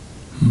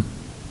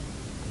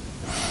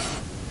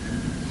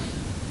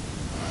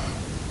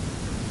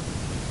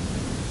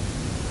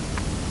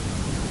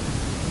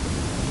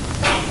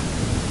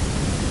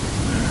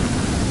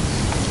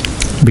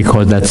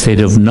 Because that state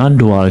of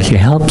non-duality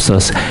helps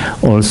us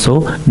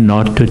also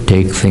not to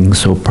take things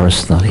so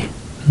personally.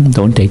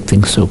 Don't take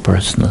things so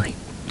personally.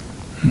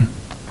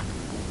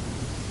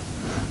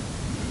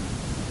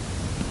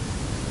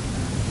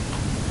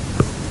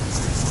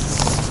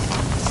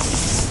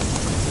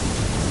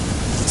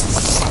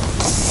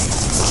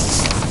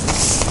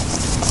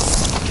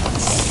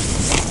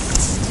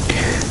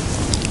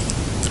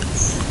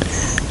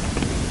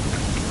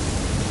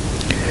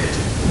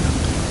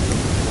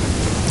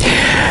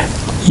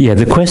 Yeah,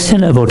 the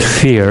question about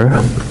fear.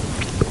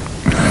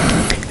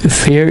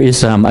 Fear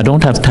is, I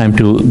don't have time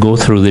to go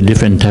through the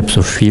different types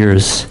of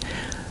fears.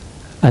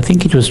 I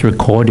think it was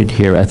recorded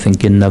here, I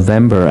think in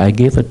November. I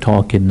gave a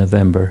talk in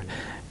November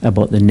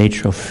about the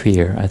nature of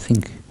fear. I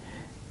think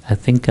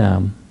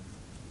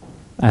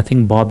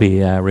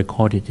Bobby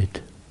recorded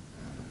it.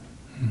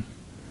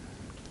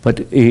 But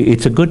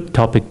it's a good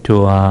topic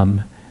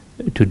to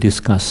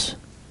discuss,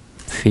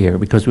 fear,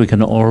 because we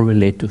can all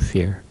relate to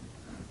fear.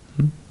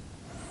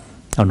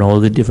 And all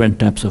the different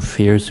types of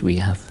fears we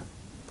have.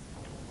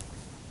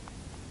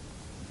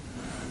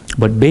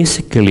 But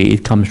basically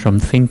it comes from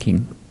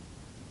thinking.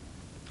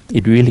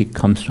 It really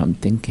comes from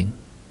thinking.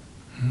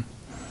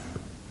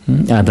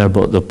 Either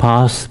about the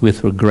past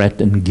with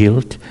regret and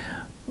guilt,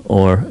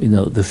 or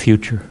the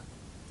future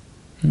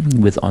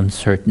with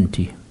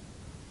uncertainty.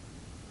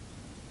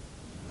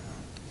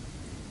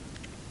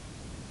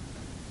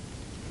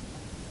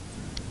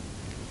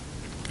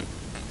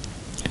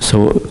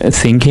 So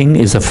thinking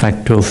is a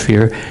factor of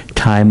fear.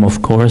 Time,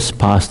 of course,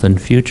 past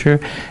and future,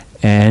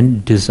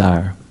 and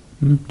desire.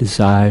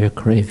 Desire,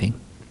 craving.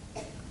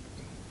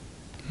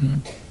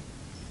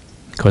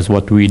 Because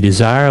what we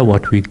desire,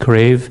 what we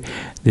crave,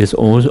 there's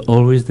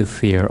always the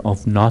fear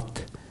of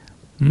not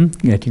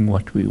getting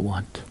what we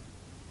want.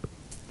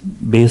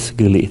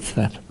 Basically, it's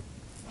that.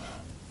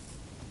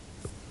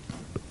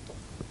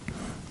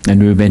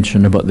 And we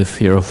mentioned about the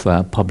fear of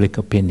public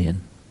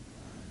opinion.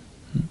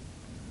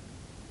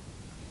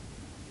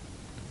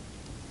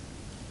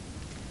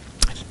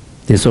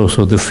 There's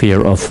also the fear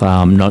of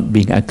not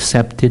being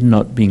accepted,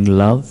 not being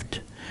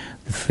loved,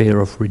 the fear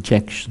of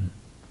rejection.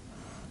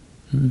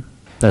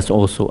 That's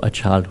also a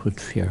childhood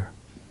fear.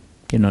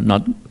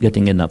 Not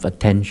getting enough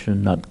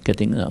attention, not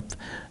getting enough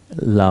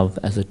love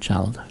as a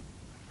child.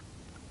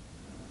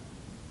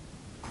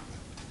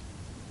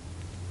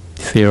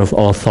 Fear of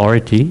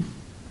authority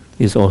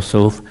is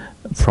also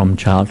from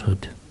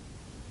childhood.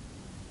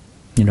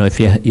 If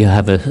you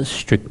have a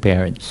strict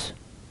parents,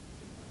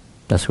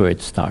 that's where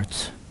it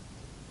starts.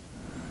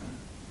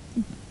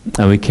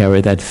 And we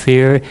carry that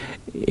fear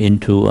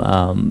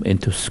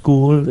into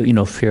school,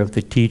 fear of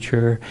the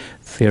teacher,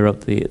 fear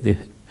of the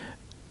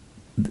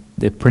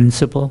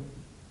principal.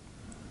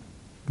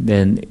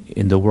 Then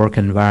in the work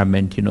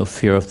environment,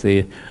 fear of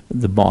the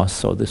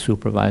boss or the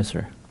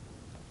supervisor.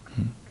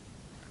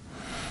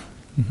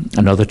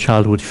 Another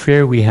childhood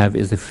fear we have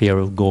is the fear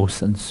of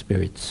ghosts and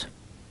spirits.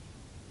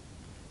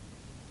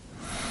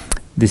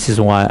 This is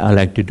why I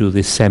like to do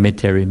this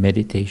cemetery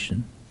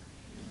meditation.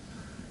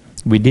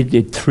 We did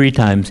it 3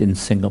 times in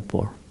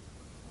Singapore.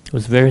 It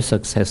was very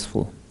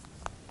successful.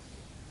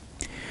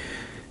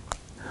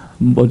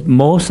 But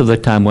most of the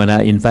time when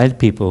I invite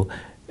people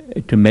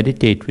to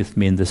meditate with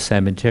me in the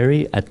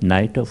cemetery, at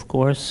night of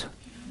course,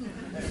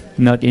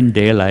 not in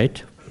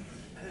daylight,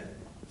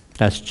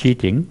 that's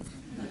cheating,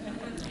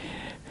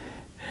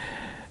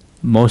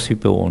 most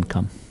people won't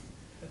come.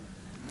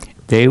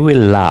 They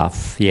will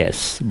laugh,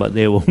 yes, but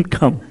they won't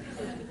come.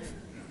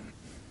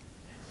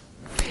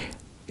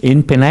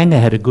 In Penang, I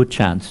had a good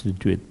chance to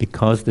do it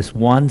because this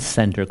one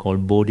center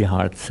called Bodhi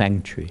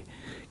Sanctuary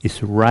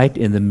is right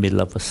in the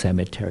middle of a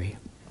cemetery.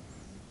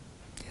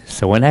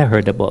 So when I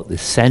heard about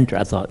this center,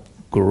 I thought,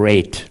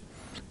 great,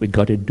 we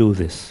got to do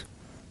this.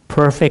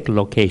 Perfect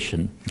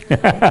location.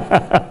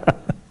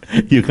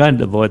 You can't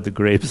avoid the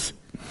graves.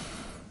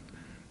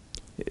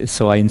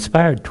 So I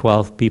inspired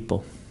 12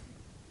 people.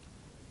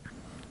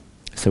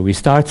 So we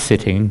start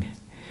sitting,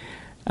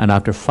 and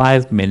after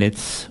 5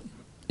 minutes,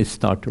 it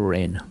started to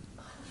rain.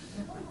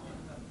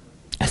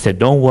 I said,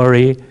 don't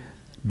worry,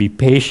 be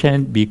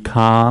patient, be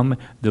calm,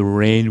 the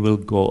rain will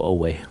go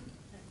away.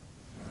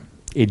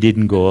 It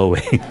didn't go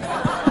away.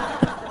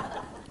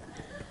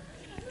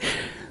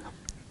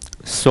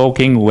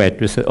 Soaking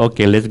wet, we said,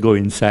 okay, let's go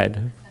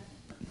inside.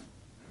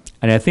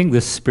 And I think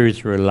the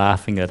spirits were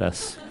laughing at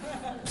us.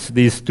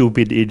 These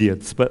stupid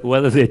idiots, but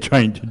what are they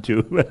trying to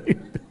do?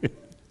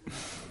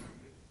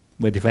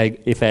 But if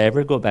I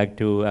ever go back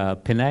to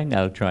Penang,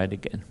 I'll try it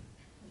again.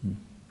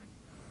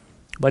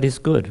 But it's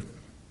good.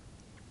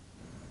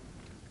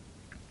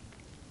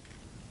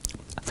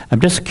 I'm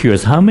just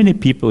curious, how many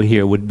people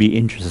here would be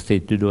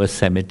interested to do a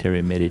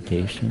cemetery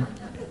meditation?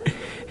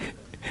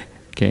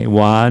 Okay,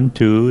 1,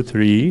 2,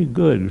 3,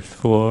 good,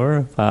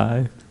 4,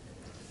 5.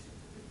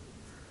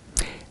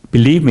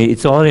 Believe me,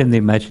 it's all in the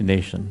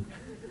imagination.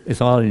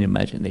 It's all in the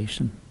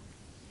imagination.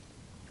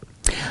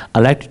 I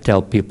like to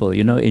tell people,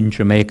 you know, in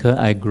Jamaica,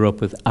 I grew up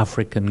with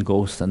African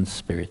ghosts and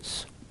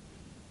spirits.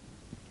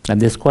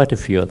 And there's quite a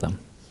few of them.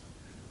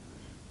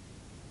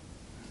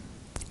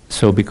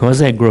 So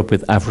because I grew up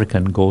with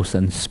African ghosts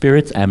and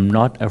spirits, I'm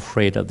not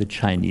afraid of the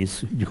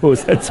Chinese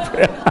ghosts and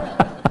spirits.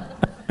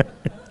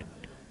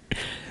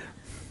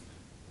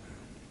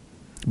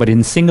 But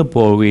in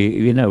Singapore,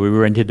 we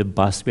rented a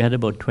bus. We had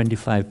about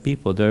 25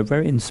 people. They were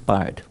very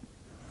inspired.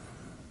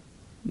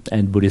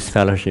 And Buddhist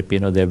fellowship,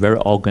 they're very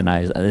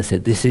organized. And they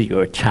said, this is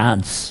your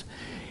chance.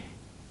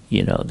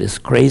 This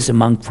crazy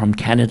monk from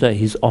Canada,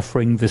 he's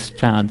offering this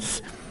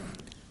chance.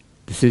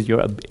 This is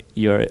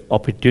your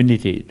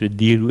opportunity to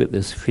deal with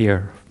this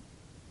fear.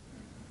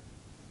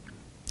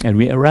 And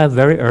we arrived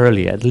very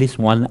early, at least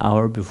 1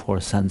 hour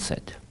before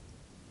sunset.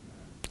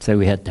 So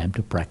we had time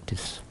to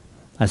practice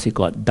as it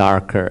got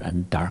darker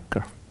and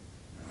darker.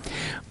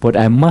 But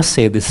I must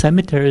say, the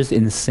cemeteries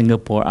in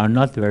Singapore are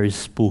not very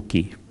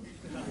spooky.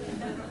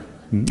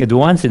 The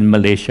ones in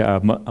Malaysia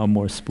are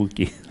more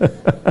spooky.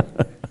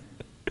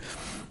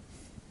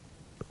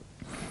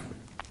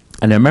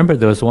 And I remember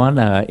there was one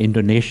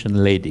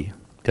Indonesian lady,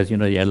 because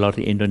there are a lot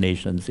of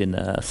Indonesians in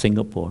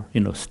Singapore,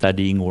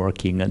 studying,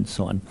 working, and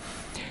so on.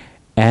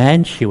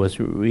 And she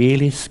was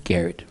really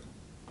scared.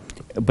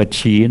 But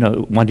she,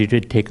 wanted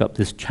to take up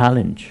this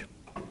challenge.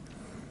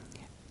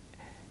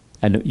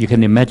 And you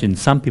can imagine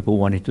some people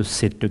wanted to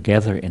sit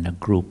together in a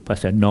group. I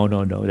said, no,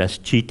 that's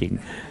cheating.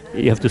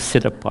 You have to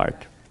sit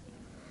apart.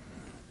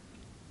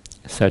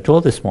 So I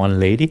told this one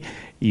lady,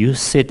 you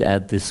sit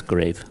at this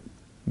grave,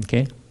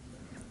 okay?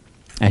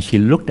 And she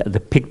looked at the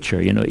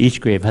picture,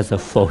 each grave has a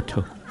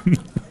photo.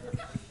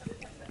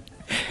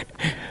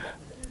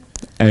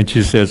 And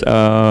she says,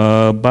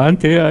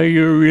 Bhante, are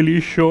you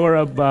really sure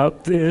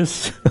about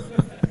this?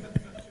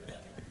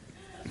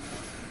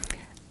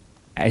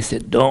 I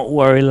said, don't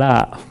worry,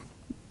 La.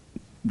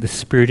 The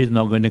spirit is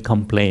not going to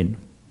complain.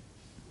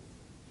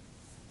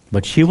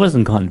 But she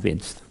wasn't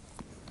convinced.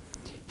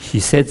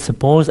 She said,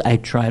 suppose I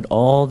tried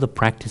all the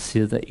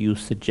practices that you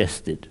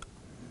suggested,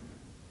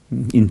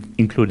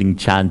 including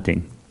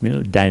chanting,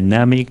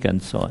 dynamic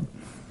and so on.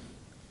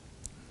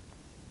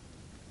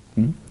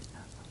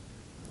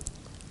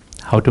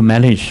 How to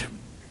manage?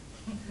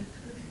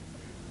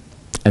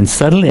 And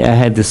suddenly I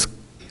had this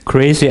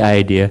crazy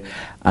idea,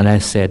 and I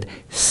said,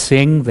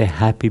 sing the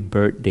happy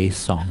birthday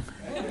song.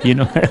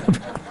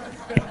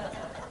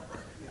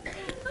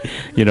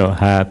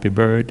 Happy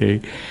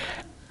birthday.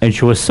 And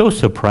she was so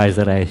surprised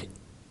that I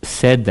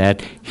said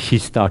that, she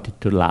started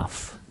to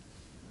laugh.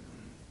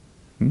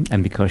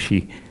 And because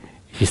she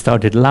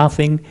started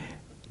laughing,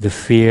 the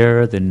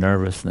fear, the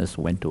nervousness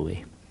went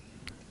away.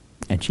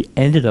 And she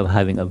ended up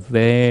having a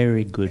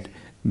very good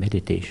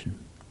meditation.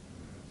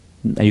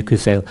 And you could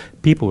say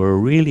people were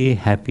really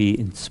happy,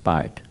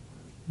 inspired,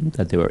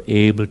 that they were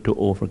able to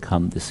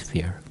overcome this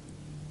fear.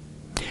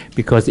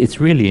 Because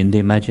it's really in the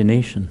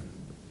imagination.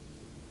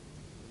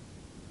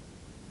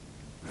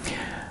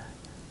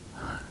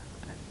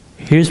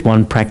 Here's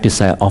one practice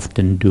I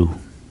often do.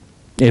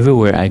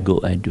 Everywhere I go,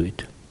 I do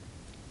it.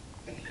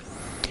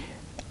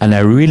 And I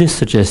really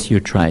suggest you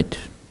try it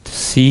to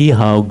see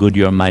how good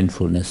your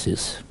mindfulness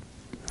is.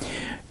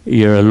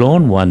 You're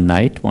alone one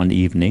night, one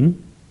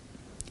evening,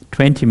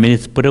 20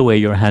 minutes, put away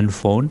your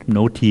handphone,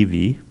 no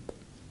TV.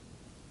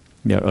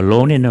 You're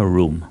alone in a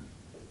room.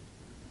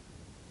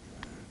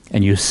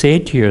 And you say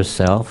to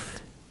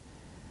yourself,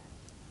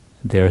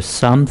 there's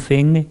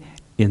something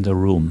in the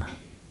room.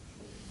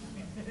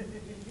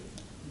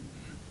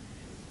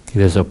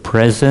 There's a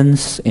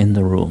presence in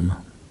the room.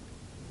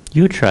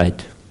 You try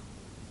it.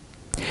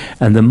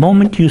 And the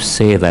moment you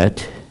say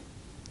that,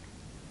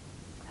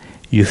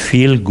 you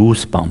feel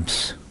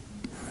goosebumps.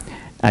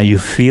 And you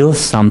feel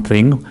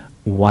something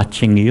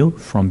watching you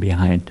from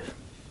behind.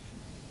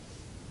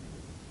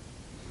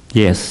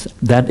 Yes,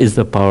 that is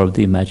the power of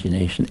the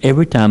imagination.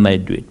 Every time I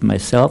do it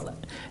myself,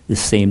 the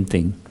same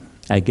thing.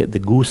 I get the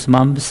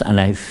goosebumps and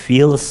I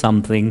feel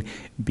something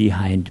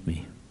behind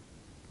me,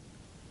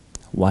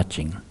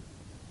 watching.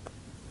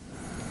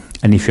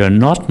 And if you're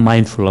not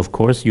mindful, of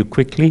course, you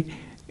quickly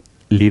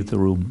leave the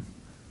room.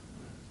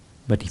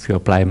 But if you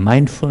apply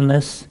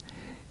mindfulness,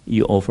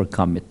 you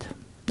overcome it.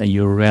 And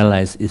you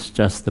realize it's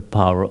just the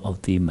power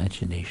of the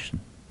imagination.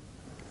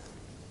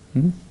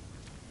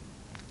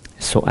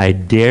 So I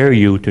dare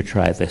you to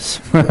try this.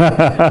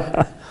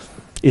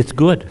 It's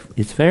good.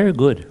 It's very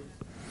good.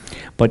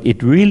 But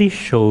it really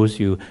shows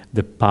you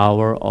the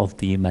power of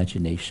the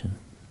imagination.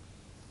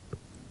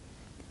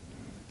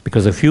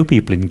 Because a few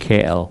people in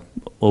KL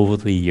over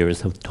the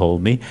years have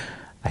told me,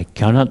 I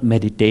cannot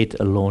meditate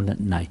alone at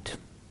night.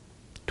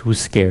 Too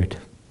scared.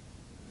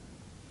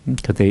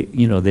 Because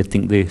they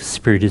think the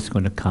spirit is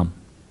going to come.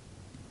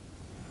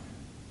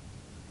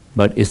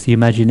 But it's the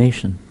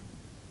imagination.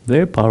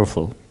 Very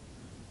powerful.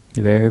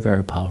 Very,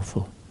 very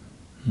powerful.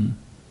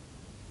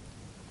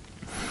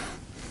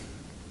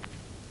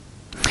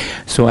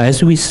 So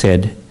as we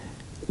said,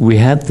 we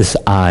have this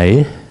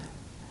I,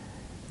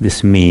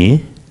 this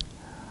me,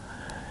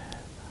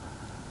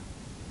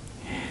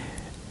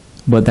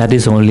 but that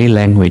is only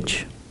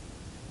language,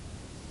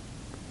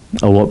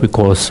 or what we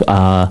call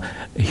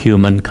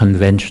human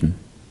convention,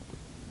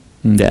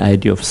 the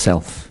idea of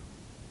self.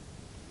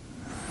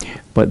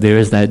 But there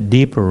is that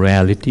deeper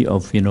reality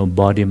of,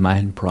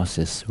 body-mind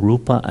process,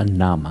 rupa and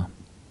nama.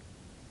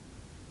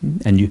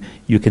 And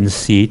you can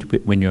see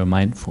it when you're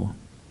mindful.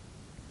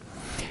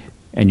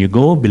 And you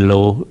go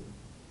below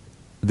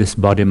this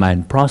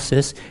body-mind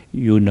process,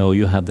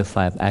 you have the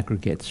 5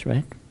 aggregates,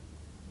 right?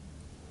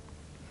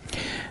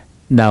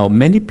 Now,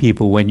 many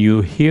people, when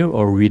you hear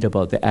or read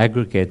about the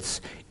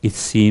aggregates, it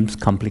seems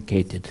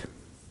complicated.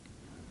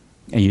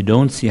 And you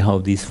don't see how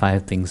these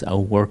 5 things are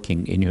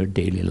working in your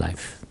daily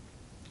life.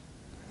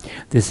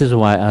 This is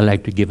why I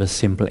like to give a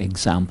simple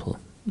example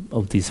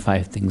of these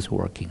 5 things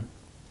working.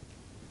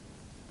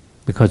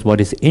 Because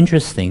what is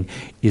interesting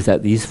is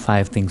that these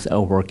 5 things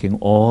are working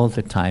all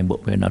the time,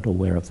 but we're not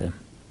aware of them.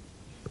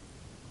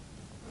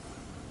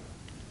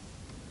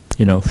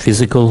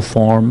 Physical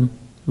form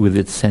with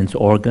its sense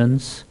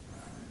organs.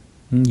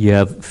 You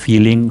have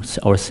feelings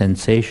or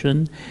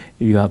sensation.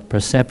 You have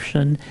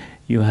perception.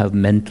 You have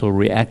mental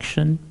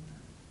reaction.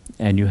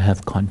 And you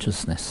have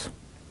consciousness.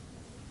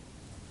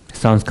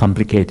 Sounds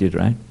complicated,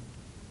 right?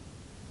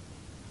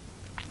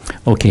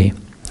 Okay.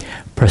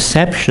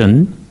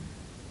 Perception,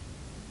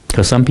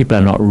 because some people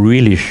are not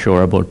really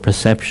sure about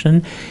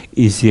perception,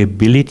 is the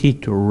ability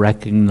to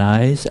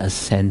recognize a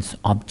sense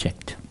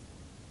object.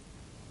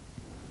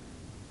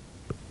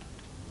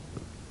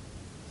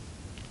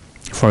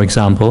 For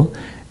example,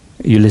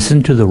 you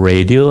listen to the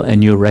radio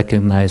and you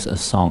recognize a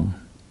song.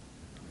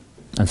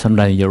 And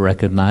sometimes you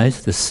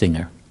recognize the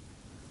singer,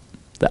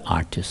 the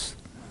artist.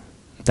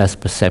 That's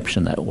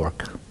perception at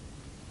work.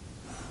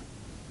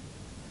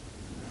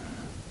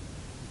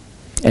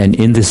 And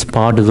in this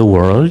part of the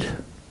world,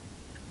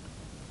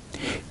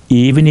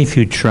 even if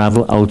you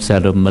travel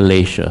outside of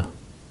Malaysia,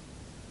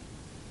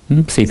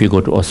 say if you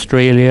go to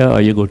Australia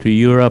or you go to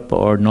Europe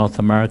or North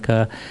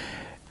America,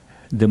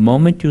 the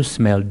moment you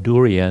smell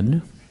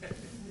durian,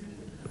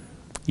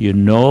 you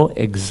know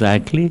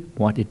exactly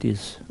what it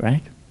is,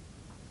 right?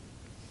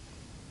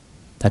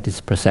 That is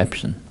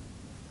perception.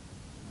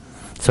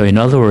 So in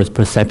other words,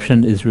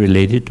 perception is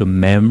related to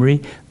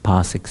memory,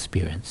 past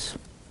experience.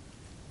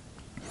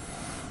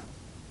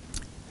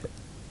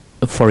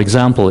 For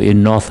example,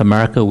 in North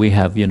America, we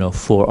have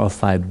 4 or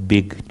 5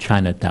 big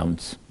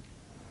Chinatowns.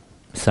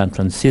 San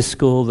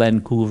Francisco,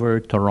 Vancouver,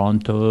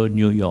 Toronto,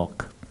 New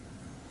York.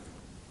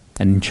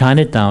 And in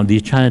Chinatown,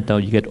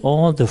 you get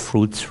all the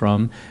fruits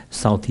from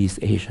Southeast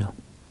Asia.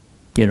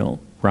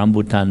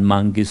 Rambutan,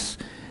 mangis,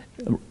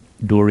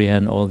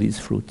 durian, all these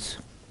fruits.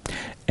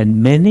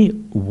 And many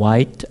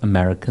white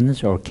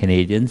Americans or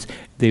Canadians,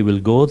 they will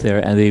go there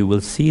and they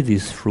will see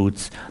these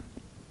fruits,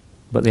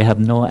 but they have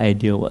no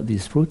idea what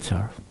these fruits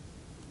are.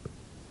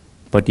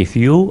 But if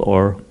you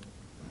or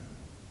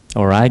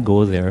I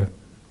go there,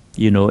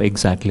 you know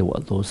exactly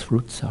what those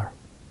fruits are.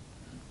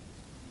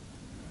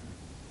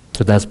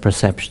 So that's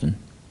perception,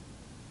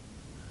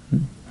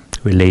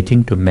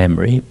 relating to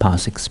memory,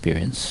 past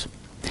experience.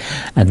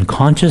 And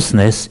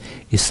consciousness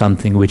is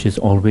something which is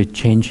always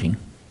changing.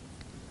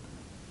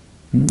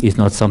 It's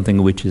not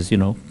something which is,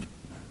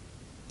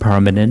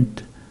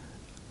 permanent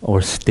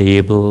or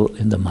stable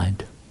in the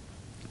mind.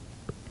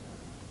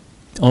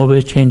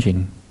 Always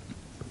changing.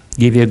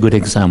 Give you a good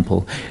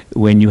example.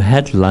 When you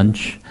had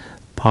lunch,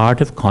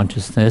 part of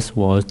consciousness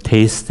was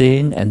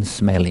tasting and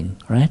smelling,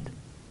 right?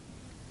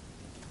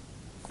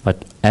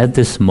 But at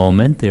this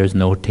moment, there's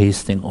no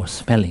tasting or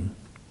smelling.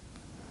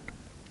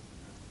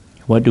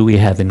 What do we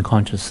have in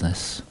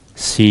consciousness?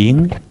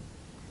 Seeing,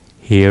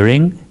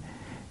 hearing,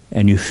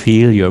 and you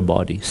feel your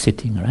body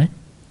sitting, right?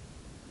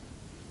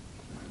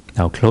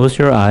 Now close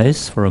your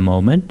eyes for a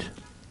moment.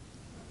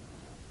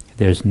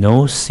 There's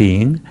no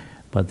seeing,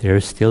 but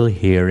there's still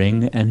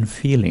hearing and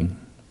feeling.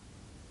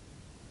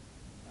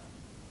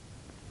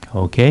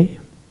 Okay?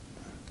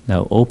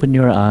 Now open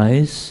your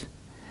eyes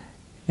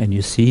and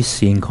you see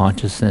seeing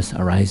consciousness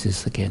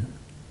arises again.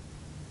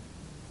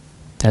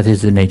 That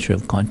is the nature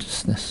of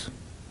consciousness.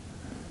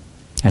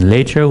 And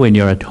later when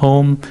you're at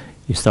home,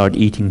 you start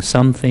eating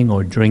something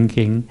or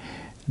drinking,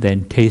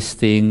 then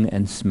tasting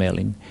and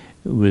smelling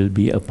will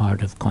be a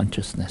part of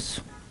consciousness.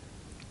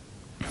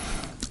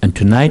 And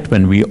tonight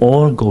when we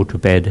all go to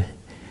bed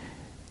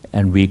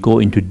and we go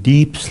into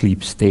deep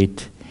sleep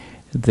state,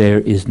 there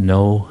is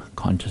no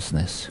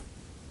consciousness.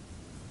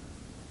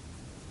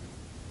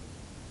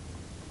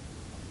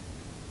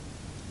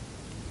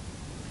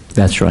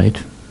 That's right.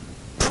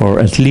 For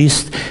at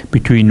least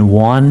between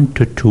 1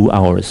 to 2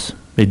 hours,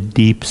 a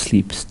deep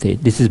sleep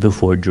state. This is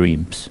before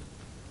dreams.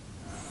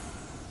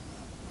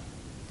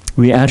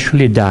 We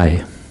actually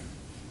die.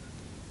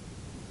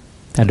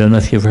 I don't know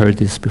if you've heard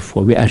this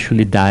before. We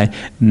actually die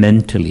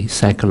mentally,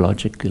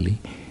 psychologically,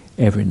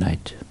 every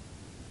night.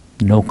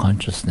 No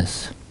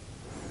consciousness.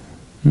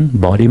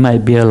 Body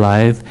might be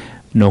alive,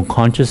 no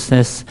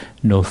consciousness,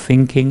 no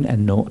thinking,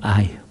 and no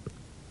I.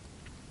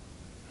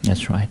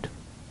 That's right.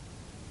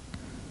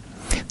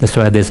 That's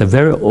why there's a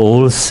very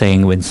old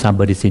saying, when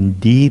somebody's in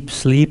deep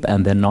sleep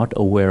and they're not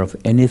aware of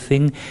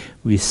anything,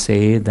 we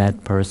say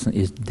that person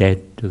is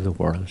dead to the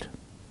world.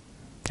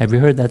 Have you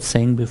heard that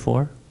saying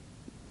before?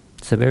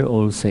 It's a very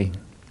old saying.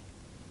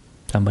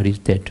 Somebody's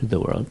dead to the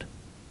world.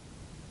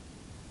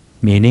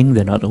 Meaning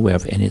they're not aware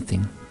of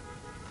anything.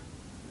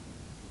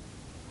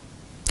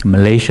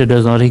 Malaysia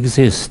does not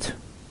exist,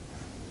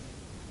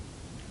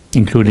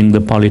 including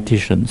the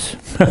politicians.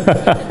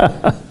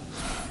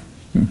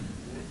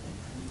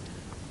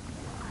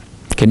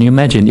 Can you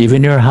imagine,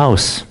 even your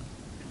house,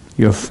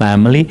 your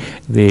family,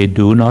 they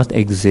do not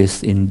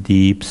exist in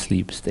deep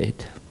sleep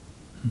state.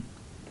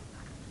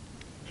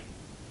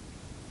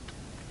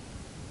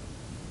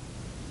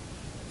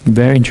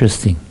 Very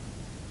interesting.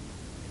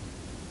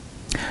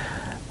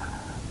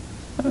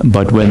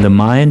 But when the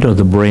mind or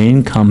the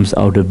brain comes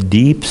out of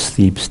deep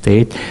sleep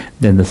state,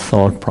 then the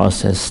thought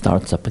process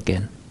starts up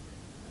again.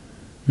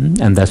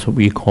 And that's what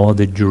we call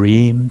the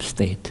dream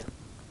state.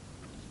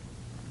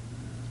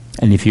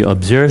 And if you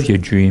observe your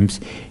dreams,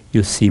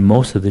 you see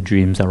most of the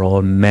dreams are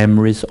all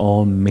memories,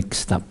 all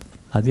mixed up.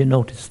 Have you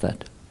noticed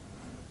that?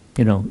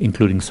 You know,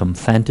 including some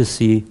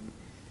fantasy.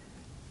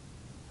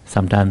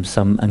 Sometimes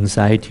some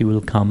anxiety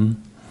will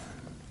come.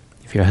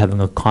 If you're having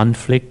a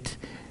conflict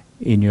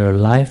in your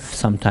life,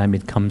 sometimes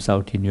it comes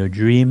out in your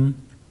dream.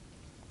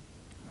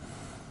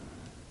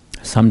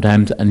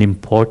 Sometimes an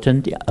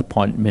important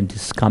appointment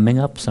is coming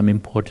up, some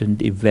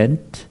important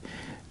event.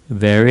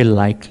 Very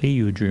likely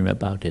you dream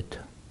about it.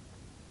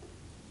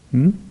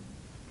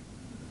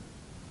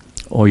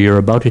 Or you're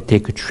about to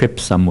take a trip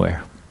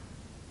somewhere,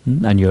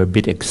 and you're a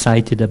bit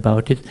excited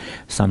about it.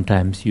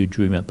 Sometimes you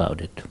dream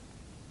about it.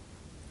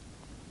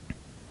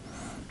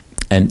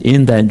 And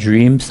in that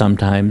dream,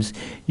 sometimes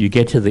you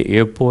get to the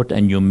airport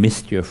and you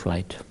missed your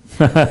flight.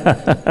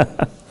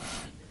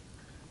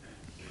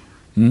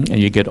 And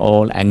you get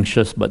all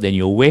anxious, but then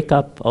you wake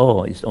up,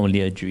 oh, it's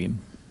only a dream.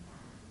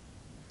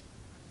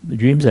 The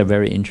dreams are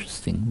very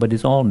interesting, but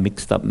it's all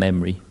mixed up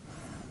memory,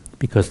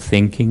 because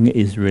thinking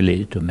is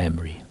related to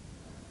memory,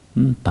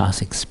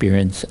 past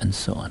experience, and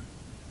so on.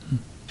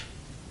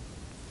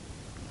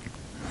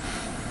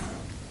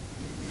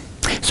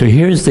 So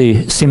here's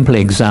the simple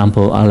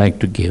example I like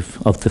to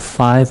give of the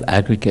 5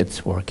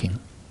 aggregates working.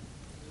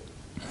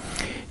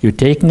 You're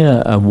taking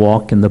a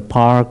walk in the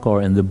park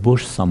or in the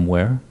bush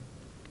somewhere.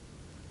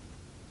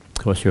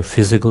 Of course, your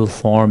physical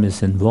form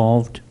is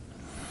involved.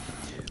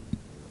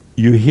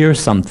 You hear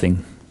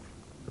something.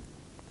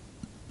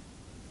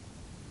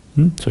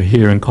 So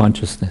hearing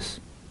consciousness.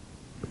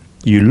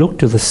 You look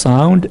to the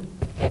sound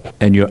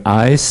and your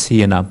eyes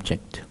see an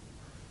object.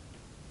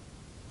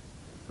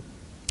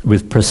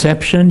 With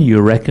perception,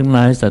 you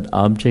recognize that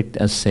object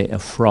as, say, a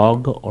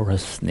frog or a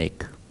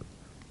snake.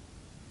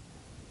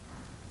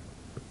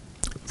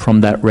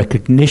 From that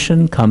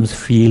recognition comes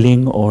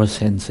feeling or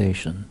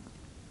sensation.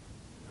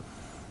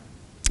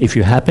 If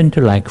you happen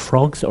to like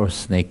frogs or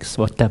snakes,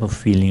 what type of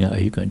feeling are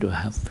you going to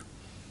have?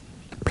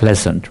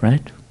 Pleasant,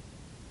 right?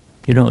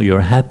 You know,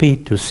 you're happy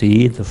to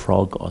see the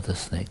frog or the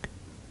snake.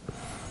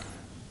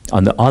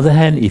 On the other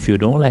hand, if you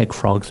don't like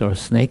frogs or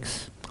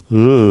snakes,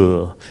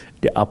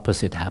 the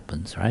opposite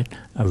happens, right?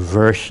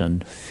 Aversion,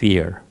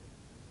 fear,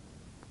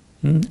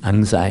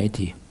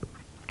 anxiety.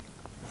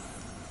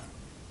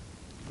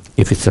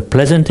 If it's a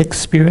pleasant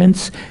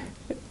experience,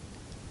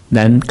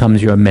 then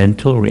comes your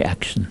mental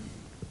reaction.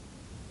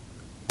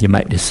 You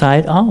might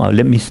decide, oh,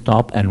 let me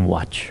stop and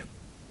watch.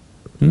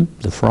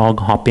 The frog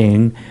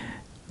hopping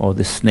or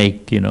the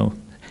snake,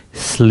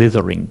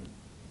 slithering.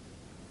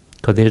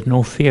 Because there's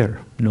no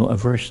fear, no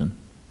aversion.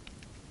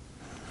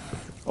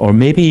 Or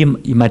maybe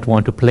you might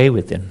want to play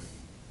with it.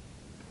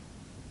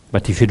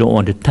 But if you don't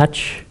want to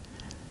touch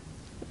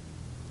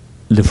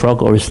the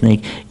frog or a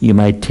snake, you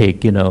might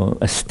take,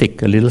 a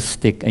stick, a little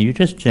stick, and you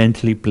just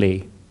gently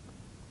play.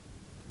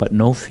 But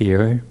no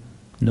fear,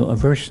 no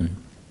aversion.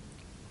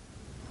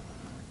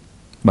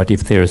 But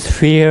if there's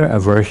fear,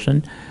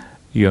 aversion,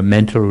 your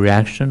mental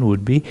reaction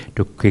would be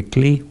to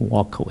quickly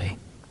walk away.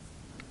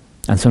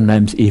 And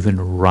sometimes even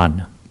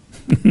run,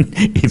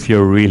 if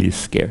you're really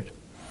scared.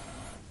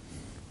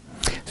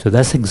 So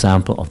that's an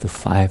example of the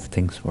 5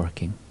 things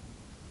working.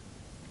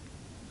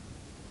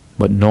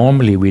 But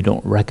normally we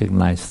don't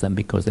recognize them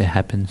because they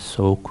happen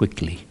so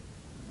quickly.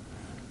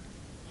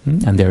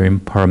 And they're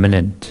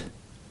impermanent.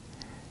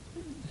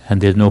 And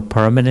there's no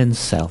permanent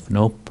self,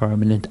 no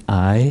permanent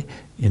I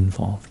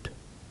involved.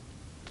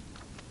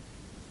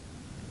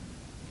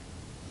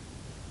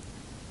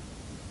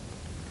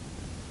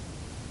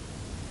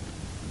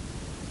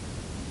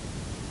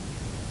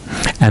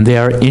 And they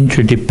are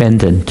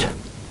interdependent.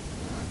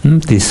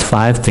 These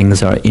 5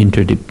 things are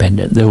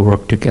interdependent. They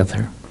work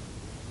together.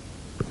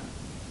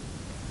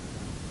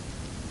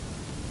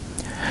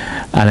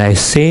 And I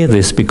say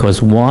this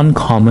because one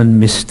common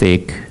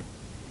mistake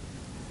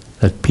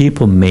that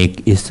people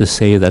make is to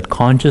say that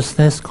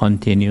consciousness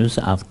continues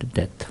after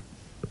death.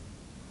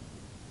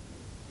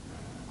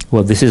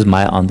 Well, this is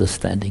my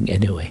understanding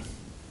anyway.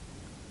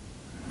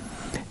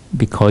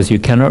 Because you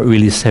cannot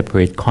really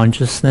separate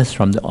consciousness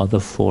from the other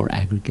four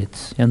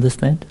aggregates. You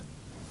understand?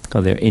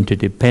 Because they're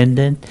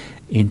interdependent,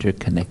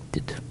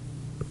 interconnected.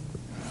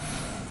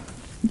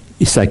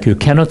 It's like you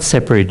cannot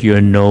separate your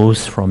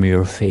nose from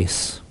your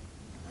face.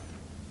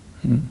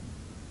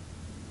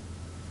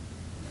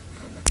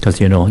 Because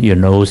you know, your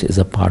nose is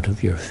a part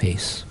of your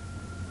face.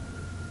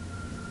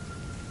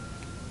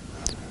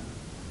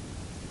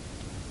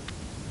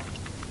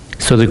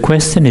 So the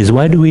question is,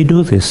 why do we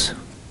do this?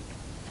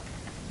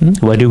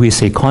 Why do we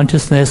say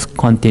consciousness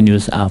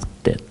continues after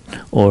death?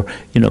 Or,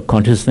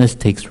 consciousness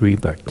takes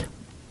rebirth?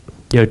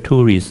 There are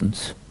two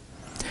reasons.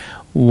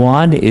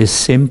 One is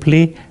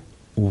simply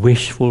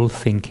wishful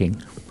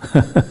thinking.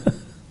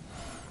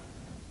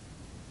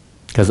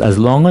 Because as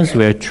long as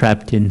we're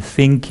trapped in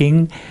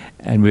thinking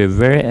and we're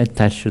very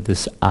attached to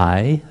this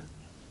I,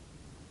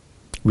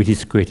 which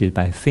is created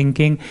by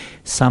thinking,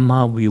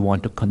 somehow we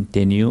want to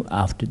continue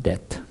after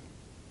death.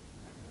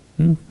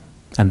 And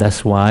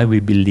that's why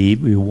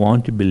we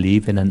want to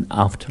believe in an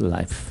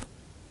afterlife.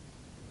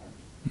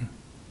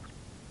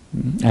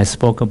 I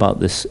spoke about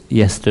this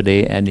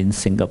yesterday and in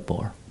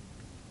Singapore.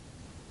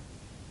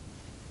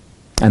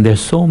 And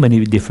there's so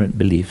many different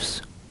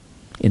beliefs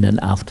in an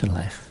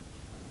afterlife.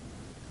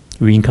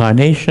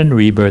 Reincarnation,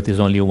 rebirth is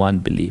only one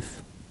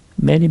belief.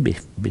 Many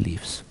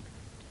beliefs.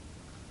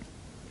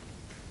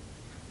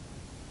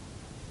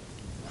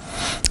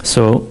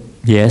 So,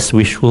 yes,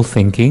 wishful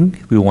thinking,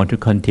 we want to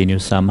continue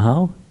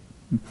somehow.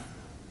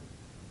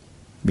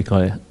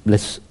 Because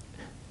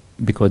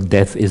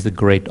death is the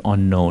great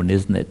unknown,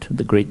 isn't it?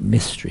 The great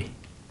mystery.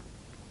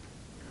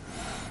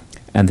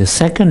 And the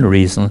second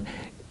reason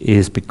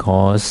is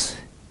because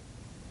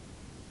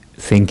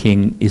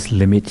thinking is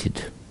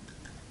limited.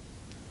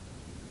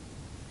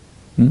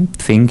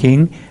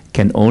 Thinking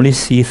can only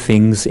see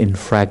things in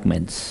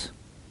fragments.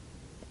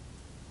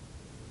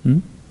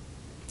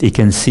 It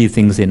can see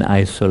things in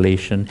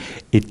isolation.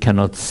 It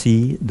cannot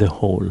see the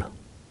whole.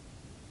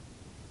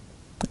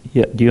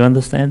 Yeah, do you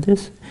understand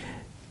this?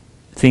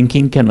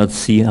 Thinking cannot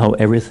see how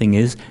everything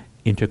is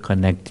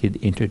interconnected,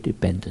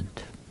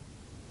 interdependent.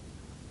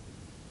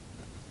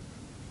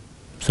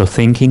 So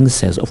thinking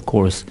says, of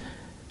course,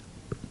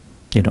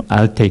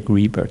 I'll take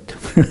rebirth.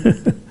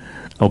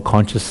 Our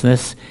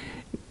consciousness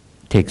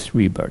takes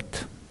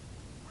rebirth.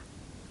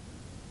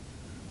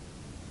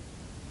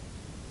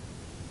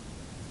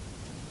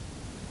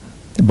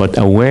 But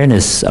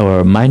awareness,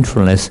 our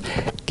mindfulness,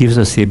 gives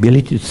us the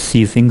ability to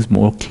see things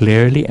more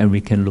clearly, and we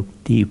can look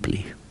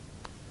deeply.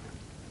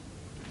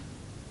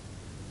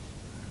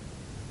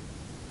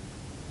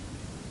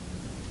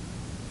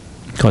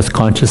 Because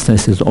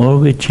consciousness is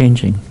always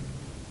changing.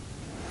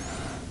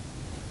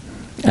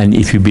 And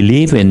if you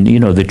believe in,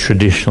 the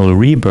traditional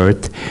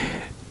rebirth,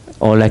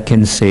 all I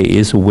can say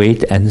is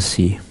wait and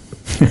see.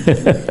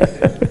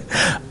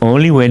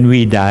 Only when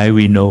we die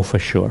we know for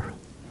sure.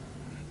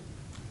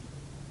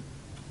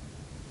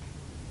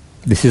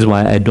 This is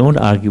why I don't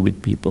argue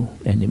with people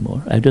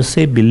anymore. I just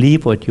say,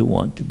 believe what you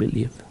want to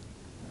believe.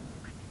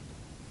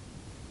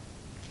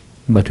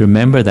 But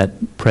remember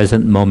that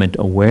present moment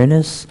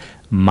awareness,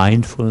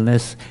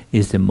 mindfulness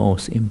is the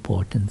most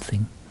important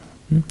thing.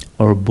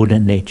 Or Buddha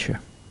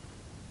nature.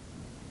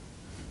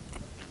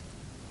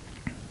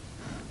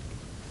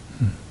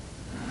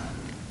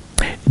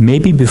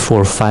 Maybe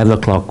before 5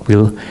 o'clock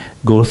we'll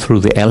go through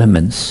the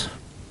elements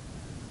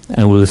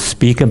and we'll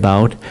speak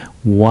about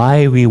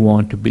why we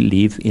want to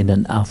believe in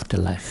an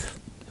afterlife.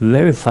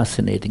 Very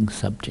fascinating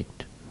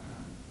subject.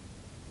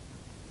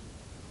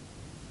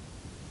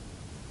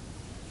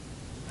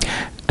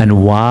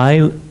 And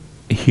why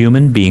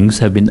human beings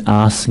have been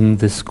asking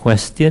this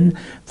question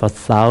for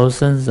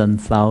thousands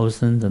and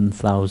thousands and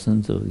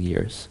thousands of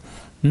years.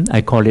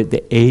 I call it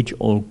the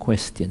age-old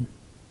question.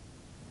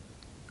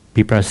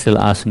 People are still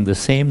asking the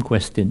same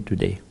question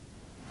today.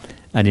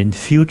 And in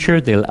future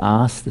they'll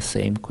ask the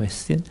same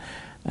question.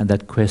 And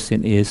that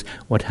question is,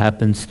 what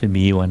happens to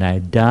me when I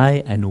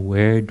die, and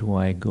where do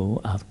I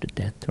go after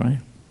death, right?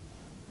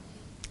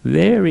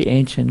 Very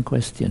ancient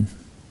question.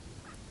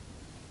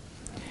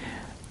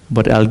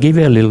 But I'll give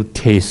you a little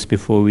taste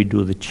before we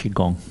do the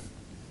Qigong.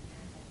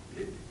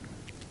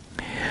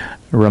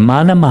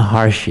 Ramana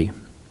Maharshi,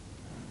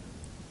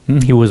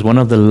 he was one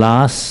of the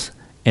last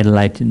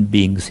enlightened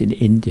beings in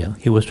India.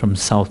 He was from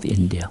South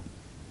India.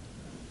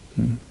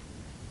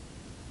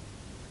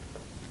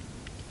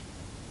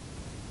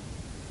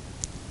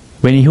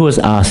 When he was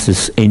asked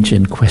this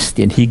ancient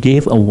question, he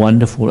gave a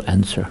wonderful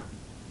answer.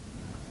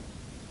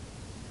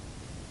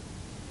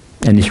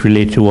 And it's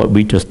related to what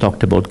we just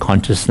talked about,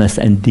 consciousness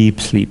and deep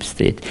sleep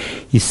state.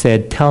 He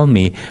said, tell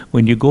me,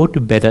 when you go to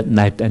bed at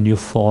night and you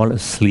fall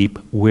asleep,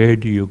 where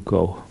do you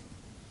go?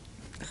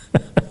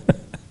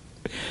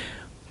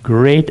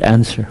 Great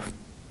answer.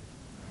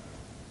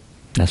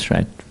 That's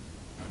right.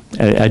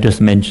 I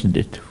just mentioned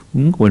it.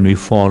 When we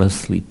fall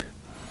asleep,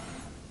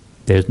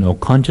 There's no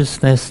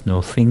consciousness,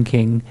 no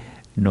thinking,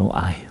 no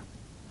I.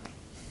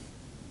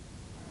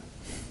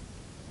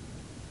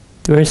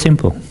 Very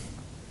simple.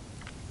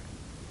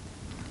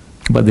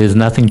 But there's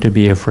nothing to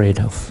be afraid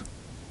of.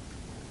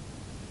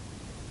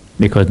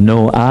 Because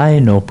no I,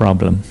 no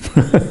problem.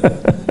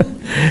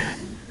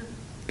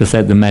 Just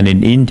like the man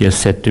in India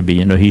said to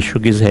me, he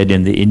shook his head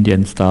in the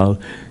Indian style,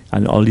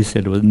 and all he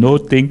said was, no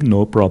think,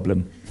 no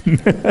problem.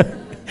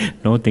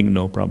 No think,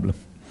 no problem.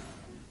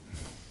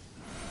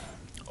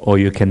 Or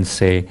you can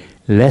say,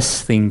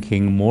 less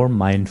thinking, more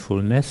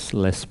mindfulness,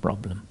 less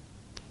problem.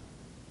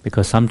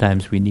 Because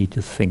sometimes we need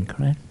to think,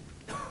 right?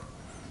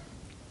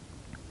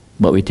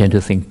 But we tend to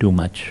think too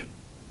much.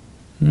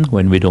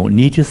 When we don't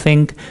need to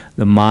think,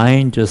 the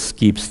mind just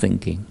keeps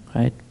thinking,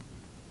 right?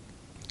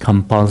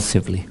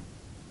 Compulsively.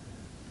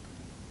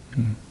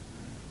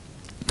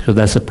 So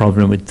that's the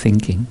problem with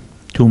thinking,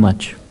 too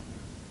much.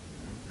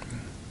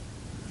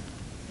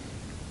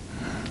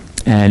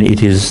 And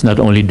it is not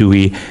only do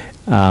we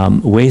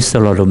waste a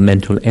lot of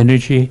mental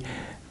energy,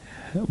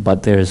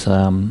 but there's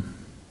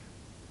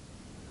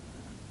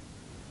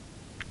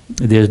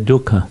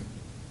dukkha.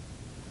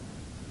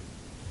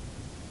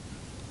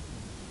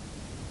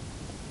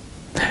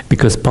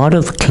 Because part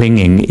of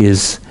clinging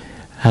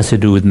has to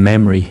do with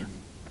memory.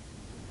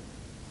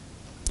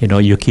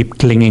 You keep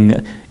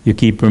clinging, you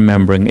keep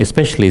remembering,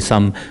 especially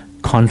some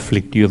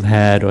conflict you've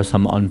had, or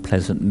some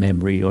unpleasant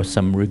memory, or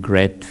some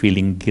regret,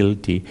 feeling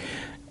guilty.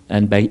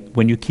 And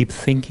when you keep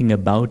thinking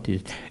about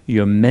it,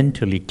 you're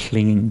mentally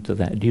clinging to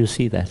that. Do you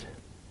see that?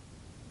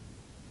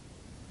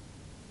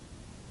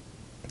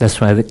 That's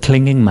why the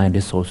clinging mind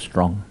is so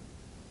strong.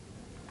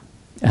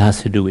 It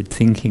has to do with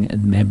thinking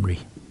and memory.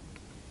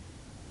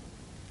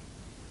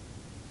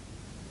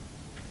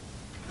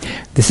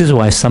 This is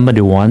why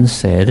somebody once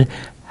said,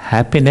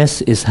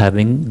 happiness is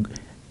having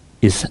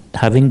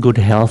good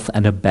health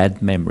and a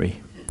bad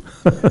memory.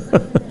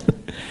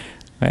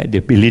 Right? The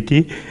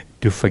ability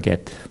to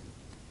forget,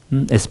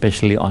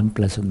 especially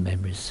unpleasant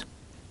memories.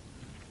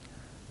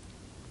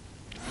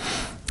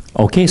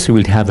 Okay, so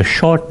we'll have a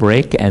short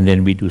break and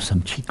then we do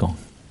some Qigong.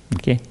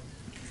 Okay?